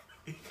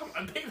 Come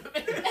on, pay the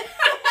man.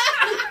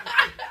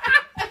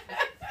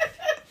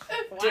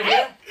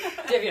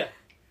 Divya,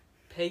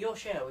 pay your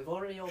share. We've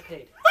already all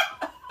paid.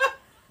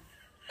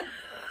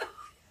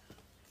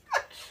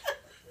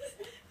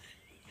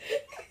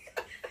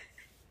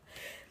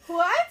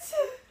 What?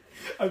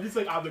 I'm just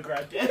like on the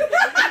ground dead.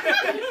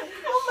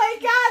 Oh my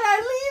God,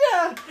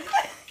 Arlita!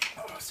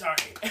 Oh, sorry.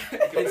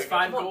 It's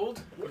 5 Come on.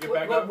 gold. We'll get We're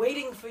back up.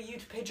 waiting for you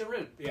to pay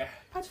Jaroon. Yeah.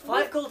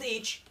 5 gold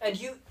each, and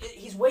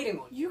he's waiting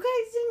on you. You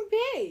guys didn't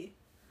pay.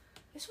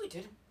 Yes, we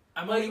did.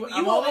 I'm Like, only, you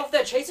I'm were only, off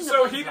there chasing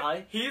so a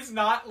butterfly. he's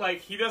not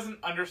like, he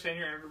doesn't understand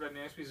your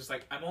dynamics. He's just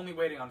like, I'm only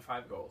waiting on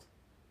 5 gold.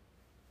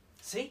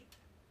 See?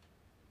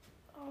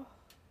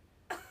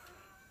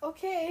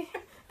 Okay.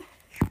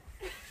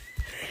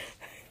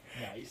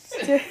 Nice.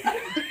 I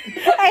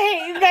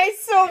hate you guys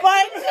so much.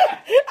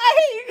 I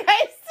hate you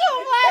guys so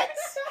much.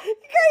 You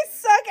guys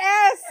suck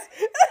ass.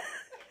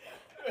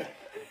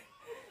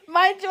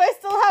 Mind you, I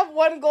still have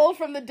 1 gold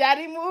from the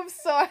daddy moves,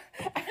 so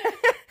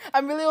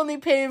I'm really only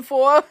paying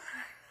 4.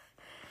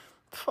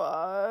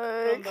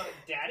 Fuck. From the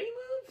daddy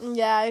moves?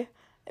 Yeah,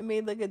 I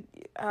made like a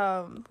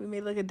we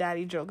made like a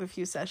daddy joke a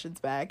few sessions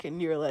back,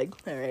 and you were like,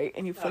 all right,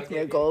 and you flicked me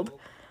a gold.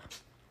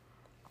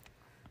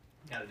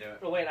 Gotta do it.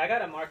 Oh wait, I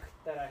gotta mark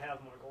that I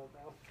have more gold now.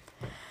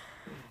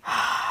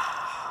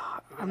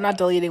 I'm not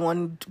deleting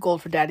 1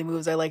 gold for daddy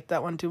moves. I like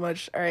that one too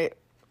much. All right,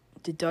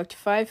 deduct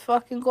 5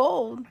 fucking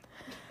gold.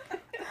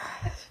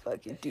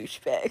 Fucking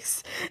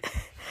douchebags.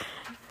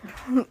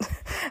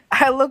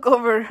 I look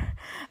over.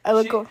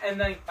 And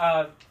then,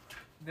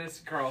 this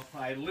girl,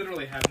 I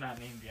literally have not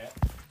named yet.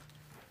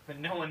 But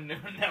no one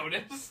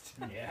noticed.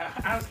 Yeah,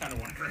 I was kind of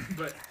wondering,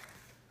 but...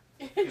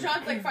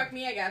 John's like, fuck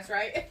me, I guess,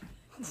 right?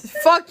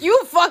 Fuck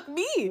you, fuck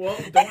me. Well,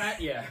 don't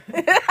act... Yeah.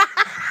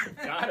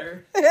 Got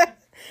her.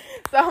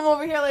 So I'm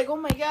over here like, oh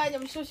my God,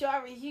 I'm so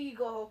sorry. Here you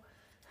go.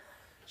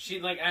 She,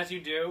 like, as you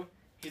do,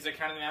 he's like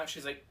counting them out.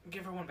 She's like,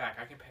 give her 1 back.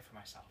 I can pay for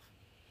myself.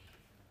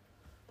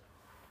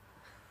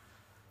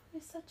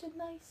 You're such a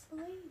nice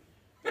lady.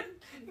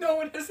 No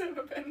one has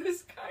ever been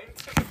this kind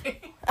to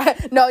me.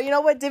 No, you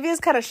know what? Divya's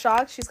kind of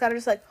shocked. She's kind of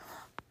just like,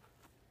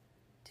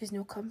 there's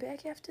no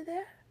comeback after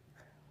that?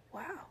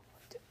 Wow.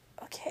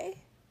 Okay.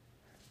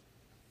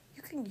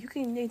 You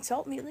can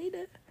insult me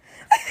later.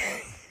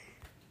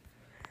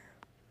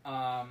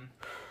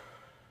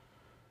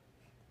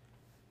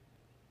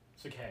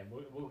 It's okay.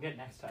 We'll get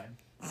next time.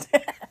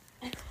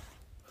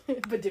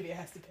 But Divya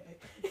has to pay.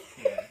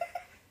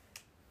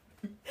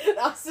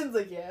 Austin's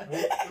like, yeah.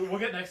 We'll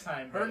get next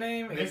time. Her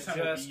name Next is time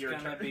will just your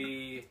gonna turn.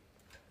 be...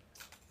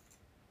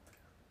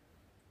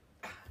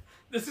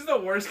 This is the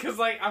worst, because,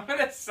 like, I'm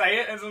gonna say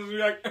it, and someone's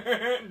gonna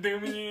be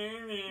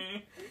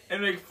like,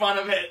 and make fun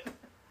of it.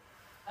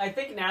 I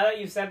think now that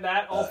you said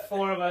that, all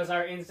 4 of us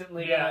are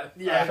instantly Yeah, gonna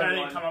yeah. find I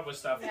didn't one. come up with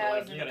stuff. Yeah,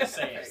 Like, you gotta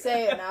say it.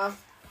 Say it now.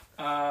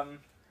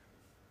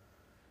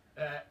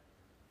 Yeah.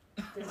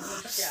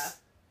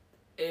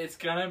 It's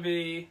gonna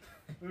be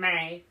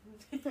May.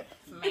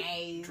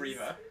 Maze.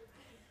 Driva.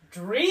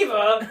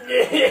 Driva?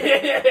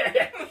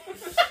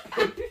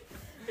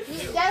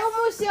 That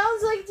almost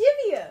sounds like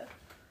Divya.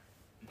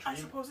 I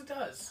suppose it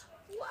does.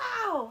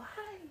 Wow.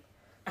 Hi.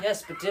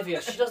 Yes, but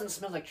Divya, she doesn't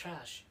smell like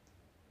trash.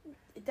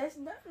 That's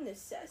not a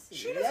necessity.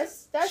 She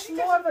doesn't- That's she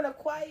more of an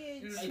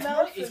acquired It's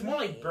smell more, for it's more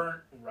me. like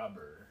burnt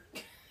rubber.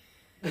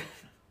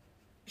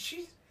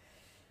 She's...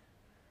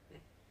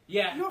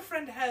 Yeah. Your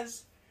friend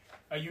has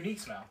A unique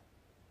smell.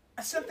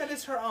 a scent that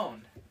is her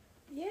own.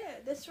 Yeah,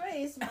 that's right.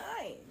 It's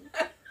mine.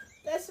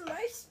 That's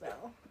my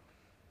smell.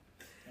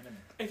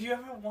 If you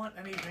ever want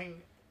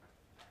anything...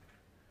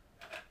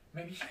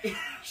 Maybe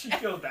she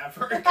feels bad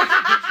for her.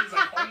 She's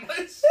like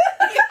homeless.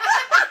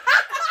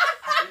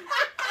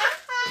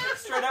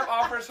 Straight up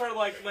offers her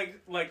like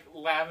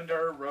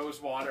lavender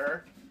rose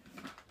water.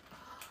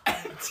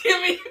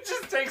 Timmy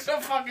just takes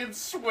a fucking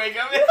swig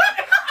of it.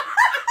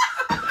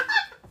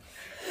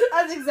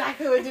 That's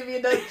exactly what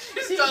Divya does.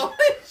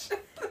 Delicious.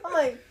 I'm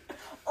like,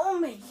 oh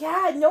my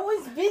God, no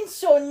one's been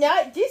so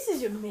nice. This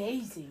is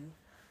amazing.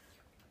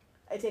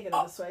 I take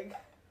another swig.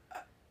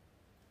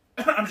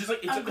 I'm just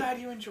like, it's I'm glad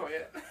you enjoy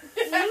it.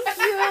 Thank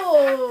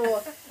you.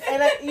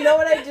 And you know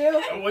what I do?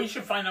 well, you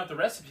should find out the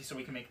recipe so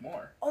we can make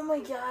more. Oh my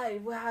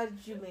God, well, how did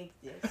you make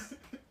this?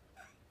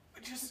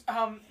 Just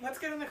let's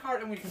get in the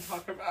cart and we can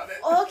talk about it.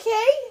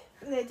 Okay.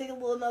 And I take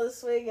another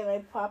swig and I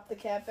pop the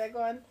cap back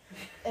on,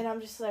 and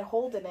I'm just like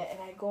holding it, and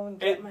I go and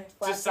get It my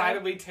flat.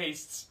 decidedly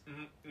tastes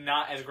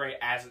not as great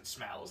as it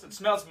smells. It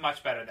smells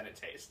much better than it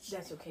tastes.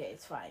 That's okay.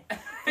 It's fine.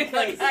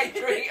 Like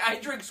I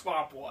drink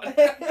swamp water.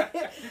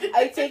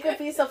 I take a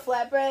piece of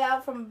flatbread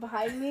out from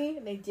behind me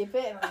and I dip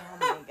it, and I'm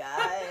like, oh my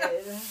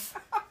God.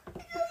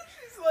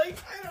 She's like,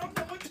 I don't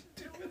know what to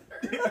do with her.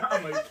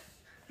 I'm like,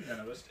 none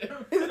of us do.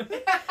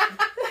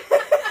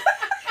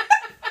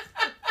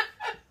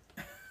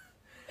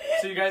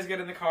 So you guys get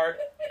in the cart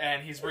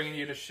and he's bringing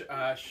you to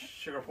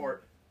Sugarport.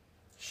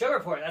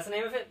 Sugarport, that's the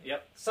name of it?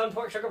 Yep.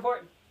 Sunport, Sugarport?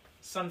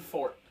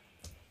 Sunfort.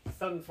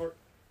 Sunport,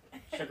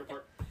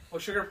 Sugarport. Well,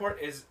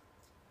 Sugarport is...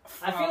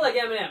 I feel like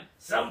Eminem.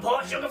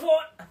 Sunport,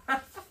 Sugarport!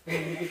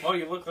 Oh,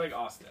 you look like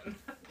Austin.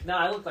 No,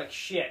 I look like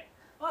shit.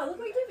 Oh, I look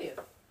like Divya.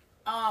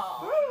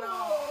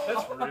 Oh,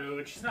 That's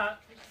rude. She's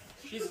not.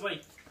 She's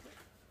like.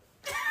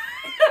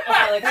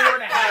 Alex,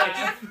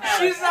 4.5.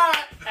 She's not...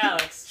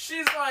 Alex,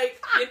 She's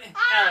like...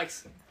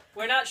 Alex,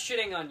 we're not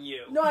shitting on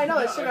you. No, I know.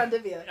 It's shit on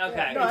Divya. Okay,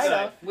 Yeah, no, I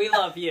know. we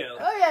love you.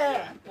 Oh,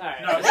 yeah.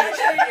 Alright. No, it's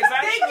actually...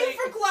 Thank you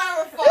for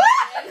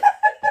clarifying.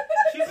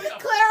 She's like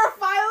a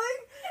Clarifying?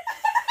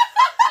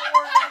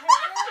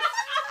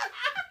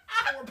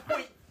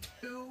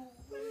 4.2.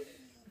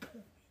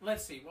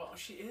 Let's see. Well,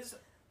 she is...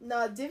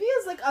 No, Divya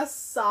is like a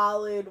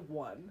solid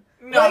 1.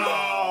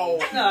 No!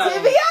 No.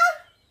 Divya?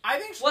 I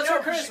think... What's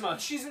no, her charisma?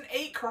 She's an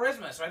 8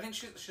 charisma, so I think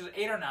she's an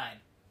 8 or 9.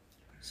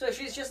 So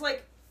she's just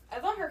like, I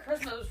thought her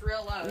charisma was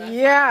real low. That's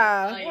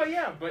Yeah. why, Well,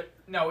 yeah, but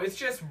No, it's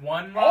just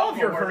one... all of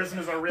your or-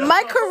 charismas are real.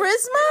 My it's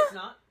charisma?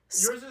 not.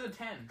 Yours is a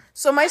 10.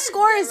 So my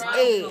score is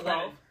Right. 8.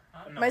 No,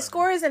 My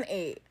score is an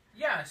 8.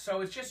 Yeah,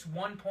 so it's just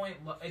 1 point...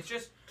 It's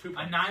just... 2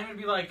 A 9 would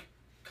be like,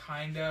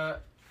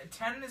 kinda...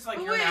 10 is like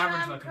But you're an wait,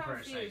 average I'm looking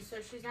person. confused. So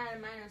she's not a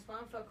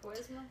 -1 for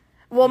charisma?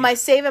 Well, my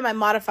save and my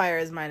modifier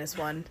is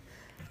 -1.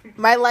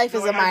 My life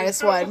is a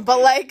 -1,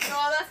 but like.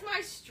 No, that's my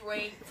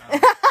strength.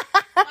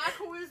 My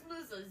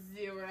charisma's a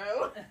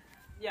 0.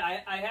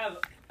 Yeah, I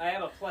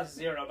have a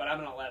 +0, but I'm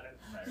an 11.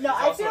 No,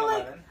 I feel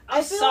like I'm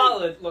I feel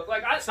solid. Look,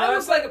 like I So look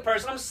it's like a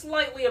person. I'm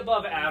slightly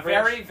above average.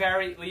 Very,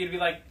 very... You'd be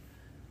like...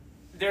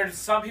 There's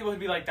some people who'd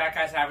be like, that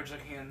guy's average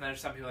looking, and there's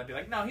some people that'd be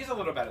like, no, he's a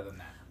little better than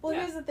that. Well,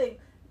 Yeah. here's the thing.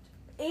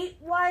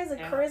 8-wise, like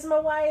Yeah.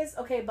 charisma-wise,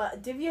 okay,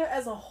 but Divya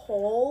as a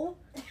whole,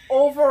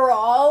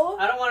 overall,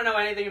 I don't want to know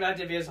anything about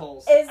Divya's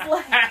holes. is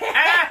like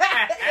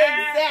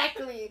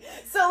exactly.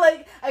 So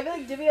like, I feel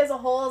like Divya as a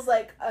whole is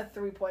like a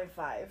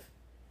 3.5.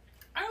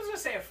 I was gonna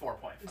say a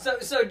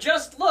 4.5. So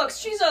just looks,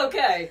 she's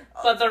okay,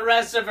 but the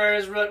rest of her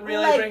is what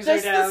really like, brings her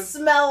just down. the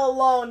smell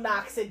alone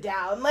knocks it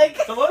down.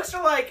 Like, The looks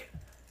are like...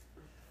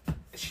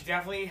 She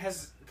definitely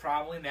has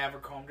probably never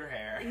combed her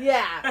hair.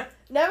 yeah,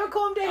 never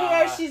combed her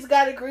hair. She's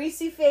got a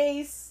greasy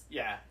face.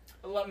 Yeah.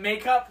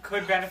 Makeup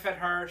could benefit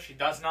her. She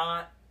does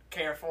not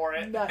care for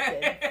it.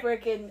 Nothing.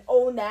 Freaking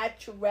au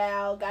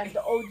natural. Got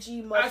the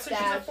OG I'd say she's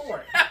a mustache.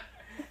 4.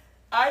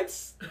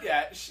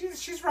 Yeah,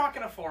 she's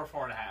rocking a 4,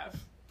 4.5.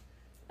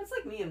 That's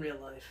like me in real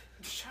life.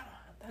 Shut up.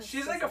 That's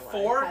She's just like a lie.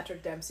 4,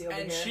 Patrick Dempsey over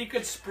and here. she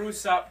could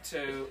spruce up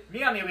to...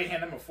 Me, on the other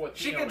hand, I'm a 14.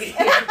 She could be...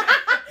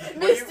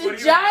 Mr.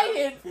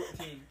 Giant.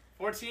 14.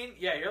 14?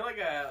 Yeah, you're like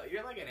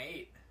an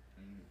 8.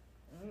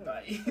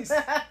 Nice.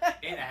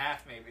 8.5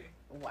 maybe.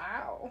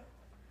 Wow.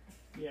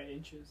 Yeah,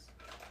 inches.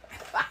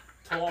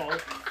 Tall.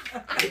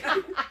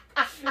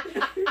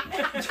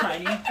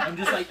 Tiny. I'm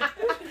just like.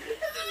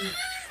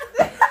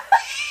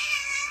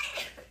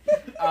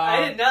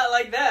 I did not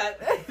like that.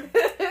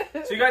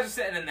 So you guys are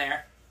sitting in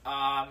there.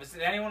 Does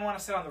anyone want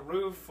to sit on the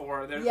roof,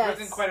 or there Yes.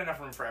 isn't quite enough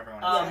room for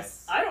everyone?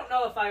 Yes. I don't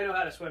know if I know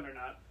how to swim or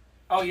not.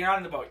 Oh, you're not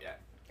in the boat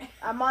yet.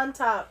 I'm on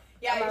top.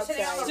 Yeah, I'm you're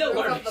sitting on the Still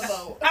roof learning. of the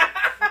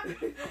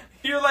boat.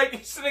 You're like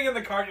sitting in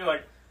the car, and you're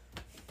like,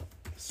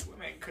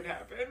 swimming could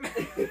happen.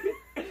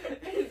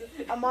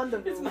 I'm on the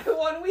It's my roof.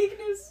 one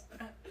weakness.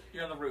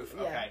 You're on the roof.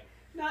 Yeah. Okay.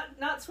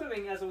 Not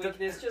swimming as a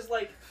weakness, just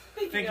like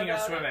thinking Thinking of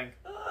about swimming.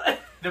 It.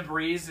 The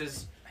breeze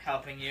is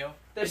helping you.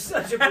 There's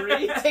such a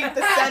breeze. Take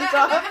the scent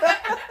off.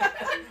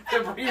 The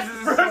breeze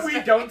is.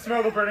 We don't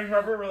smell the burning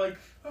rubber. We're like.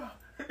 Oh.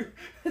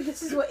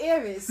 This is what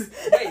air is.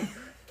 Wait.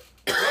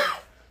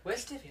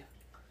 Where's Divya?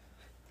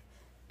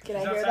 Can I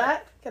She's hear outside.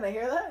 that? Can I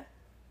hear that?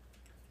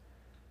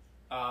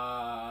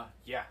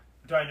 Yeah.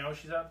 Do I know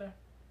she's out there?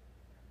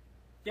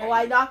 Yeah. Oh,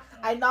 I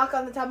knock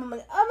on the top. I'm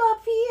like, I'm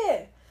up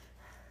here.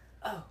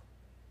 Oh.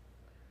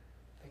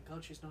 Thank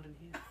God she's not in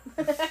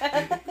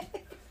here.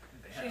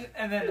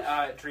 And then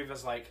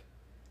Driva's like,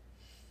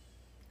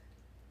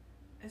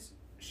 is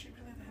she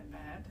really that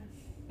bad?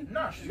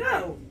 No, she's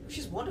No,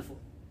 she's wonderful.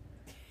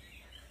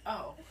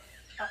 Oh.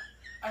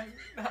 I'm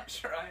not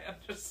sure I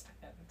understand.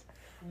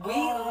 We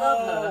Oh.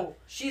 love her.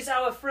 She's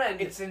our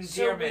friend. It's So we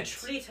endearment.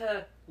 treat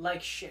her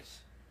like shit.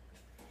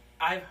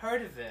 I've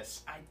heard of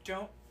this. I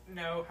don't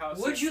know how.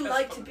 Would you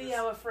like to successful be it is.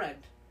 our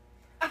friend?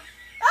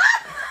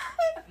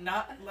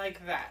 Not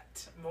like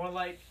that. More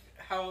like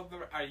how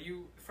are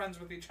you friends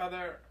with each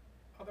other?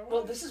 Otherwise?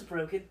 Well, this is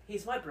Broken.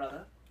 He's my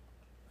brother.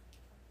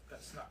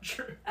 That's not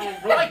true. And,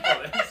 We're like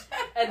brothers.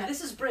 and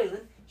this is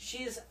Braylon.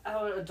 She's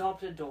our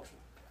adopted daughter.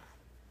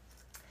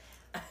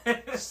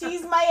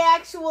 She's my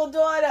actual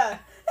daughter.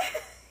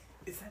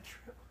 Is that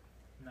true?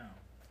 No.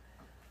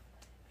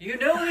 You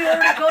know we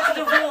already got a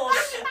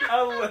divorce.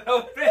 A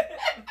little bit.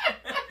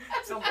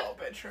 It's a little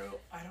bit true.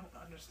 I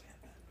don't understand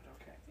that,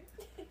 but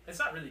okay. It's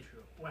not really true.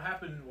 What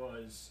happened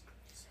was.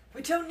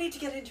 We don't need to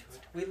get into it.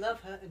 We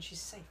love her and she's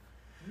safe.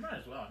 We might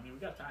as well. I mean, we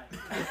got time.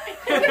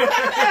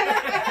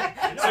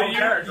 So Oh, you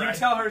Jared, right?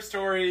 tell her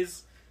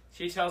stories.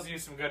 She tells you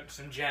some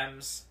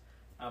gems.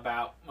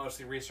 about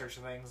mostly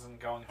researching things and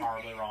going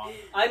horribly wrong.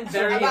 I'm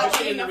very About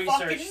interested in being the a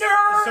fucking research.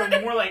 nerd.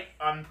 So more like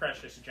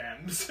unprecious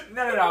gems.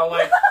 No,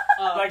 like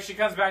Uh, like she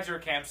comes back to her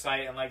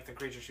campsite and like the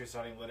creature she was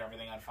studying lit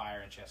everything on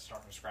fire and she has to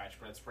start from scratch,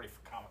 but it's pretty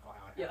comical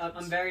how it Yeah,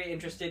 happens. I'm very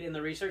interested in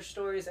the research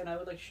stories, and I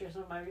would like to share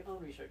some of my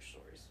own research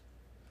stories.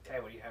 Okay,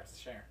 what do you have to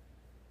share?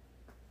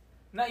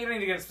 No, you don't need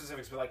to get into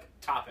specifics, but like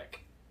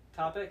topic.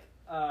 Topic: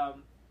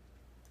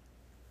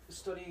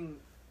 studying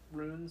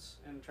runes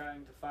and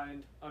trying to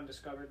find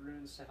undiscovered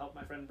runes to help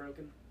my friend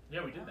Broken.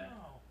 Yeah, we did that.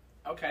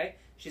 Oh. Okay,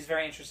 she's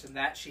very interested in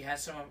that. She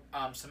has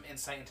some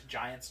insight into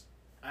giants.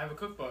 I have a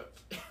cookbook.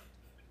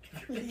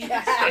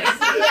 Yes,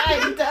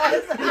 yeah, he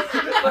does.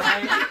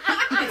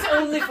 It's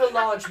only for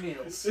large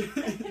meals.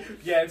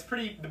 Yeah, it's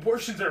pretty. The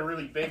portions are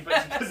really big, but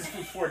it's because it's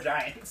for 4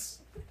 giants.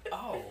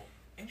 Oh,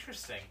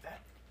 interesting. That.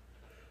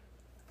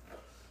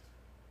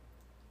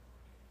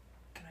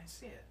 Can I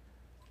see it?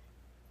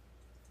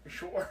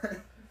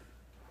 Sure.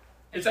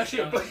 It's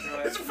actually a book.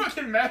 It's a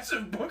fucking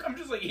massive book. I'm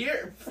just like,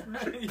 here.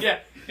 Yeah,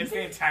 it's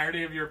the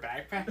entirety of your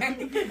backpack.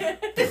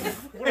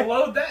 What a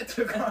load that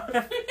took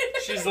on.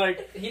 She's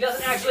like, He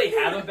doesn't actually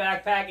have a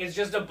backpack. It's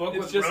just a book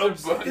It's with just a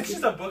ropes. book. It's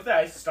just a book that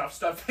I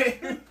stuff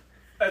in.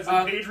 As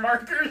page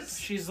markers.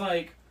 she's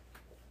like,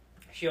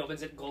 She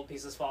opens it, gold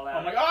pieces fall out.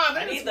 I'm like, oh,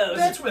 I need those.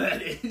 That's where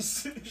that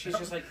is. she's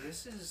just like,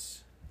 this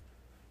is.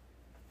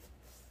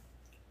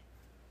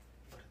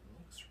 But it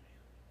looks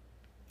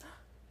real.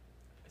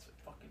 It's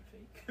fucking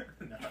fake.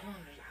 No.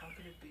 How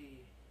could it be?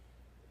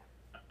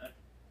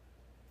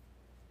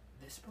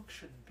 This book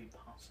shouldn't be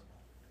possible.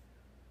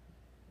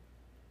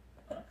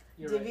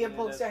 You're right, Divya yeah,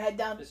 pokes that- her head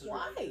down. this is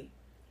Why? really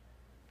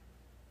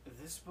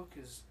This book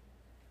is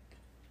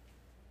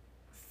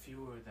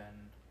fewer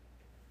than.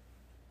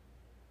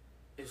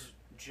 Is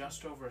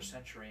just over a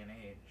century in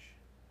age.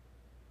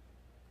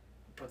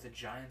 But the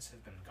giants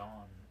have been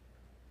gone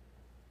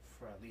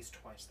for at least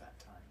twice that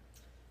time.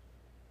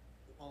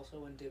 Also,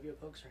 when Divya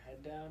pokes her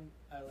head down,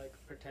 I like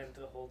pretend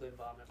to hold in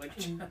vomit. Like,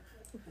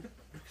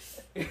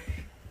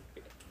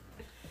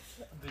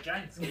 The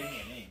giants gave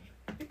me a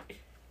name.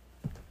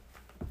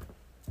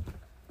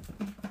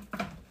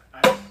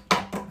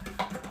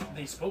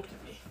 They spoke to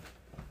me.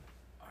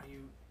 Are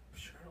you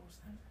sure it was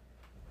them?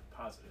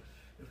 Positive.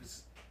 It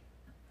was.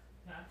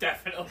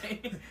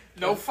 Definitely.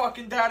 No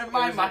fucking doubt in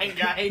my was a- mind,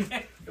 guy.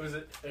 It was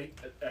a. I Hey,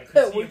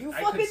 could see were him, you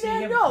I fucking could see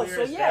there? him No, clear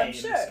so as yeah, day I'm in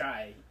sure. the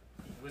sky.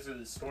 He was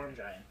a storm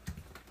giant.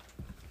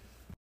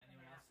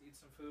 Anyone else eat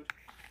some food?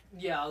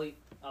 yeah, I'll eat.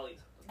 I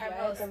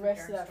Yeah, wrote the some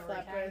rest of parent that story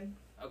flatbread. time.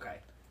 Okay.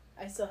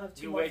 I still have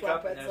 2 You more wake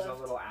up and flatbreads there's left.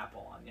 a little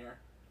apple on your.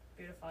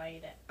 Beautiful, I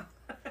eat it.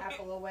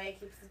 Apple away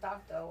keeps the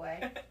doctor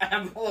away.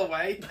 Apple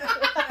away.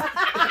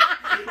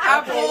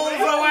 Apples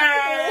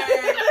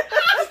away.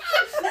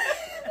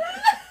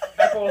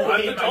 Apple I'm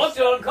away, the my-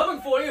 doctor. I'm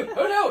coming for you.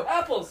 Oh no,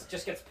 apples!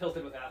 Just gets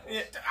pelted with apples.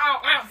 Yeah,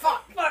 ow,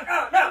 fuck.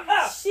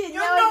 Shit,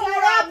 now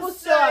I got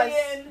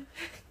applesauce.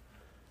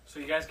 So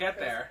you guys get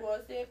there,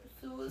 Was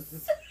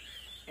applesauce.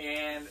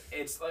 and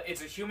it's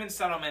a human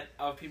settlement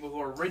of people who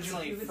are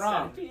originally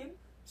from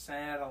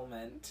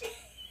settlement.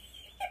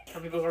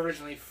 From people who are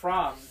originally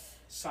from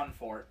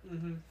Sunfort,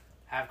 Mm-hmm.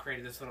 have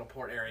created this little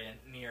port area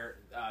near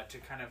to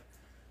kind of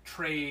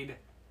trade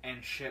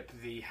and ship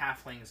the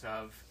halflings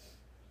of.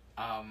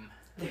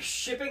 They're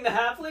shipping the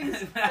halflings.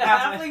 The The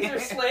halflings are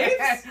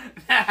slaves.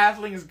 The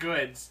halflings'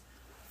 goods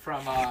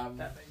from That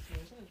makes no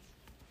sense.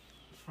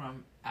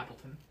 from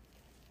Appleton.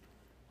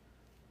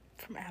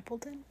 From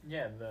Appleton?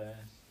 Yeah,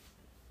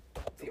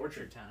 The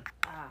orchard town.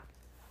 Ah,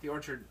 The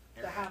orchard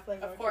the area.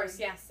 halfling. Of course,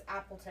 yes,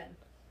 Appleton.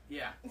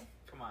 Yeah.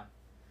 Come on.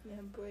 Yeah,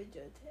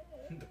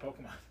 Bridgerton. the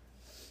Pokemon.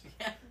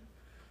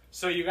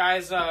 So you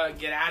guys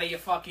get out of your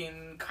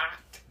fucking cot.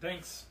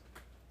 Thanks.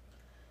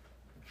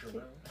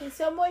 Jerome. Can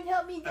someone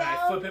help me And down?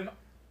 I flip him.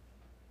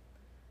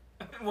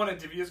 One of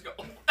Divya's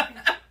gold. I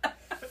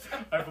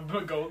flip him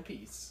a gold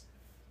piece.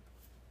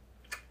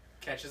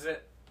 Catches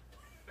it.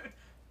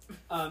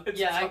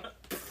 Yeah,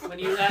 when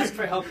you ask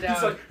for help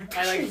down, like-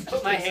 I like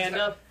put my hand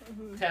up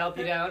Mhm. to help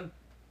you down.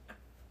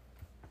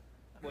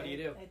 What do you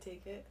do? I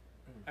take it.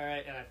 All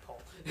right, and I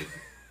pull.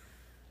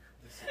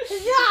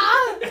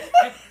 Yeah!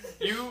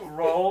 You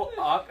roll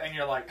up and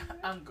you're like,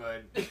 I'm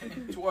good.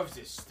 Dwarves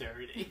is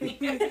sturdy.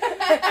 and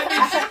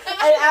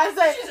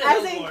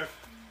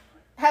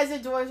as a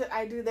dwarf,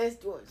 I do this.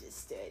 Dwarves is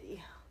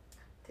steady.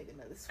 Take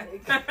another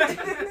swig.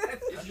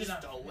 I did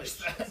not wish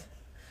that.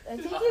 I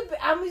think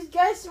I'm just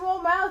got a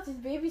small mouth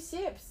and baby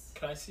sips.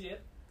 Can I see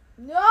it?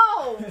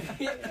 No!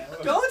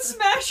 Don't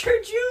smash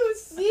her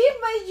juice. Leave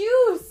my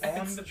juice! I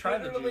wanted to try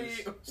the Literally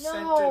juice.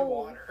 scented No.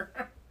 water.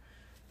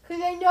 Cause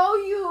I know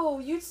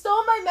you. You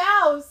stole my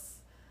mouse.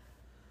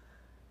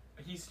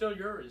 He's still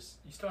yours.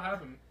 You still have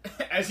him.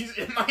 As he's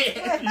in my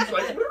hand, he's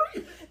like,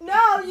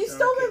 No, you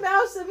stole Okay. my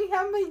mouse. Let me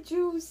have my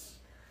juice.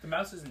 the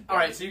mouse isn't. All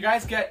right, so you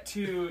guys get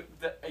to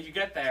you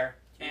get there,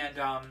 and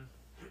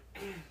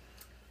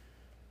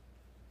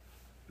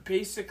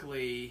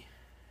basically,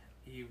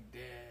 you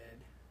did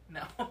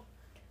no.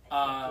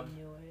 I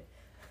knew it.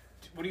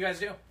 What do you guys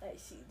do? I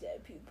see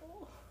dead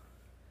people.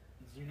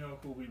 you know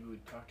who we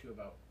would talk to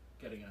about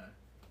getting a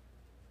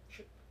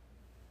ship?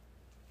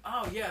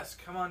 Oh yes,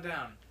 come on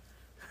down.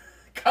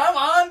 Come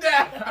on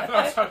down. I thought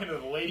I was talking to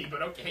the lady,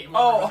 but okay.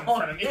 Oh, In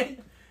front of me.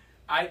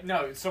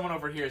 No, someone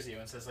overhears you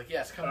and says like,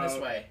 yes, come this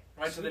Oh, way,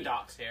 right to the sweet.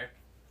 docks here.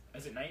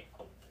 Is it night?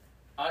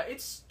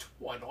 It's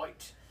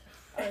twilight.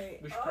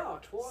 Alright. We should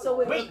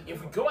So Wait,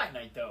 if we go at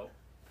night though,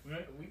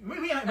 we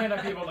might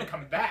not be able to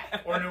come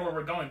back or know where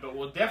we're going, but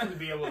we'll definitely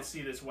be able to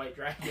see this white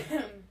dragon.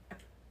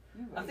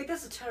 I think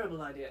that's a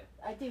terrible idea.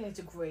 I think it's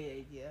a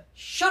great idea.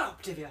 Shut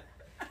up, Divya.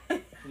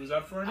 Who's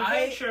up for an I-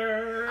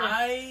 adventure?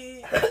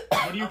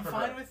 What do you I'm prefer?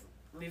 fine with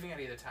leaving at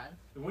either time.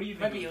 What do you It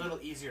think? might be a would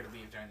little easier to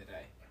leave during the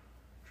day.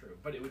 true,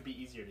 but it would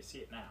be easier to see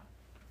it now.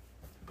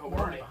 But we're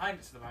already behind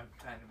it, so by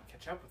the time we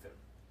catch up with it,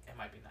 it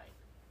might be night.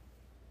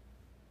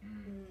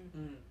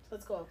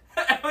 Let's go.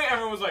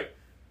 Everyone was like,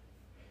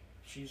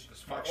 She's the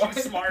smart She's one.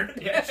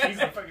 smart. Yeah, she's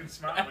the fucking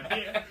smart one.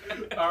 Yeah.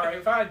 All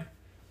right, fine.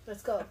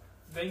 Let's go.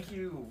 Thank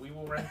you. We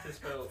will rent this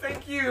boat.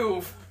 thank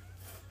you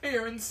for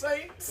your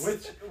insights.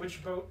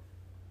 Which boat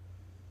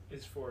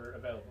is for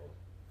available?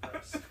 For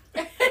us?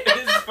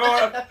 is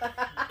for...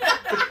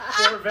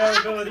 For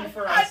availability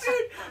for us.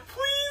 Dude,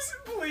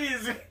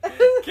 please,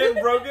 can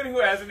Brogan, who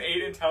has an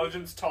 8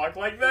 intelligence, talk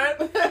like that?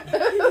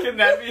 Can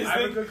that be his I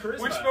have a thing? good charisma.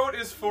 Which boat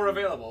is for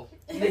available?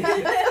 And then,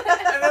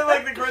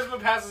 like, the charisma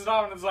passes it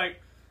off, and it's like,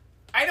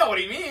 I know what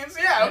he means.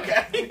 Yeah,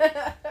 okay.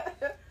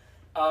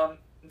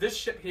 This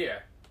ship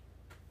here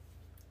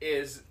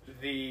is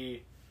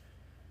the...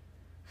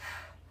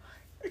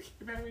 I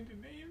keep having to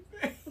name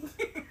things.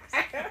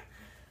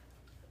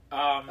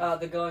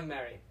 The Going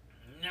Merry.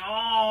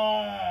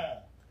 No!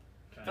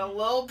 The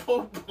little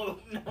poop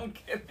boat. No, I'm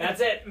kidding.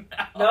 That's it. No.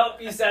 Nope,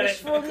 you said The it.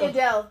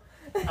 Schwuliadel.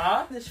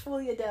 Huh? The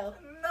Schwuliadel.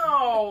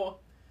 No!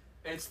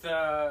 It's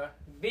the...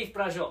 Beef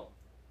brajol.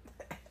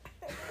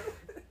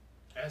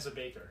 As a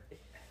baker.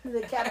 The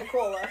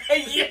Capicola.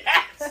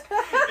 Yes!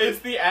 It's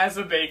the As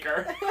a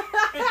Baker.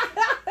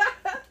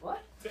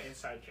 What? It's an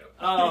inside joke.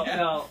 Oh, Yeah.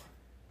 no.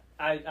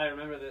 I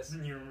remember this.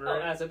 You remember? Oh,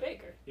 it? as a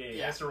baker. Yeah, he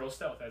Yeah. has to roll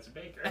stealth as a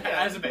baker.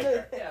 As a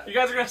Baker. Yeah. You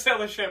guys are gonna sail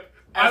the ship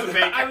as a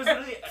Baker. I was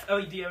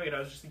literally DMing it. I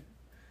was just like,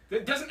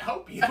 that doesn't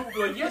help you.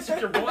 Like, yes, if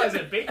you're roll as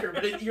a baker,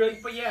 but you're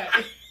like, but yeah. I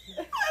was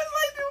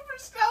like, doing for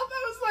stealth.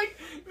 I was like,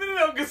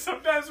 no, because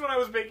sometimes when I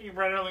was baking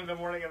bread early in the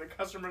morning and the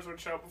customers would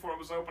show up before it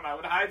was open, I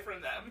would hide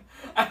from them.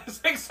 I was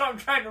like, so I'm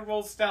trying to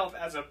roll stealth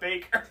as a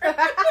baker.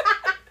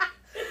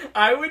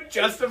 I would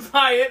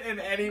justify it in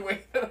any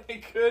way that I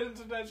could, and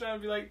sometimes I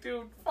would be like,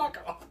 dude, fuck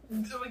off.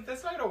 Like,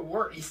 that's not gonna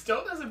work. He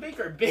still does a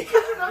baker. Bakers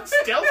are not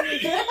stealthy.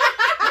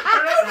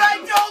 Because I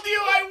told you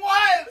I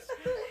was!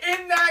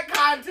 In that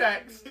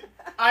context,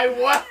 I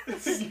was.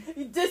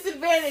 You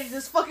disadvantage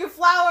this fucking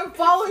flower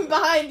following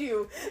behind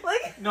you.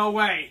 Like, No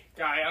way,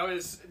 guy. I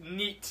was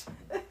neat.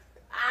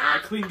 I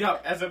cleaned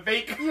up as a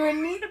baker. you're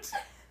neat.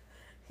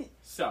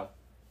 So,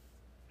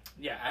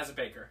 yeah, as a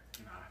baker.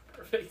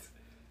 Perfect.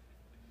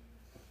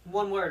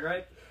 One word,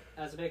 right?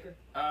 As a baker?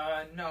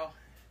 No.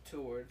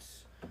 2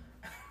 words.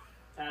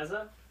 As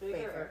a baker,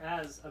 Baker. or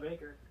as a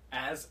baker?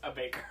 As a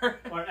baker.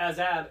 Or as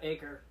ab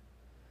acre.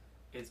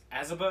 It's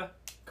Azaba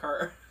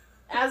Kerr.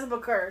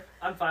 Azabakur.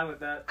 I'm fine with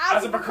that.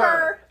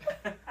 Azabakur.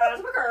 As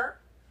a baker.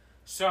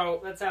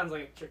 So, That sounds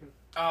like chicken.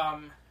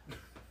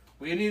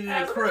 we needed a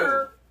As a crew.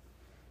 baker.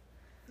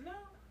 No.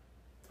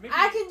 Maybe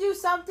I can do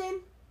something.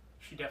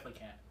 She definitely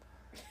can't.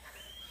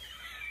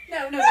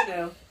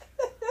 No.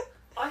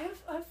 I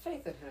have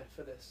faith in her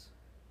for this.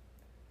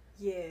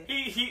 Yeah.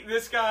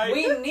 This guy.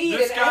 We need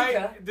this an guy.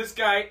 anchor. This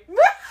guy.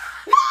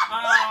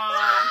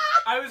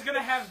 I was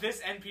gonna have this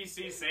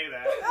NPC say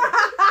that.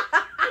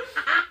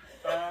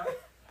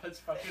 That's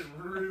fucking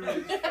rude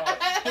as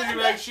fuck. He'd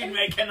be like, she'd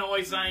make a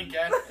noise, I ain't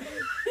get.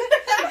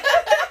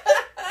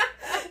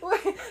 I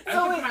think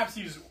perhaps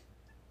use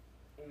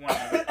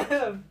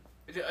one.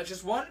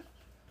 Just one?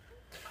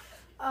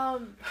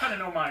 Kind of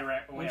know my way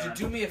Would you around.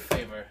 do me a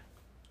favor?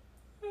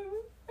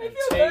 I And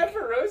feel bad take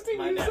for roasting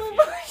my you so nephew.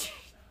 much.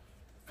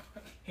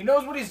 He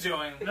knows what he's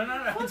doing.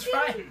 No, it's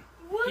fine.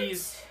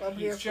 He's I'm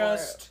here he's for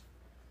just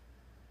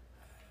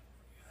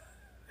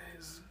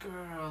his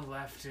girl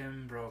left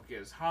him, broke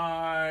his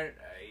heart.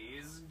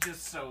 He's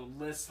just so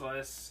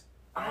listless.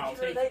 I I'll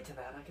can take relate to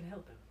that. I can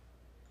help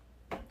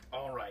him.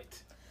 All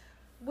right.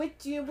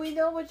 Do we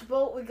know which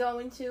boat we're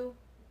going to?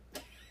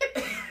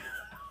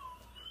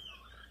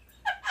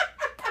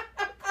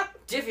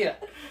 Divya,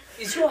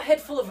 is your head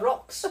full of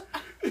rocks?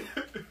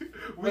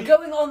 We're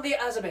going on the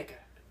Azabaker.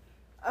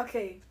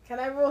 Okay, can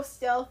I roll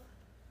stealth?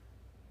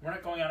 We're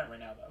not going on it right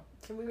now, though.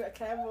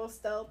 Can I roll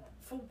stealth?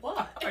 For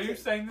what? Are you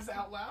saying this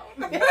out loud?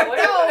 No,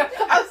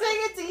 I'm saying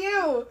it to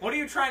you. What are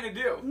you trying to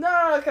do?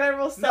 No, can I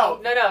roll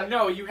stealth?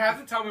 No. You have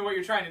to tell me what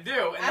you're trying to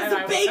do, and As then a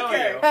I will tell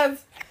baker. you.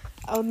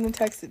 I'm gonna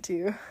text it to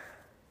you.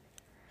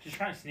 She's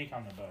trying to sneak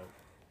on the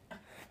boat.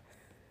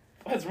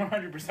 That's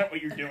 100%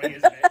 what you're doing,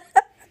 isn't it?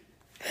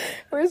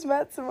 Where's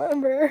Matt's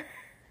number?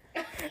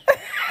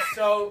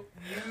 So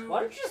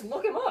Why don't you just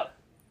look him up?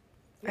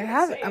 I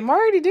have it. I'm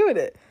already doing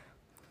it.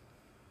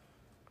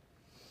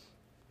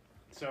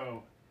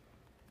 So,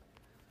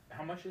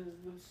 How much is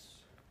this?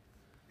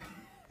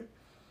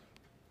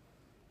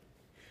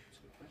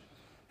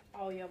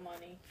 All your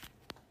money.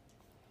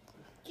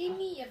 Give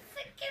me your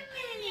freaking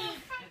money.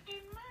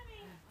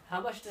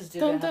 How much does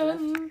Divya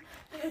have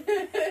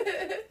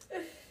left?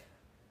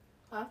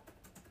 Huh?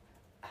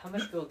 How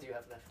much gold do you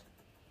have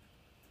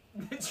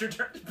left? It's your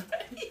turn to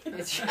pay.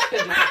 It's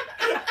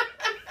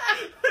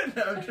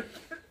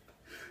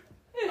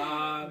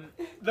No,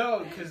 no,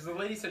 because the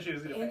lady said she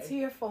was gonna Into pay.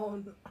 your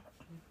phone.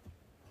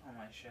 Oh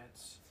my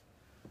shits.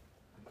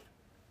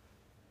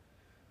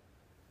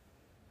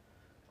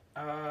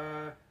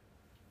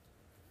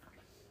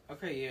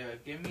 Okay, yeah.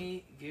 Give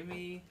me.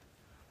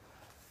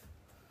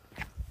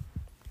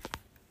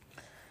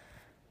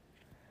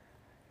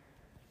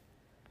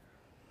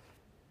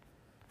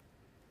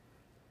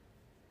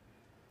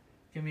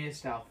 Give me a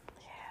stealth.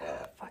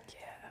 Yeah, fuck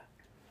yeah.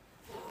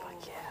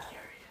 Fuck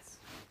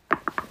yeah.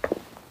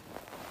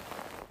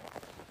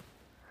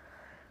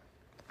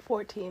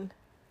 14.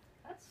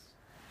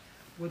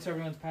 What's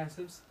everyone's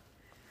passives?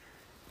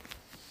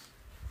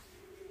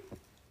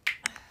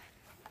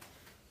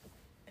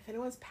 If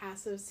anyone's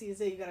passive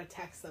sees it, you gotta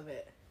text them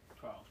it.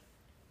 12.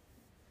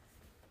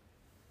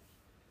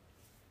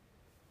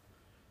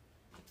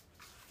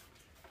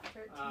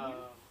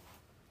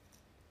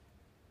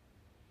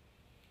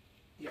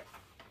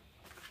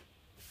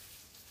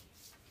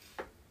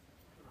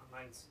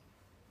 Mine's.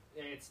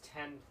 It's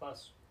 10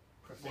 plus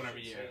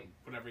proficiency.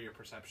 Whatever your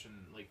perception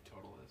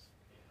total is.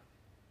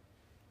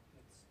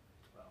 It's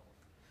 12.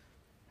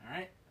 All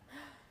right,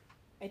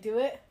 I do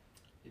it?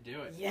 you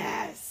do it.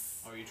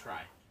 Yes! Or you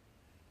try.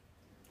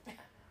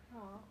 Aw.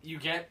 You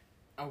get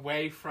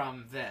away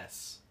from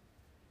this,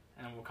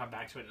 and we'll come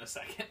back to it in a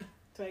second.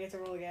 Do I get to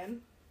roll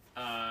again?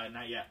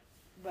 Not yet.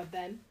 But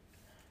then?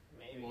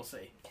 Maybe. We'll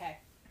see. Okay.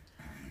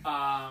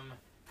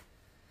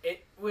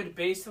 It would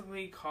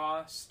basically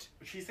cost.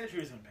 She said she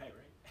was gonna pay, right?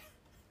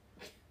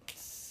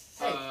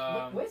 Hey,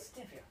 Um, where's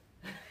Divya?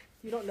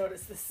 You don't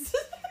notice this.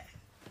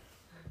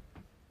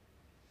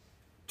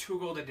 2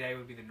 gold a day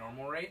would be the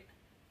normal rate.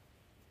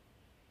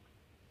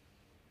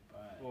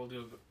 But We'll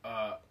do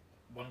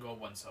 1 gold,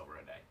 1 silver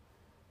a day.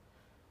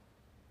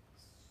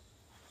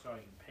 so I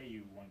can pay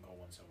you 1 gold,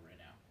 1 silver right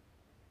now.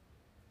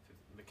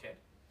 For the kid.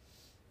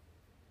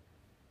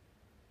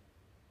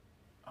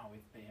 Oh, we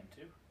have to pay him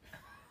too.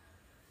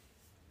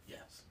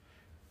 Yes.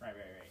 Right.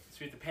 So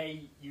we have to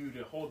pay you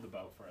to hold the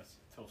boat for us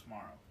till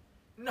tomorrow.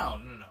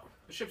 No.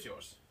 The ship's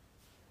yours.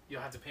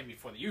 You'll have to pay me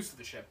for the use of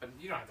the ship, but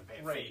you don't have to pay a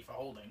fee Right. for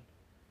holding.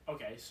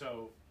 Okay,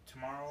 so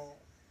tomorrow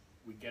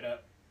we get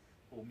up.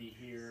 We'll meet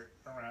here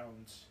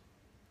around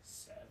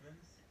 7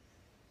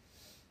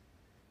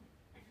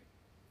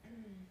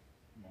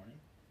 morning.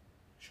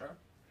 Sure.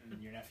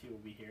 And your nephew will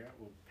be here.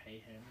 We'll pay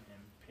him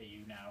and pay you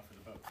now for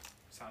the boat.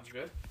 Sounds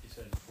good. You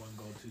said 1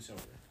 gold, 2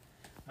 silver.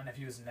 My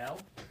nephew is Nell.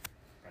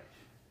 Right.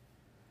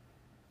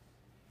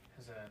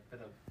 Has a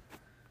bit of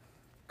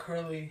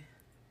curly,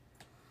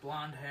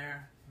 blonde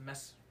hair,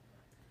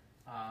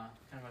 kind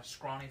of a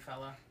scrawny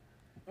fella,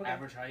 Okay.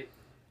 average height.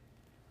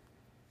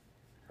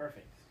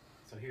 Perfect.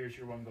 So here's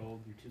your 1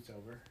 gold, your 2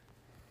 silver.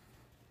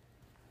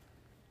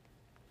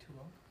 2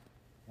 gold.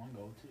 1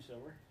 gold, 2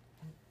 silver.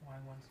 Why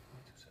 2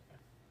 silver?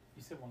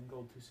 You said 1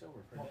 gold, 2 silver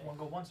per day. 1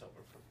 gold, 1 silver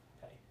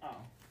for pay. Oh.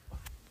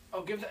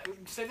 Oh,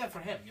 save that for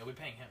him. You'll be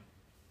paying him.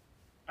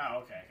 Oh,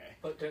 okay.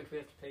 But don't we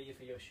have to pay you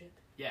for your shit?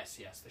 Yes.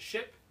 The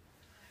ship.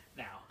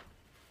 Now,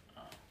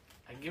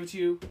 I can give it to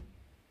you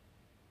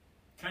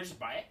Can I just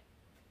buy it?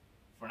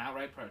 for an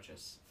outright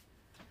purchase.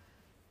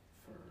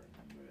 For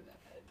a number that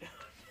I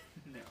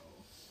don't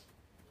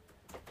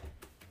know.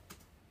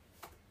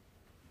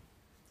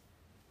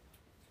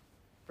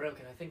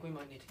 Broken, I think we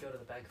might need to go to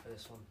the bank for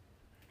this one.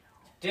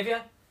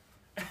 Divya?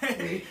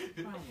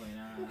 Probably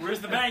not. Where's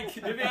the bank?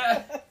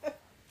 Divya?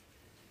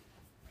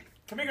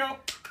 Come here, girl.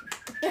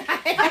 That's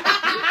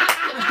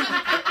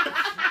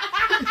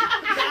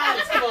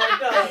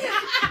fucked up.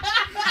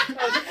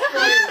 That's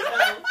funny as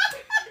hell.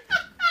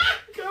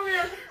 Come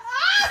here.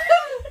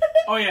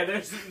 Oh yeah,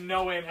 there's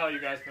no way in hell you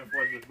guys can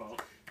afford this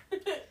boat.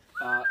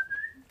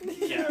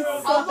 Yeah.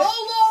 A low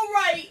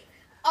rate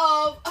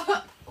of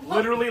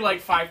Literally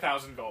like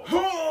 5,000 gold.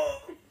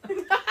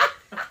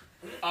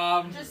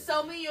 just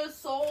sell me your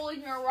soul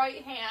in your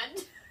right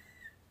hand.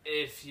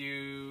 If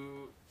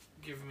you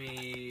give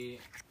me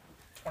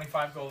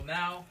 25 gold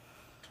now,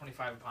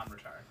 25 upon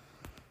return.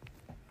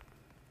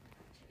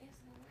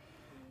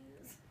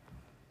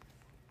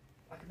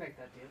 I can make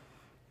that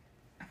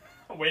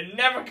deal. We're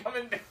never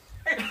coming back.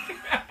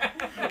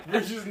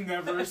 We'll just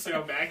never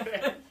sail back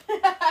there.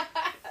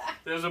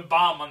 There's a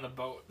bomb on the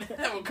boat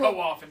that will go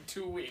off in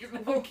 2 weeks.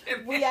 No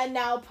kidding. We are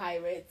now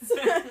pirates.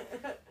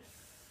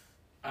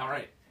 All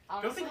right.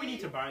 I don't think we need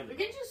to buy We them.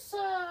 can just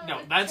No,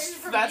 change that's it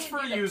from that's D&D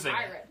for to using it.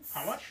 pirates.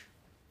 How much?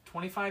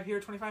 25 here,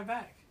 25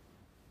 back.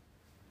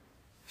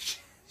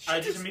 I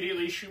just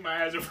immediately shoot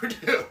my eyes over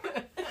to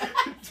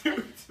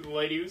the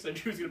lady who said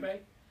she was gonna pay.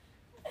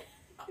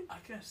 I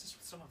can assist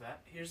with some of that.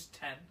 Here's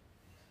 10.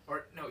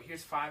 Or, no,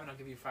 here's 5, and I'll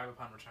give you 5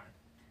 upon return.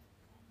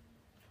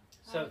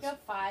 So I'll it's, give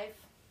 5.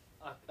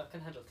 I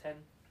can handle 10.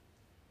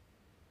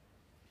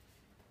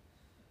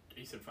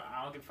 You said 5.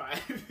 I'll give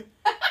 5.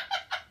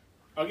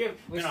 I'll give.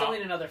 We no, still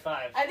need another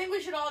 5. I think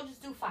we should all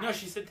just do 5. No,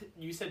 she said.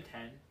 You said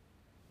 10.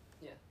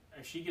 Yeah.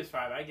 If she gives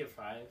 5, I give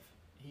 5.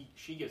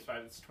 She gives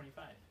 5. It's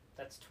 25.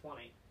 That's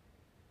 20.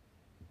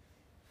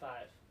 5.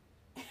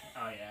 Oh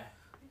yeah.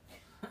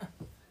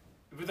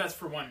 But that's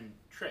for one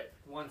trip.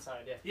 One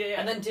side, yeah. Yeah, yeah.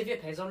 And then Divya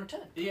pays on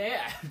return.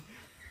 Yeah.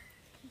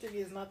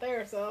 Divya's not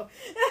there, so.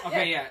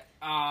 Okay, yeah.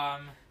 I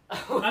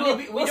mean,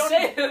 we We'll don't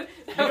say-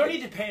 we don't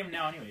need to pay him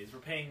now, anyways. We're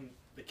paying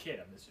the kid.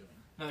 I'm assuming.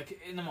 No,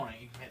 in the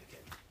morning you can pay the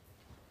kid.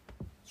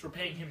 So we're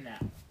paying him now.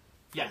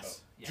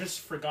 Yes. Yes. Just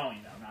for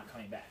going though, not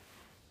coming back.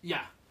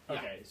 Yeah.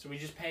 Okay, so we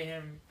just pay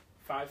him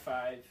 5, 10,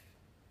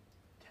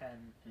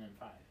 and then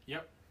 5.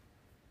 Yep.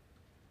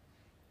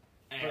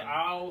 But And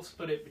I'll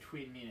split it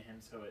between me and him,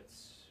 so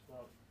it's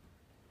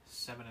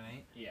 7 and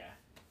 8. yeah.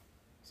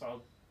 So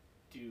I'll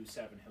do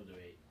 7. He'll do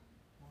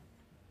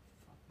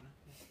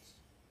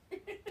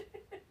 8.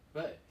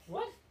 But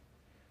What?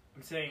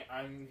 I'm saying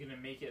I'm gonna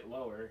make it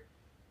lower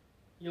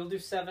You'll do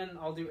 7,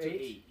 I'll do to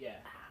 8. 8. Yeah.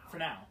 For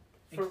now.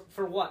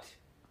 For what?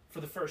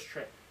 For the first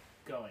trip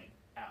going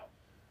out.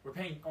 We're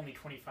paying only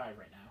 25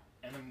 right now,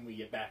 and then when we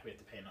get back, we have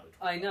to pay another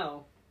 20. I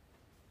know.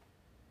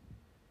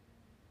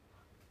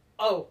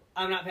 Oh,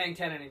 I'm not paying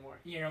 10 anymore.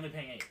 Yeah, you're only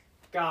paying 8.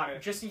 Got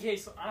it. Just in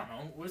case, I don't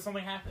know, what if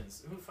something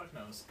happens? Who the fuck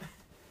knows?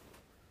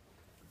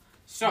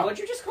 So What'd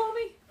you just call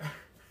me? Who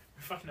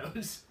the fuck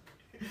knows?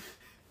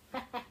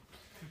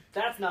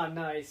 That's not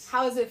nice.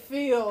 How does it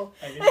feel?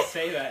 I didn't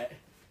say that.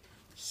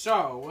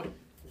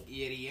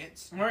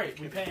 idiots. Alright,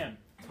 we pay him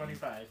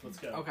 25. Let's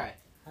go. Okay.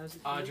 How's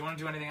it Do you want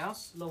to do anything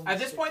else? Long At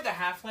this stick. point, the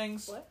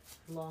halflings. What?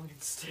 Long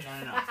and stiff.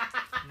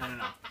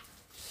 No.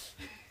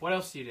 What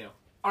else do you do?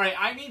 All right,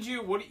 I need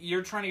you. What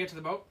you're trying to get to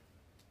the boat?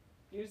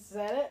 You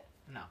said it?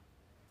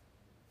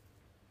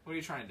 What are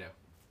you trying to do?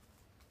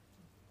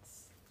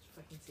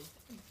 Fucking see.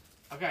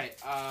 Okay.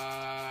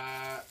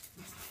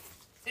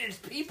 There's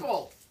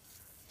people.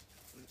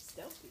 I'm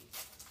stealthy.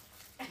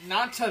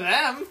 Not to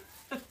them.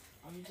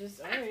 I'm just,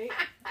 alright.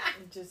 I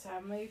just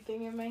have my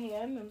thing in my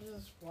hand. I'm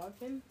just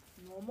walking.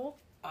 Normal.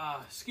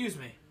 Excuse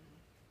me.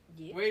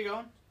 Yeah. Where are you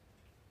going?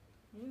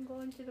 I'm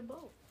going to the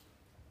boat.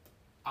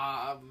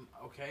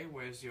 Okay.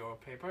 Where's your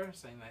paper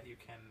saying that you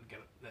can get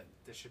that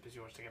the ship is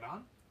yours to get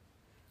on?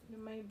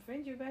 My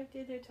friends are back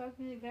there. They're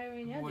talking to the guy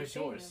right now. Where's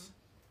They're paying yours?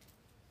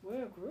 him.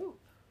 We're a group.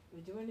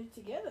 We're doing it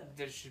together.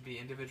 There should be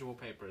individual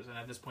papers, and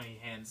at this point, he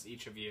hands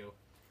each of you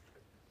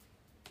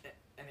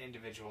an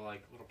individual,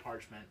 like, little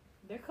parchment.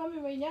 They're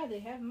coming right now. They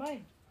have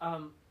mine. I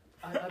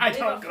I believe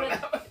don't go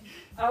that way.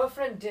 Our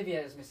friend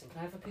Divya is missing. Can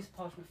I have a piece of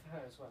parchment for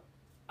her as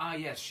well?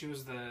 Yes, she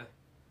was the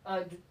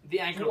Dwarf.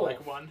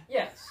 anchor-like one.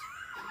 Yes.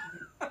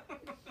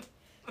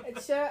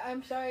 Sir,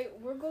 I'm sorry.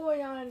 We're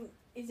going on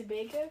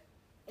Isabeka.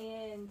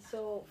 And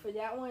so for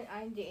that one,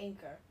 I'm the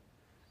anchor.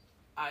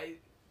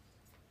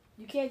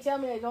 You can't tell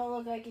me I don't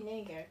look like an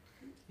anchor.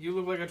 You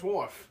look like a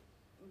dwarf.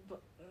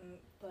 But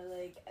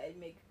like, I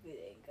make a good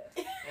anchor.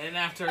 And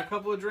after a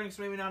couple of drinks,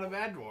 maybe not a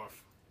bad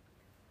dwarf.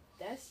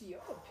 That's your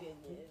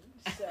opinion.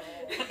 So,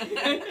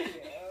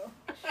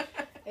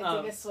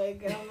 I take a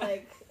swig and I'm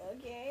like,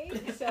 okay.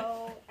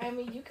 So, I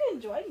mean, you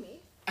can join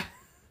me.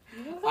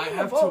 You can come I on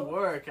have the to boat.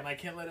 work, and I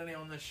can't let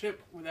anyone on the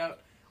ship without...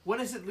 When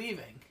is it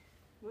leaving?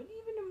 We're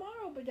leaving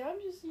tomorrow, but I'm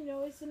just,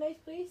 it's a nice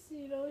place to,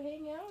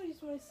 hang out. I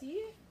just want to see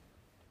it.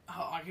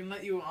 Oh, I can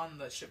let you on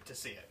the ship to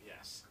see it,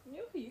 yes. No,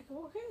 you can,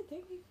 okay,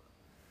 thank you.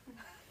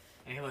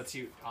 And he lets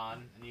you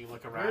on, and you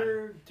look around.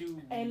 Where do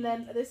we... And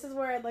then this is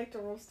where I'd like to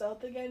roll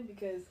stealth again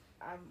because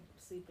I'm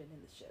sleeping in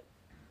the ship.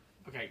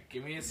 Okay,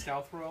 give me a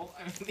stealth roll.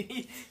 I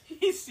mean,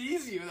 he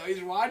sees you, though.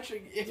 He's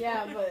watching you.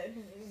 Yeah, but,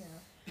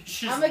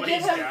 She's I'm gonna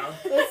give lays him. down.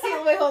 Let's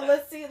see. Wait, hold.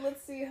 Let's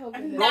see how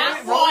good.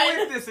 Not Roll one.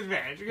 with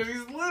disadvantage, because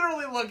he's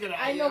literally looking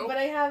at you. I know, but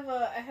I have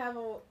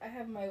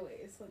my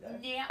ways. Hold on.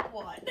 Yeah,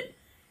 1.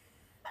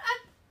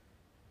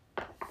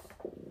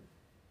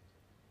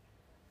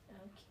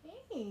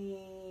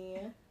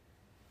 Okay.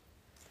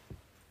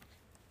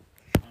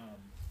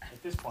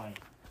 At this point,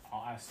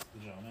 I'll ask the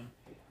gentleman,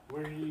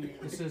 where do you...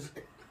 This is...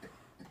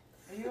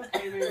 Are you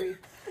okay, baby?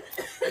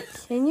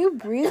 Can you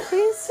breathe,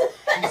 please?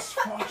 He's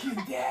fucking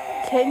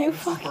dead! Can you This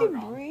is fucking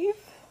Bergam. breathe?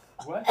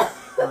 What?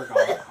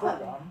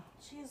 Bergam.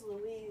 Jeez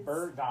Louise.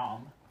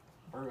 Bergam.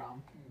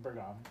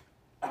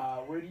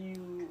 Where do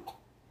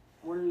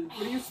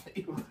you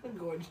stay?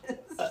 Gorgeous.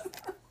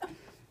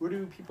 Where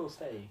do people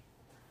stay?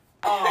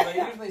 Oh, they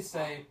usually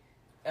say,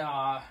 the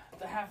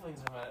halflings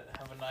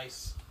have a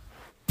nice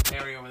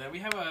area over there. We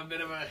have a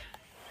bit of a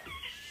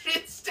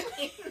shit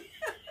stain.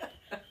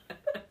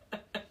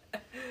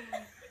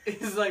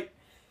 It's like,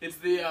 it's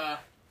the,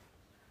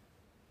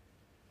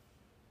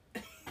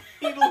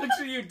 he looks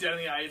at you dead in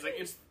the eye. He's like,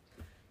 it's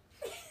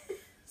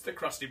the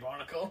crusty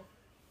barnacle.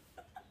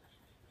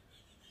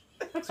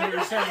 So what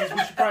you're saying is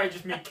we should probably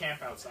just make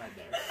camp outside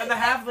there. And the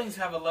halflings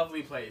have a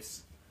lovely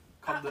place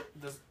called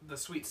the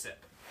Sweet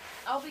Sip.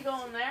 I'll be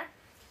going there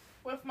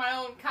with my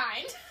own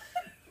kind.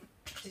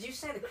 Did you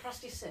say the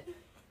crusty sip?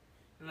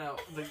 No,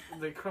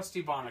 the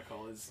Krusty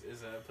Barnacle is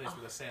a place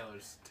where the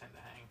sailors tend to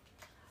hang.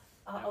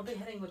 I'll be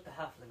heading with the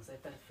halflings.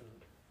 They've better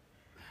food.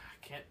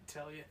 I can't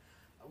tell you.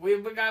 We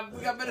got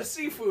better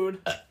seafood.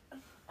 I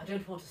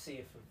don't want to see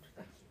your food.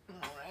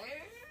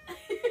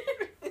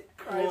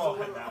 We'll all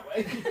head that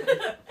way.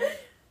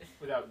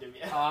 Without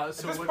Divya.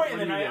 So At this what point in do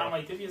the you night, do? I'm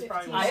like, Divya's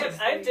probably... I have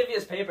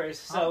Divya's papers,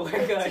 so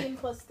we're good. 15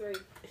 plus 3.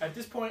 At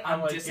this point, I'm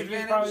I'm like,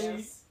 Divya's probably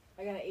Yes.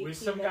 I got an 18. with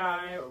some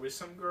guy or with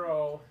some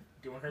girl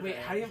doing her Wait,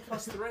 thing. how do you have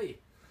 +3?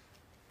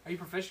 Are you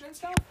proficient in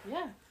stuff?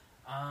 Yeah.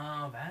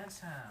 Oh,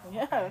 that's how.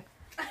 Yeah. Okay.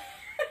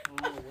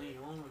 Oh, we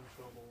all in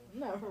trouble. I'm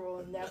not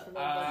rolling that for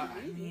I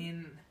nobody.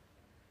 mean,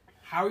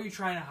 how are you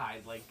trying to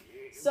hide? Like,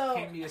 So-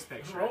 paint me this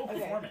picture. Roll Okay.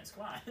 performance,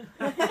 come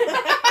on.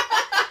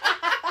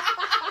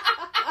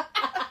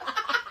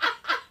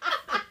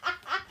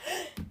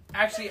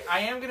 Actually, I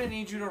am gonna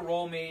need you to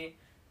roll me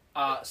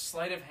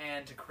sleight of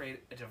hand to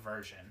create a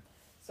diversion.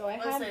 So I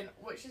had. Listen,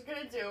 what she's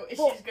gonna do is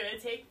Well- she's gonna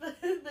take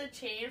the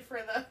chain for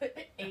the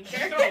She's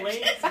anchor. gonna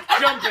lay,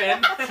 Jump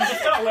in. she's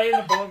just gonna lay in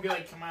the boat and be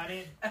like, come on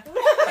in.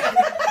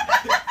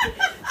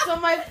 So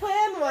my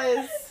plan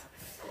was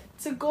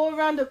to go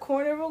around the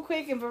corner real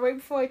quick, and but right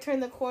before I turn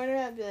the corner,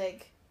 I'd be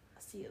like,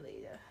 "I'll see you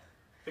later."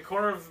 The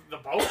corner of the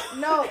boat?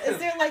 No, is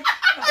there like,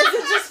 is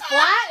it just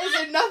flat? Is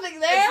there nothing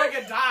there? It's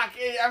like a dock.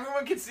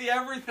 Everyone can see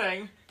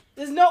everything.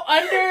 There's no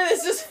under.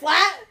 It's just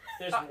flat.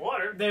 There's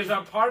water. There's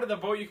a part of the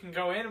boat you can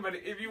go in, but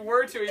if you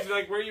were to, he'd be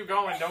like, "Where are you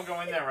going? Don't go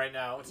in there right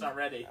now. It's not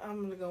ready."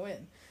 I'm gonna go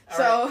in. All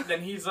So right.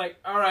 Then he's like,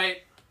 "All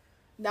right."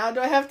 now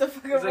do I have to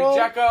fucking He's roll?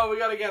 like, "Jekko, we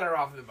gotta get her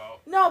off the boat."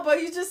 No, but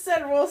you just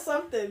said roll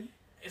something.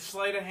 It's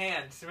sleight of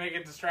hand to make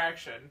a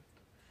distraction.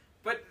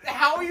 But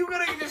how are you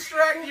gonna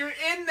distract? You're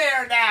in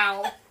there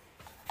now.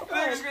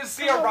 They're just gonna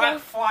see a rock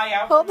fly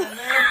out Hold from on. in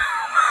there.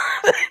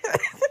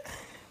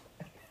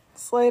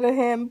 Sleight of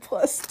hand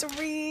plus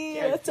 3.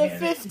 God That's a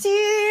damn it.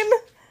 15.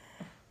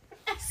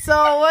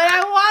 So what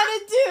I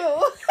want to do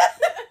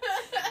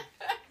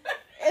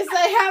is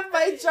I have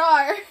my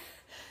jar.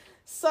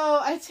 So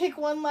I take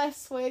one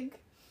last swig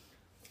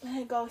and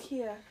I go,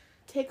 here,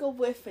 take a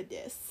whiff of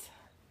this.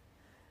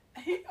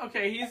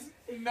 Okay, he's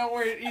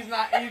nowhere. He's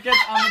not. He gets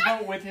on the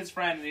boat with his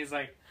friend, and he's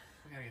like,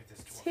 "We gotta get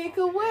this dwarf Take off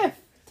a here." whiff.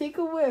 Take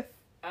a whiff.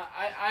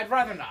 I'd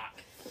rather not.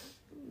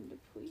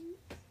 Please.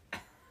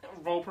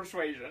 Roll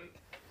persuasion.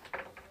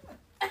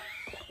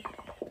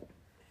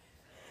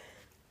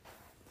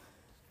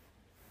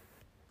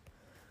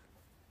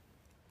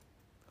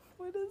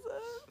 What is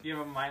that? You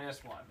have a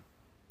 -1.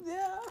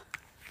 Yeah.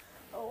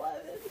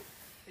 11.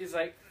 He's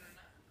like,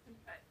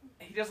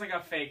 he does like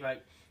a fake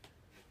like.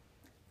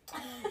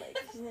 Like,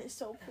 isn't it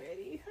so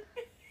pretty?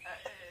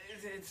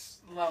 It's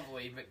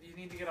lovely, but you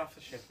need to get off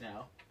the ship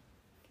now.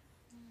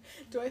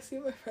 Do I see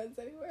my friends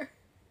anywhere?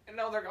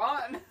 No, they're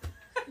gone.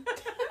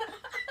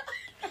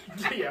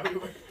 Yeah, we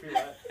went through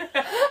that.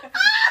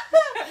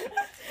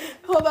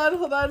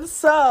 Hold on.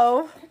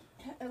 So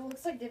It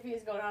looks like Dippy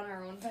is going on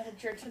her own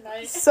adventure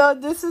tonight.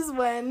 this is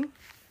when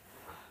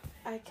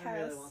I I cast.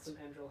 really want some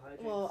Pendril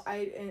hijinks. Well,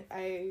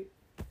 I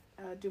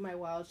do my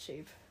wild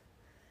shape,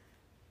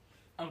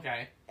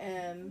 Okay.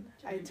 and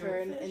Do I you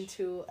turn go fish?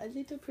 into a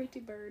little pretty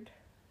bird.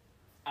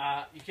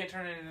 You can't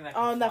turn it into that.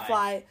 Oh, and that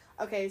fly.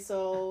 Okay,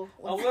 so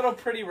A little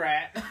pretty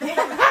rat.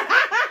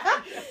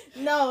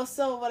 no.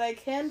 So what I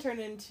can turn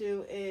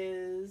into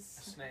is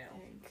Snail.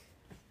 egg.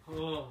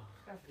 Oh.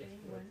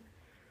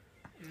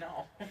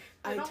 No.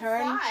 I Don't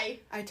turn. fly.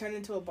 I turn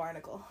into a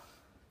barnacle.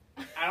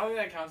 I don't think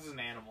that counts as an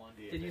animal in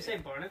D&D. Did you say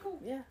barnacle?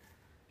 Yeah.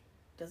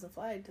 Doesn't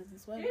fly. Doesn't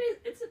swim.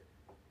 It's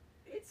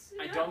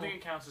I don't think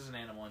it counts as an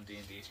animal in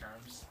D&D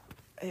terms.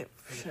 It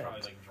It's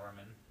probably like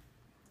German.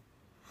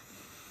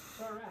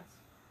 So are rats.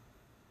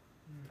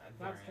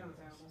 Rats count as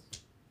animals.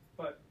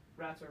 But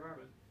rats are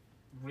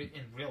vermin.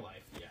 In real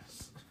life,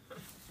 yes.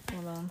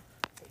 Hold on.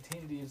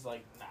 D&D is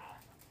like, nah.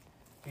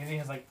 D&D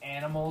has like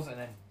animals and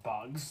then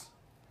bugs.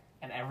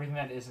 And everything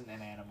that isn't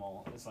an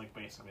animal is like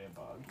basically a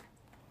bug.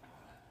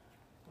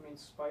 I mean,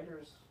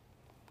 spiders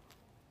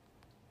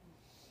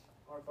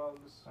are bugs,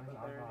 but Spiders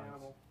are they're an bugs.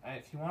 animal.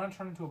 If you want to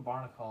turn into a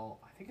barnacle,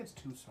 I think it's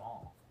too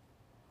small.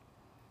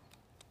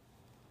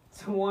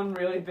 It's one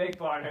really big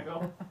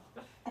barnacle.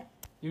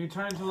 You can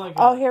turn into like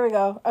Oh, here we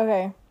go.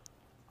 Okay.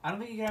 I don't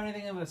think you can have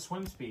anything with a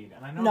swim speed.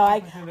 And I know No,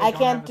 technically they I don't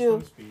can't have a do-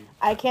 swim speed.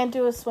 I can't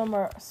do a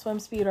swim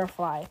speed or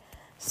fly.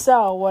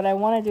 So what I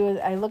want to do is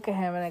I look at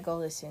him and I go,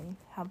 listen,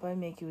 how about I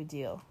make you a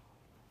deal?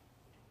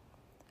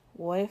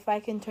 What if I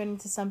can turn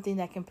into something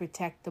that can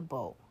protect the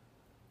boat?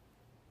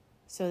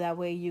 So that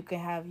way you can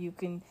have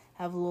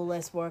a little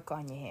less work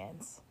on your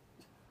hands.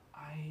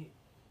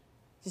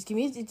 Just give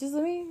me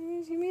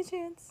a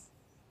chance.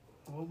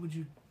 What would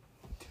you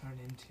turn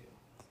into?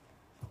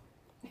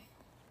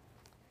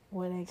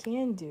 What I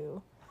can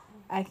do,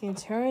 I can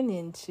turn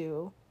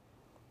into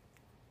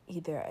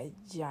either a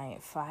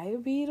giant fire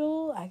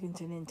beetle, I can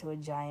turn into a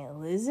giant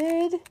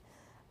lizard,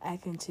 I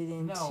can turn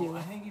into No,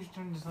 I think you should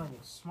turn into something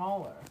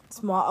smaller.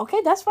 small.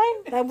 Okay, that's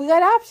fine. We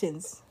got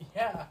options.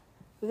 Yeah.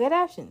 We got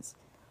options.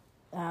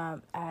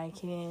 I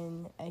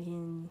can.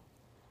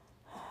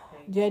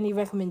 Do you have any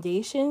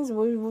recommendations?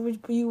 What would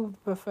you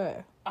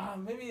prefer?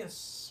 Maybe a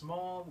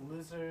small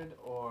lizard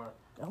or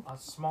Oh. a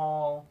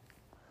small.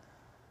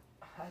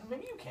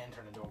 Maybe you can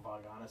turn into a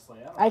bug. Honestly,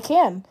 I don't I know.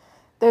 can.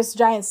 There's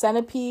giant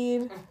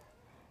centipede.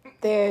 And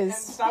There's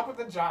stop with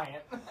the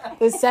giant.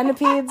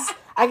 centipedes.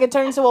 I could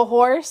turn into a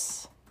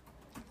horse.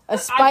 A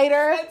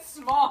spider. I said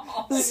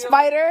small. A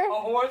spider. A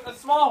horse. A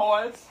small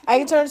horse. I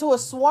can turn into a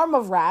swarm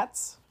of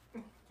rats.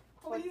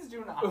 Please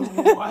do not.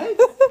 What?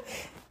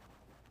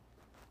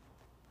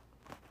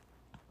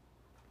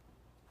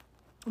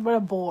 What a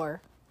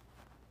boar.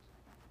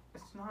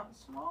 It's not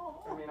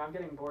small. I mean, I'm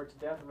getting bored to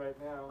death right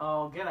now.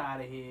 Oh, get out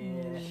of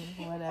here.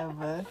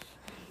 Whatever.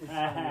 You funny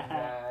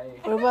guy.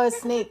 What about a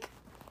snake?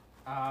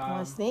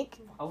 Want a snake?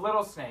 A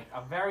little snake.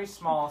 A very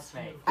small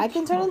snake. I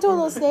can turn into a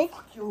little snake.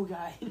 You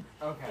guy.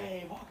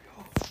 Okay.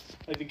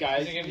 Like the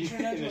guys If you turn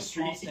in into the a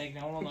small street. snake,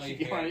 no one will know you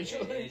You here. want each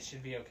other? It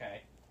should be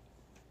okay.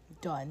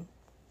 Done.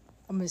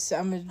 I'm gonna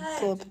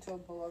pull up. Into a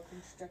boa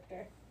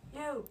constrictor.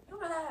 You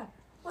over there.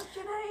 What's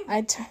your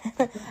name?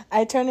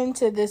 I turn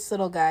into this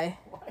little guy.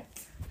 What?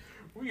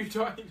 Who are you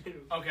talking to?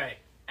 Okay,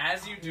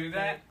 as you do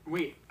that,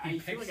 Wait, he I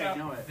feel picks like I up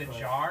know it. the but-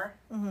 jar,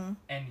 Mm-hmm.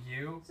 and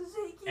you It's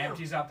Ezekiel.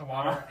 empties out the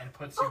water and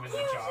puts you in the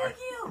jar.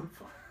 Ezekiel.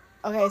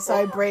 Okay, so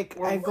I break.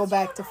 I go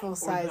back to full or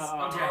size. the,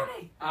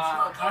 Okay.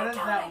 How does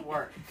that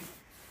work?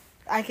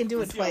 I can do it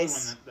What's the other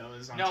twice. one that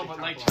was on No, but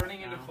TikTok like right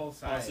turning into now? full I was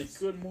size. like,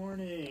 good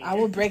morning. I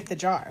will break the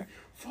jar.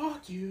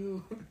 Fuck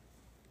you.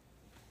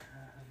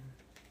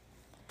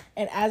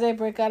 And as I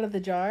break out of the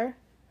jar,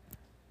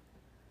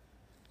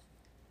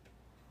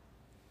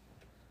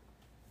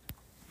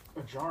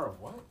 A jar of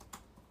what?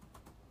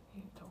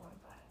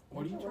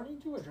 What are you turning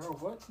into? A jar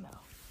of what? No.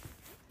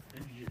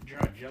 A jar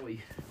of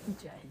jelly.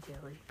 Giant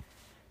jelly.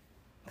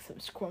 Some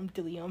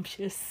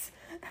scrumptious.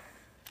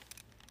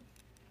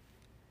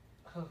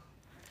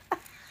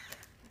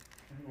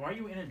 Why are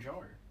you in a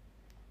jar?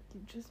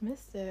 You just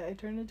missed it. I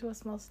turned into a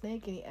small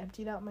snake and he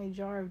emptied out my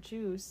jar of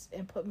juice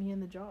and put me in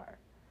the jar.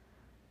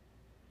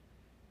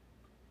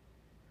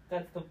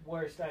 That's the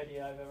worst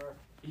idea I've ever.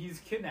 He's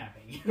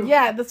kidnapping you.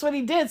 Yeah, that's what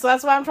he did. So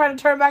that's why I'm trying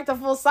to turn back to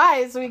full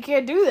size so he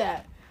can't do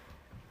that.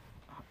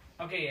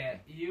 Okay, yeah,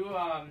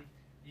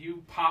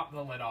 you pop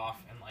the lid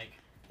off and like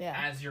Yeah.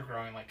 as you're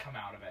growing, like come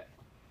out of it.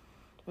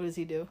 What does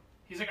he do?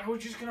 He's like, I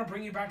was just gonna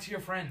bring you back to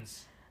your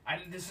friends.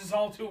 This is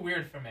all too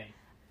weird for me.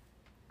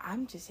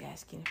 I'm just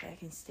asking if I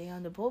can stay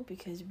on the boat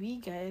because we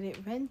got it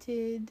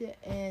rented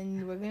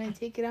and we're gonna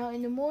take it out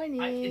in the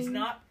morning. It's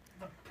not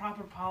the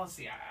proper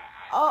policy.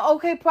 Oh,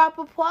 okay,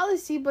 proper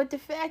policy, but the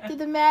fact of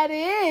the matter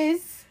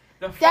is,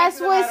 The fact that's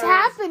of the what's matter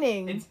is,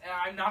 happening.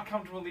 I'm not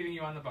comfortable leaving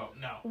you on the boat.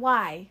 No,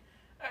 Why?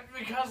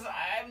 because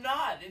I'm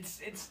not.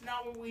 It's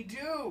not what we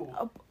do.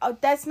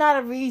 That's not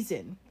a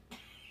reason.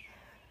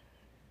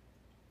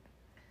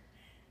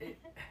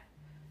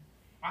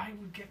 I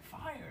would get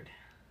fired.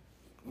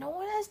 No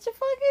one has to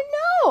fucking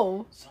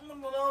know.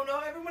 Someone will know. No,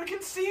 everyone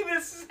can see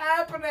this is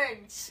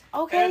happening.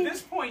 Okay. And at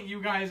this point,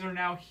 you guys are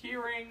now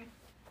hearing,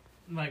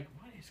 like,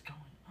 what is going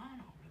on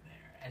over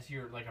there? As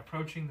you're like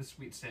approaching the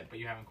sweet sip, but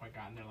you haven't quite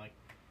gotten there. Like,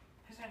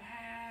 is it?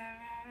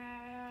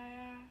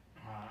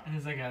 And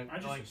there's like I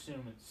just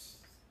assume it's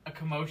a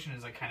commotion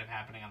is like kind of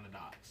happening on the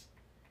docks.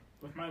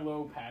 with my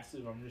low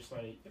passive. I'm just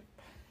like,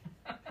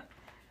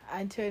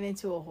 I turn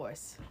into a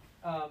horse.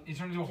 You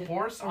turn into a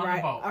horse A, on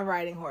the boat. a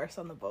riding horse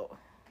on the boat.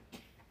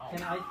 Oh.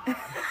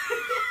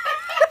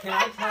 Can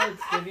I tell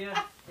it's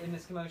Divya in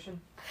this commotion?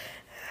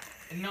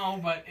 No,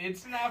 but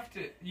it's enough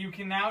to. You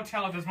can now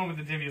tell at this moment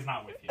that Divya's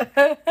not with you.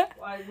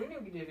 Well, we knew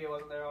Divya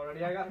wasn't there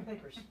already. I got her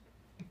papers.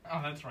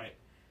 Oh, that's right.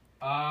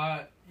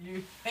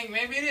 You think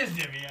maybe it is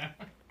Divya?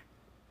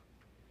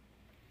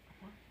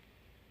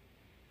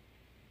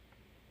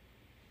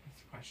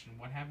 That's the question.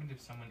 What happened if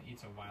someone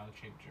eats a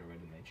wild-shaped druid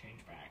and they change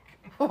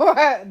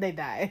back? They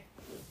die.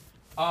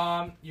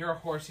 You're a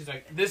horse. He's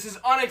like, this is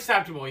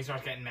unacceptable. He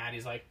starts getting mad.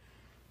 He's like,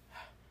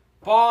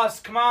 boss,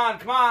 come on,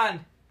 come on.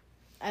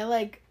 I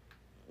like,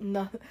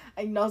 no,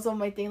 I nuzzle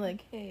my thing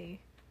like, hey,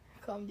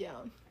 calm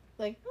down.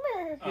 Like,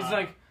 meh. He's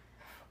like,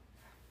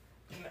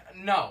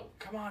 no,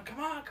 come on, come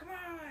on, come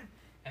on.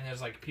 And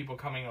there's like people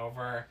coming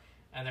over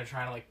and they're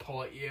trying to like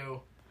pull at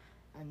you.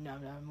 I'm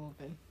not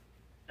moving.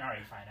 all right,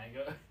 fine. I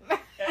go.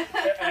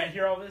 I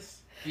hear all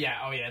this. Yeah,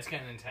 oh yeah, it's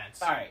getting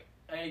intense. All right,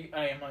 I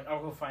am like,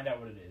 I'll go find out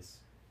what it is.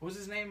 What was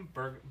his name?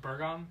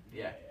 Bergam?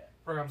 Yeah.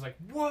 Bergam's like,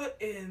 what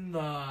in the...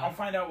 I'll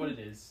find out what it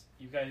is.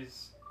 You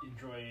guys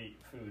enjoy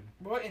food.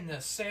 What in the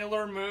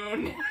Sailor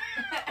Moon?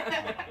 Oh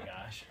my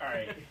gosh. All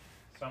right.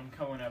 So I'm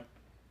coming up.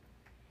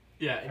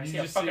 Yeah, I and see you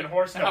a just fucking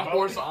horse in a boat.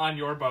 horse on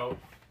your boat.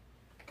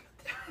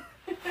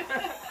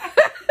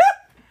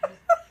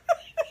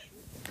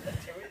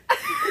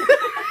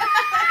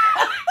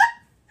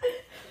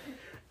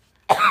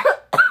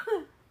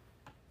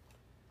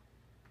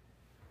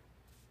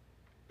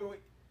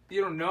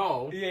 You don't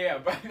know. Yeah,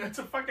 but that's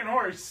a fucking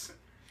horse.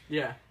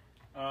 Yeah.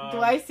 Do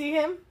I see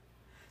him?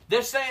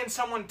 They're saying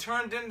someone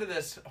turned into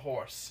this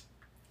horse.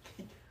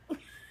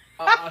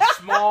 a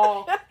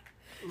small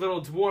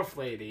little dwarf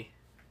lady.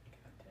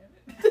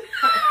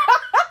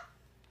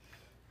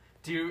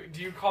 Do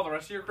you call the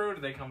rest of your crew?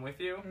 Do they come with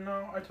you?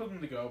 No, I told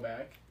them to go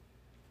back.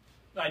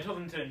 I told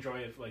them to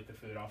enjoy like the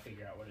food. I'll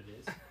figure out what it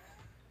is.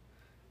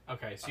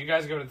 Okay, so you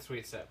guys go to the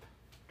Sweet Sip.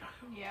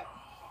 Yep.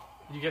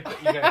 You get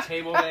a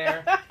table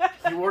there.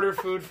 You order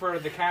food for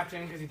the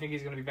captain because you think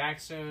he's gonna be back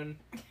soon.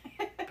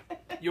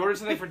 You order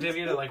something for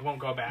Divya that like won't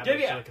go bad.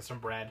 Divya! Like some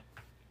bread.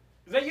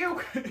 Is that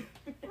you?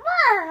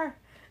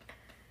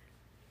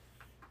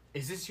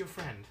 Is this your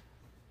friend?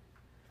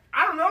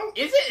 I don't know.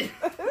 Is it?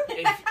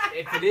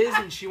 If it is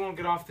and she won't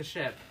get off the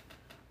ship,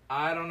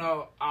 I don't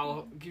know.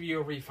 I'll give you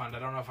a refund. I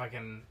don't know if I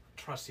can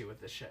trust you with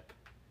this ship.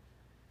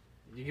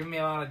 You're giving me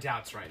a lot of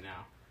doubts right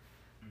now.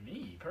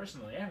 Me,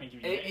 personally, I haven't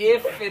given you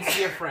If it's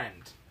your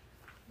friend.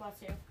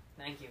 Bless you.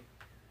 Thank you.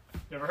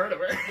 Never heard of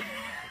her.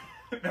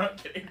 No, I'm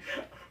kidding.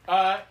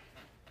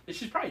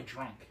 She's probably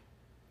drunk,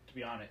 to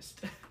be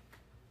honest.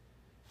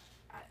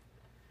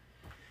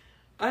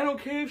 I don't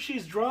care if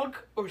she's drunk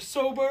or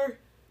sober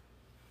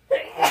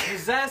or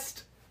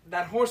possessed.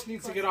 That horse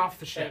needs to get off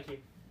the ship. Thank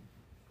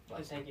you.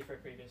 Just thank you for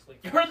previously.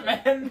 You're the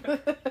man.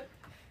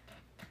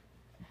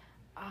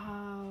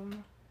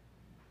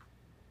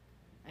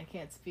 I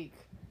can't speak.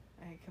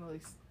 I can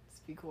only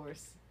speak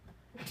horse.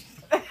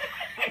 I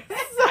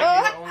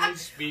can only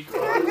speak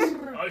horse.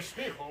 I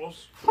speak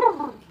horse.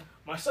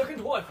 My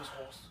second wife was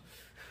horse.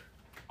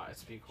 I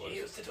speak horse. He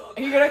used to talk.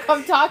 Are you gonna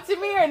come talk to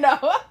me or no?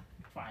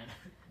 Fine.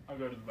 I'll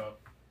go to the boat.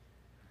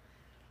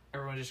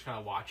 Everyone's just kind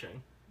of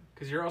watching.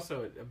 Because you're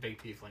also a big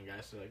tiefling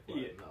guy, so like, what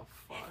Yeah. the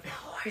fuck?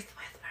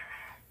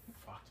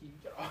 Fuck you.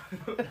 Get off.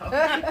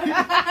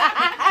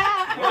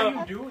 What are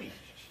you doing?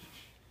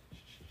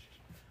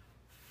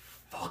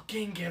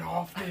 Fucking get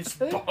off this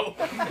boat!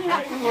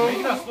 You're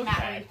making us look Matt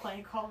bad. Wayne's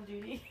playing Call of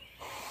Duty.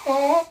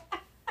 You're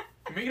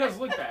making us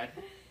look bad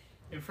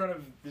in front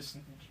of this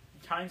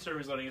kind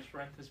service letting us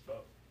rent this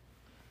boat.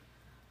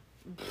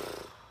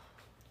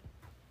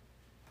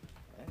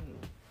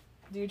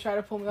 Do you try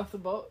to pull me off the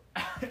boat?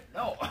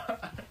 No.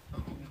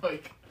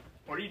 Like,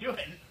 what are you doing?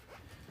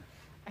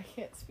 I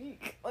can't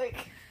speak. Like,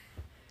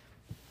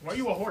 Why are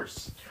you a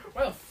horse?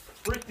 Why the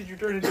frick did you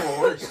turn into a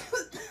horse?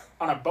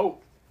 On a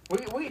boat? What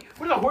is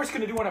a horse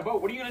gonna do on a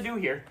boat? What are you gonna do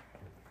here?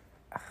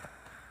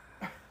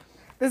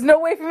 there's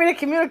no way for me to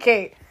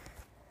communicate.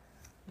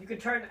 You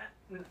could turn.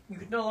 You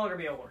could no longer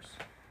be a horse.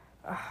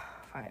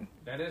 Fine.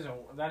 That is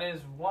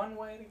one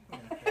way to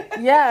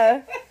communicate.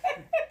 Yeah.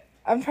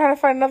 I'm trying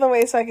to find another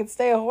way so I can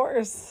stay a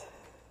horse.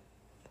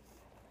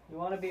 You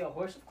want to be a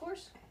horse, of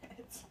course.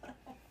 It's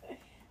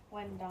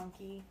when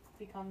donkey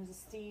becomes a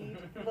steed.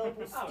 Noble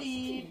Oh,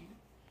 steed.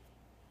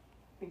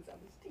 Thinks I'm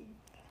a steed.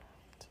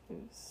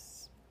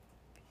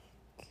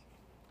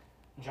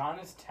 John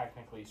is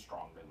technically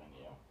stronger than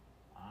you.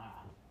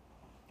 Ah,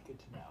 good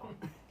to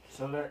know.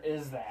 So there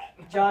is that.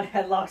 John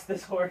headlocks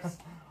this horse.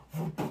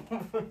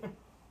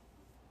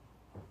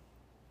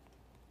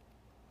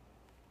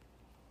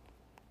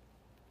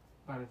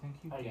 But I think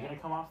you Are you can. gonna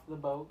come off the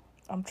boat?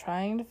 I'm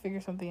trying to figure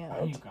something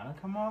Are out. you gonna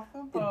come off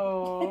the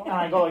boat? And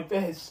I go like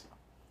this.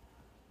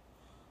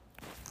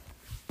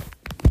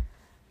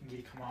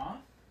 You come off?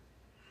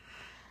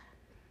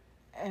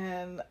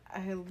 And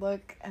I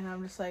look and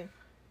I'm just like,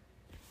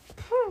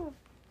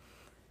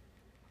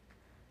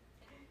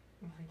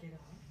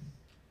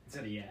 Is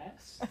it a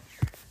yes?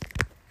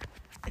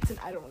 it's an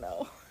I don't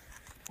know.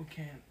 We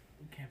can't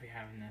be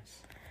having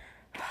this.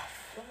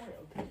 Don't worry,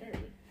 I'll take care of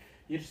it.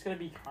 You just gotta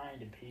be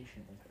kind and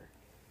patient with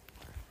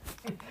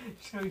her.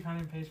 Just gotta be kind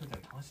and patient with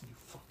it. Listen, you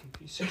fucking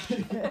piece of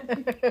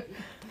shit.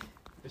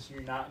 So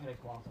you're not gonna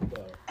come off the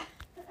boat.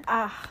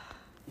 Ah.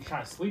 You're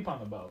trying to sleep on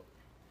the boat.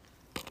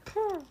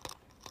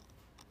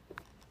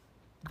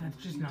 That's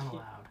just not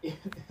allowed.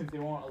 They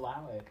won't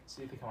allow it.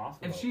 So you have to come off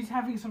the If boat. she's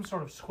having some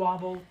sort of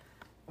squabble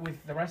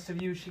with the rest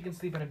of you, she can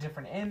sleep in a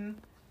different inn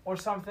or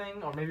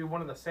something, or maybe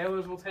one of the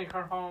sailors will take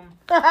her home.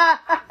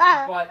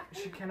 But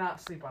she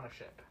cannot sleep on a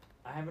ship.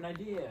 I have an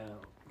idea.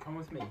 Come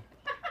with me.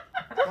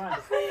 Come on.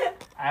 I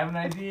have an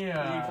idea.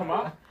 You come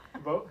up the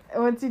boat?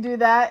 Once you do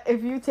that,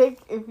 if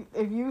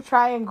you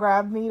try and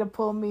grab me to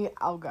pull me,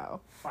 I'll go.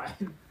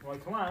 Fine. Well,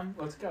 come on,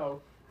 let's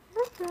go.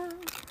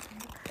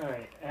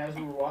 Alright, as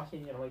we were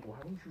walking, I'm like, why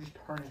don't you just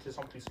turn into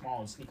something small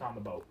and sneak on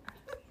the boat?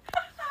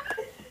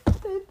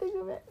 Didn't think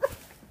of it.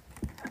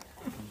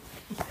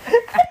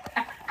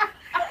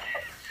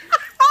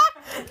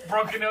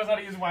 Broken knows how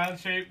to use wild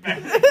shape.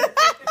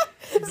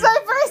 It's my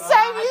first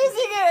time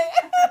using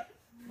it.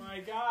 My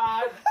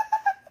God.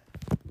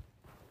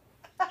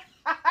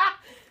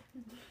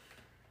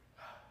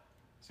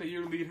 So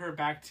you lead her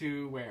back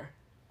to where?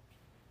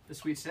 The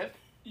Sweet Sip?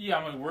 Yeah,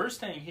 I'm like, we're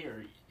staying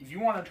here. If you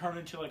want to turn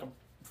into like a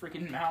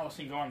freaking mouse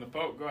and go on the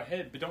boat, go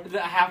ahead. But don't. The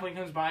halfling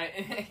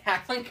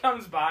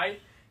comes by,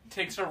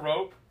 takes a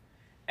rope,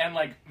 and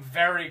like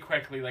very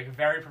quickly, like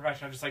very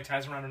professional, just like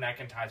ties around her neck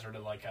and ties her to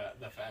like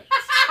the fence.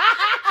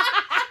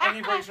 And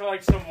he brings her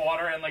like some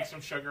water and like some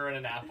sugar and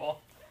an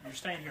apple. You're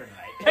staying here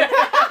tonight.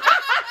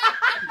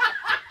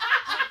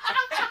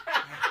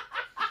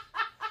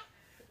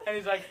 And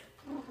he's like,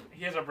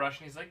 he has a brush,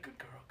 and he's like, good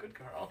girl, good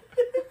girl.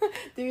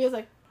 Divya's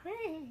like,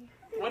 hey.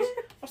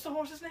 What's the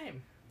horse's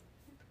name?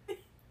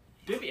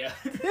 Divya.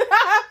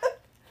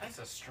 That's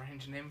a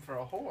strange name for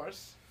a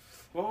horse.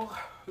 Well,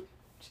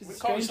 She's we a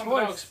call her strange something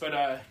horse. else,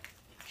 but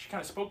she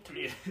kind of spoke to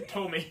me and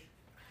told me.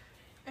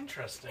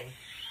 Interesting.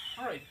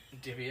 All right,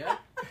 Divya.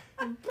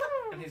 And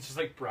he's just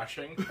like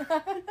brushing.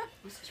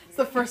 It's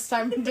the first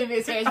time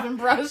Divya's hair's been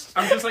brushed.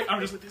 I'm just like,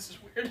 this is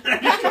weird. I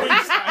just go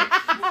inside.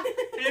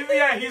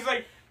 Yeah, he's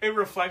like, it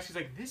reflects. He's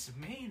like, this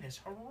mane is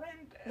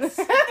horrendous.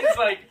 He's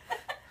like,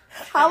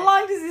 How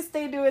long does he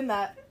stay doing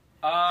that?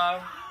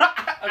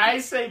 I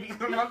say because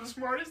I'm not the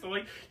smartest. I'm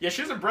like, yeah,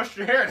 she hasn't brushed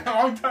her hair in a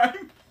long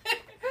time.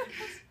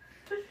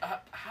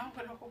 How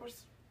would a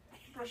horse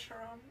brush her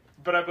own?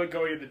 But I'm like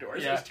going in the door,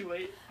 so Yeah. it's too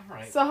late. All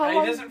right. So how He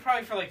long- does it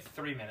probably for like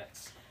 3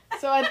 minutes.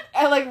 So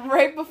I like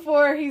right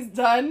before he's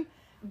done,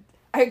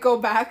 I go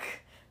back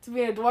to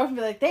being a dwarf and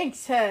be like,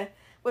 thanks.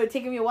 Would have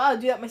taken me a while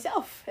to do that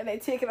myself. And I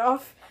take it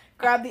off,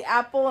 grab the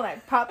apple, and I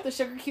pop the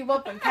sugar cube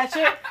up and catch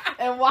it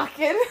and walk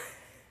in.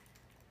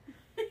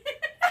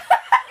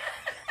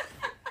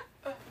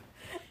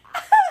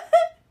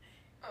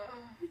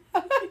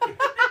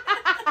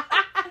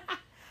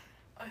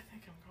 I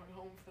think I'm going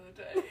home for the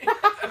day.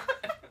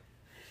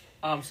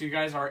 So you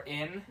guys are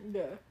in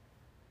Yeah.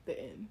 The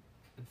inn.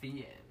 the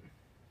inn.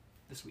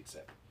 The sweet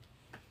sip.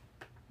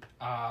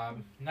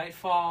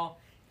 Nightfall.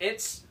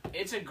 It's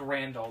a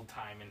grand old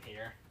time in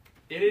here.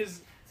 It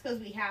is. It's because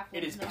we have.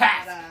 It is know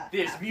packed. how to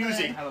There's have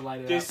music. How to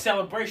light it There's up.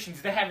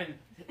 celebrations. They're having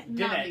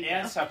dinner Not me,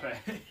 and though. supper.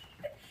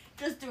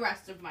 Just the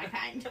rest of my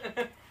kind.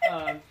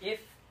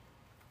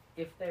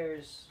 If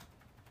there's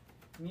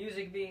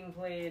music being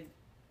played,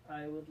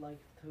 I would like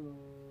to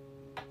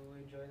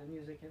enjoy the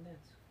music and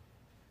dance.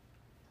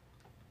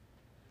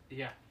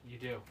 Yeah, you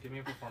do. Give me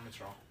a performance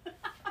roll.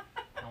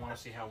 I want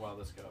to see how well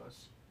this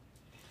goes.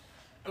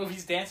 Oh, if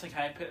he's dancing,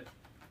 can I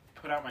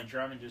put out my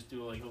drum and just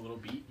do like a little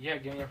beat? Yeah,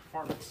 give me a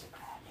performance.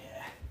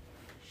 Yeah.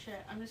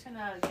 Shit, I'm just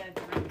gonna get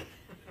a drink.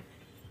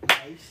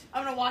 Nice.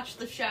 I'm gonna watch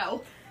the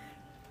show.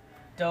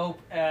 Dope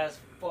as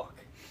fuck.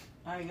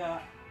 I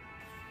got.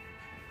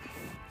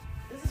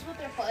 This is what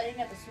they're playing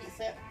at the Sweet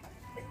Sip.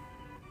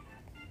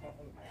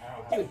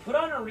 Dude, put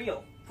on a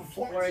reel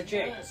or a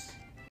jig.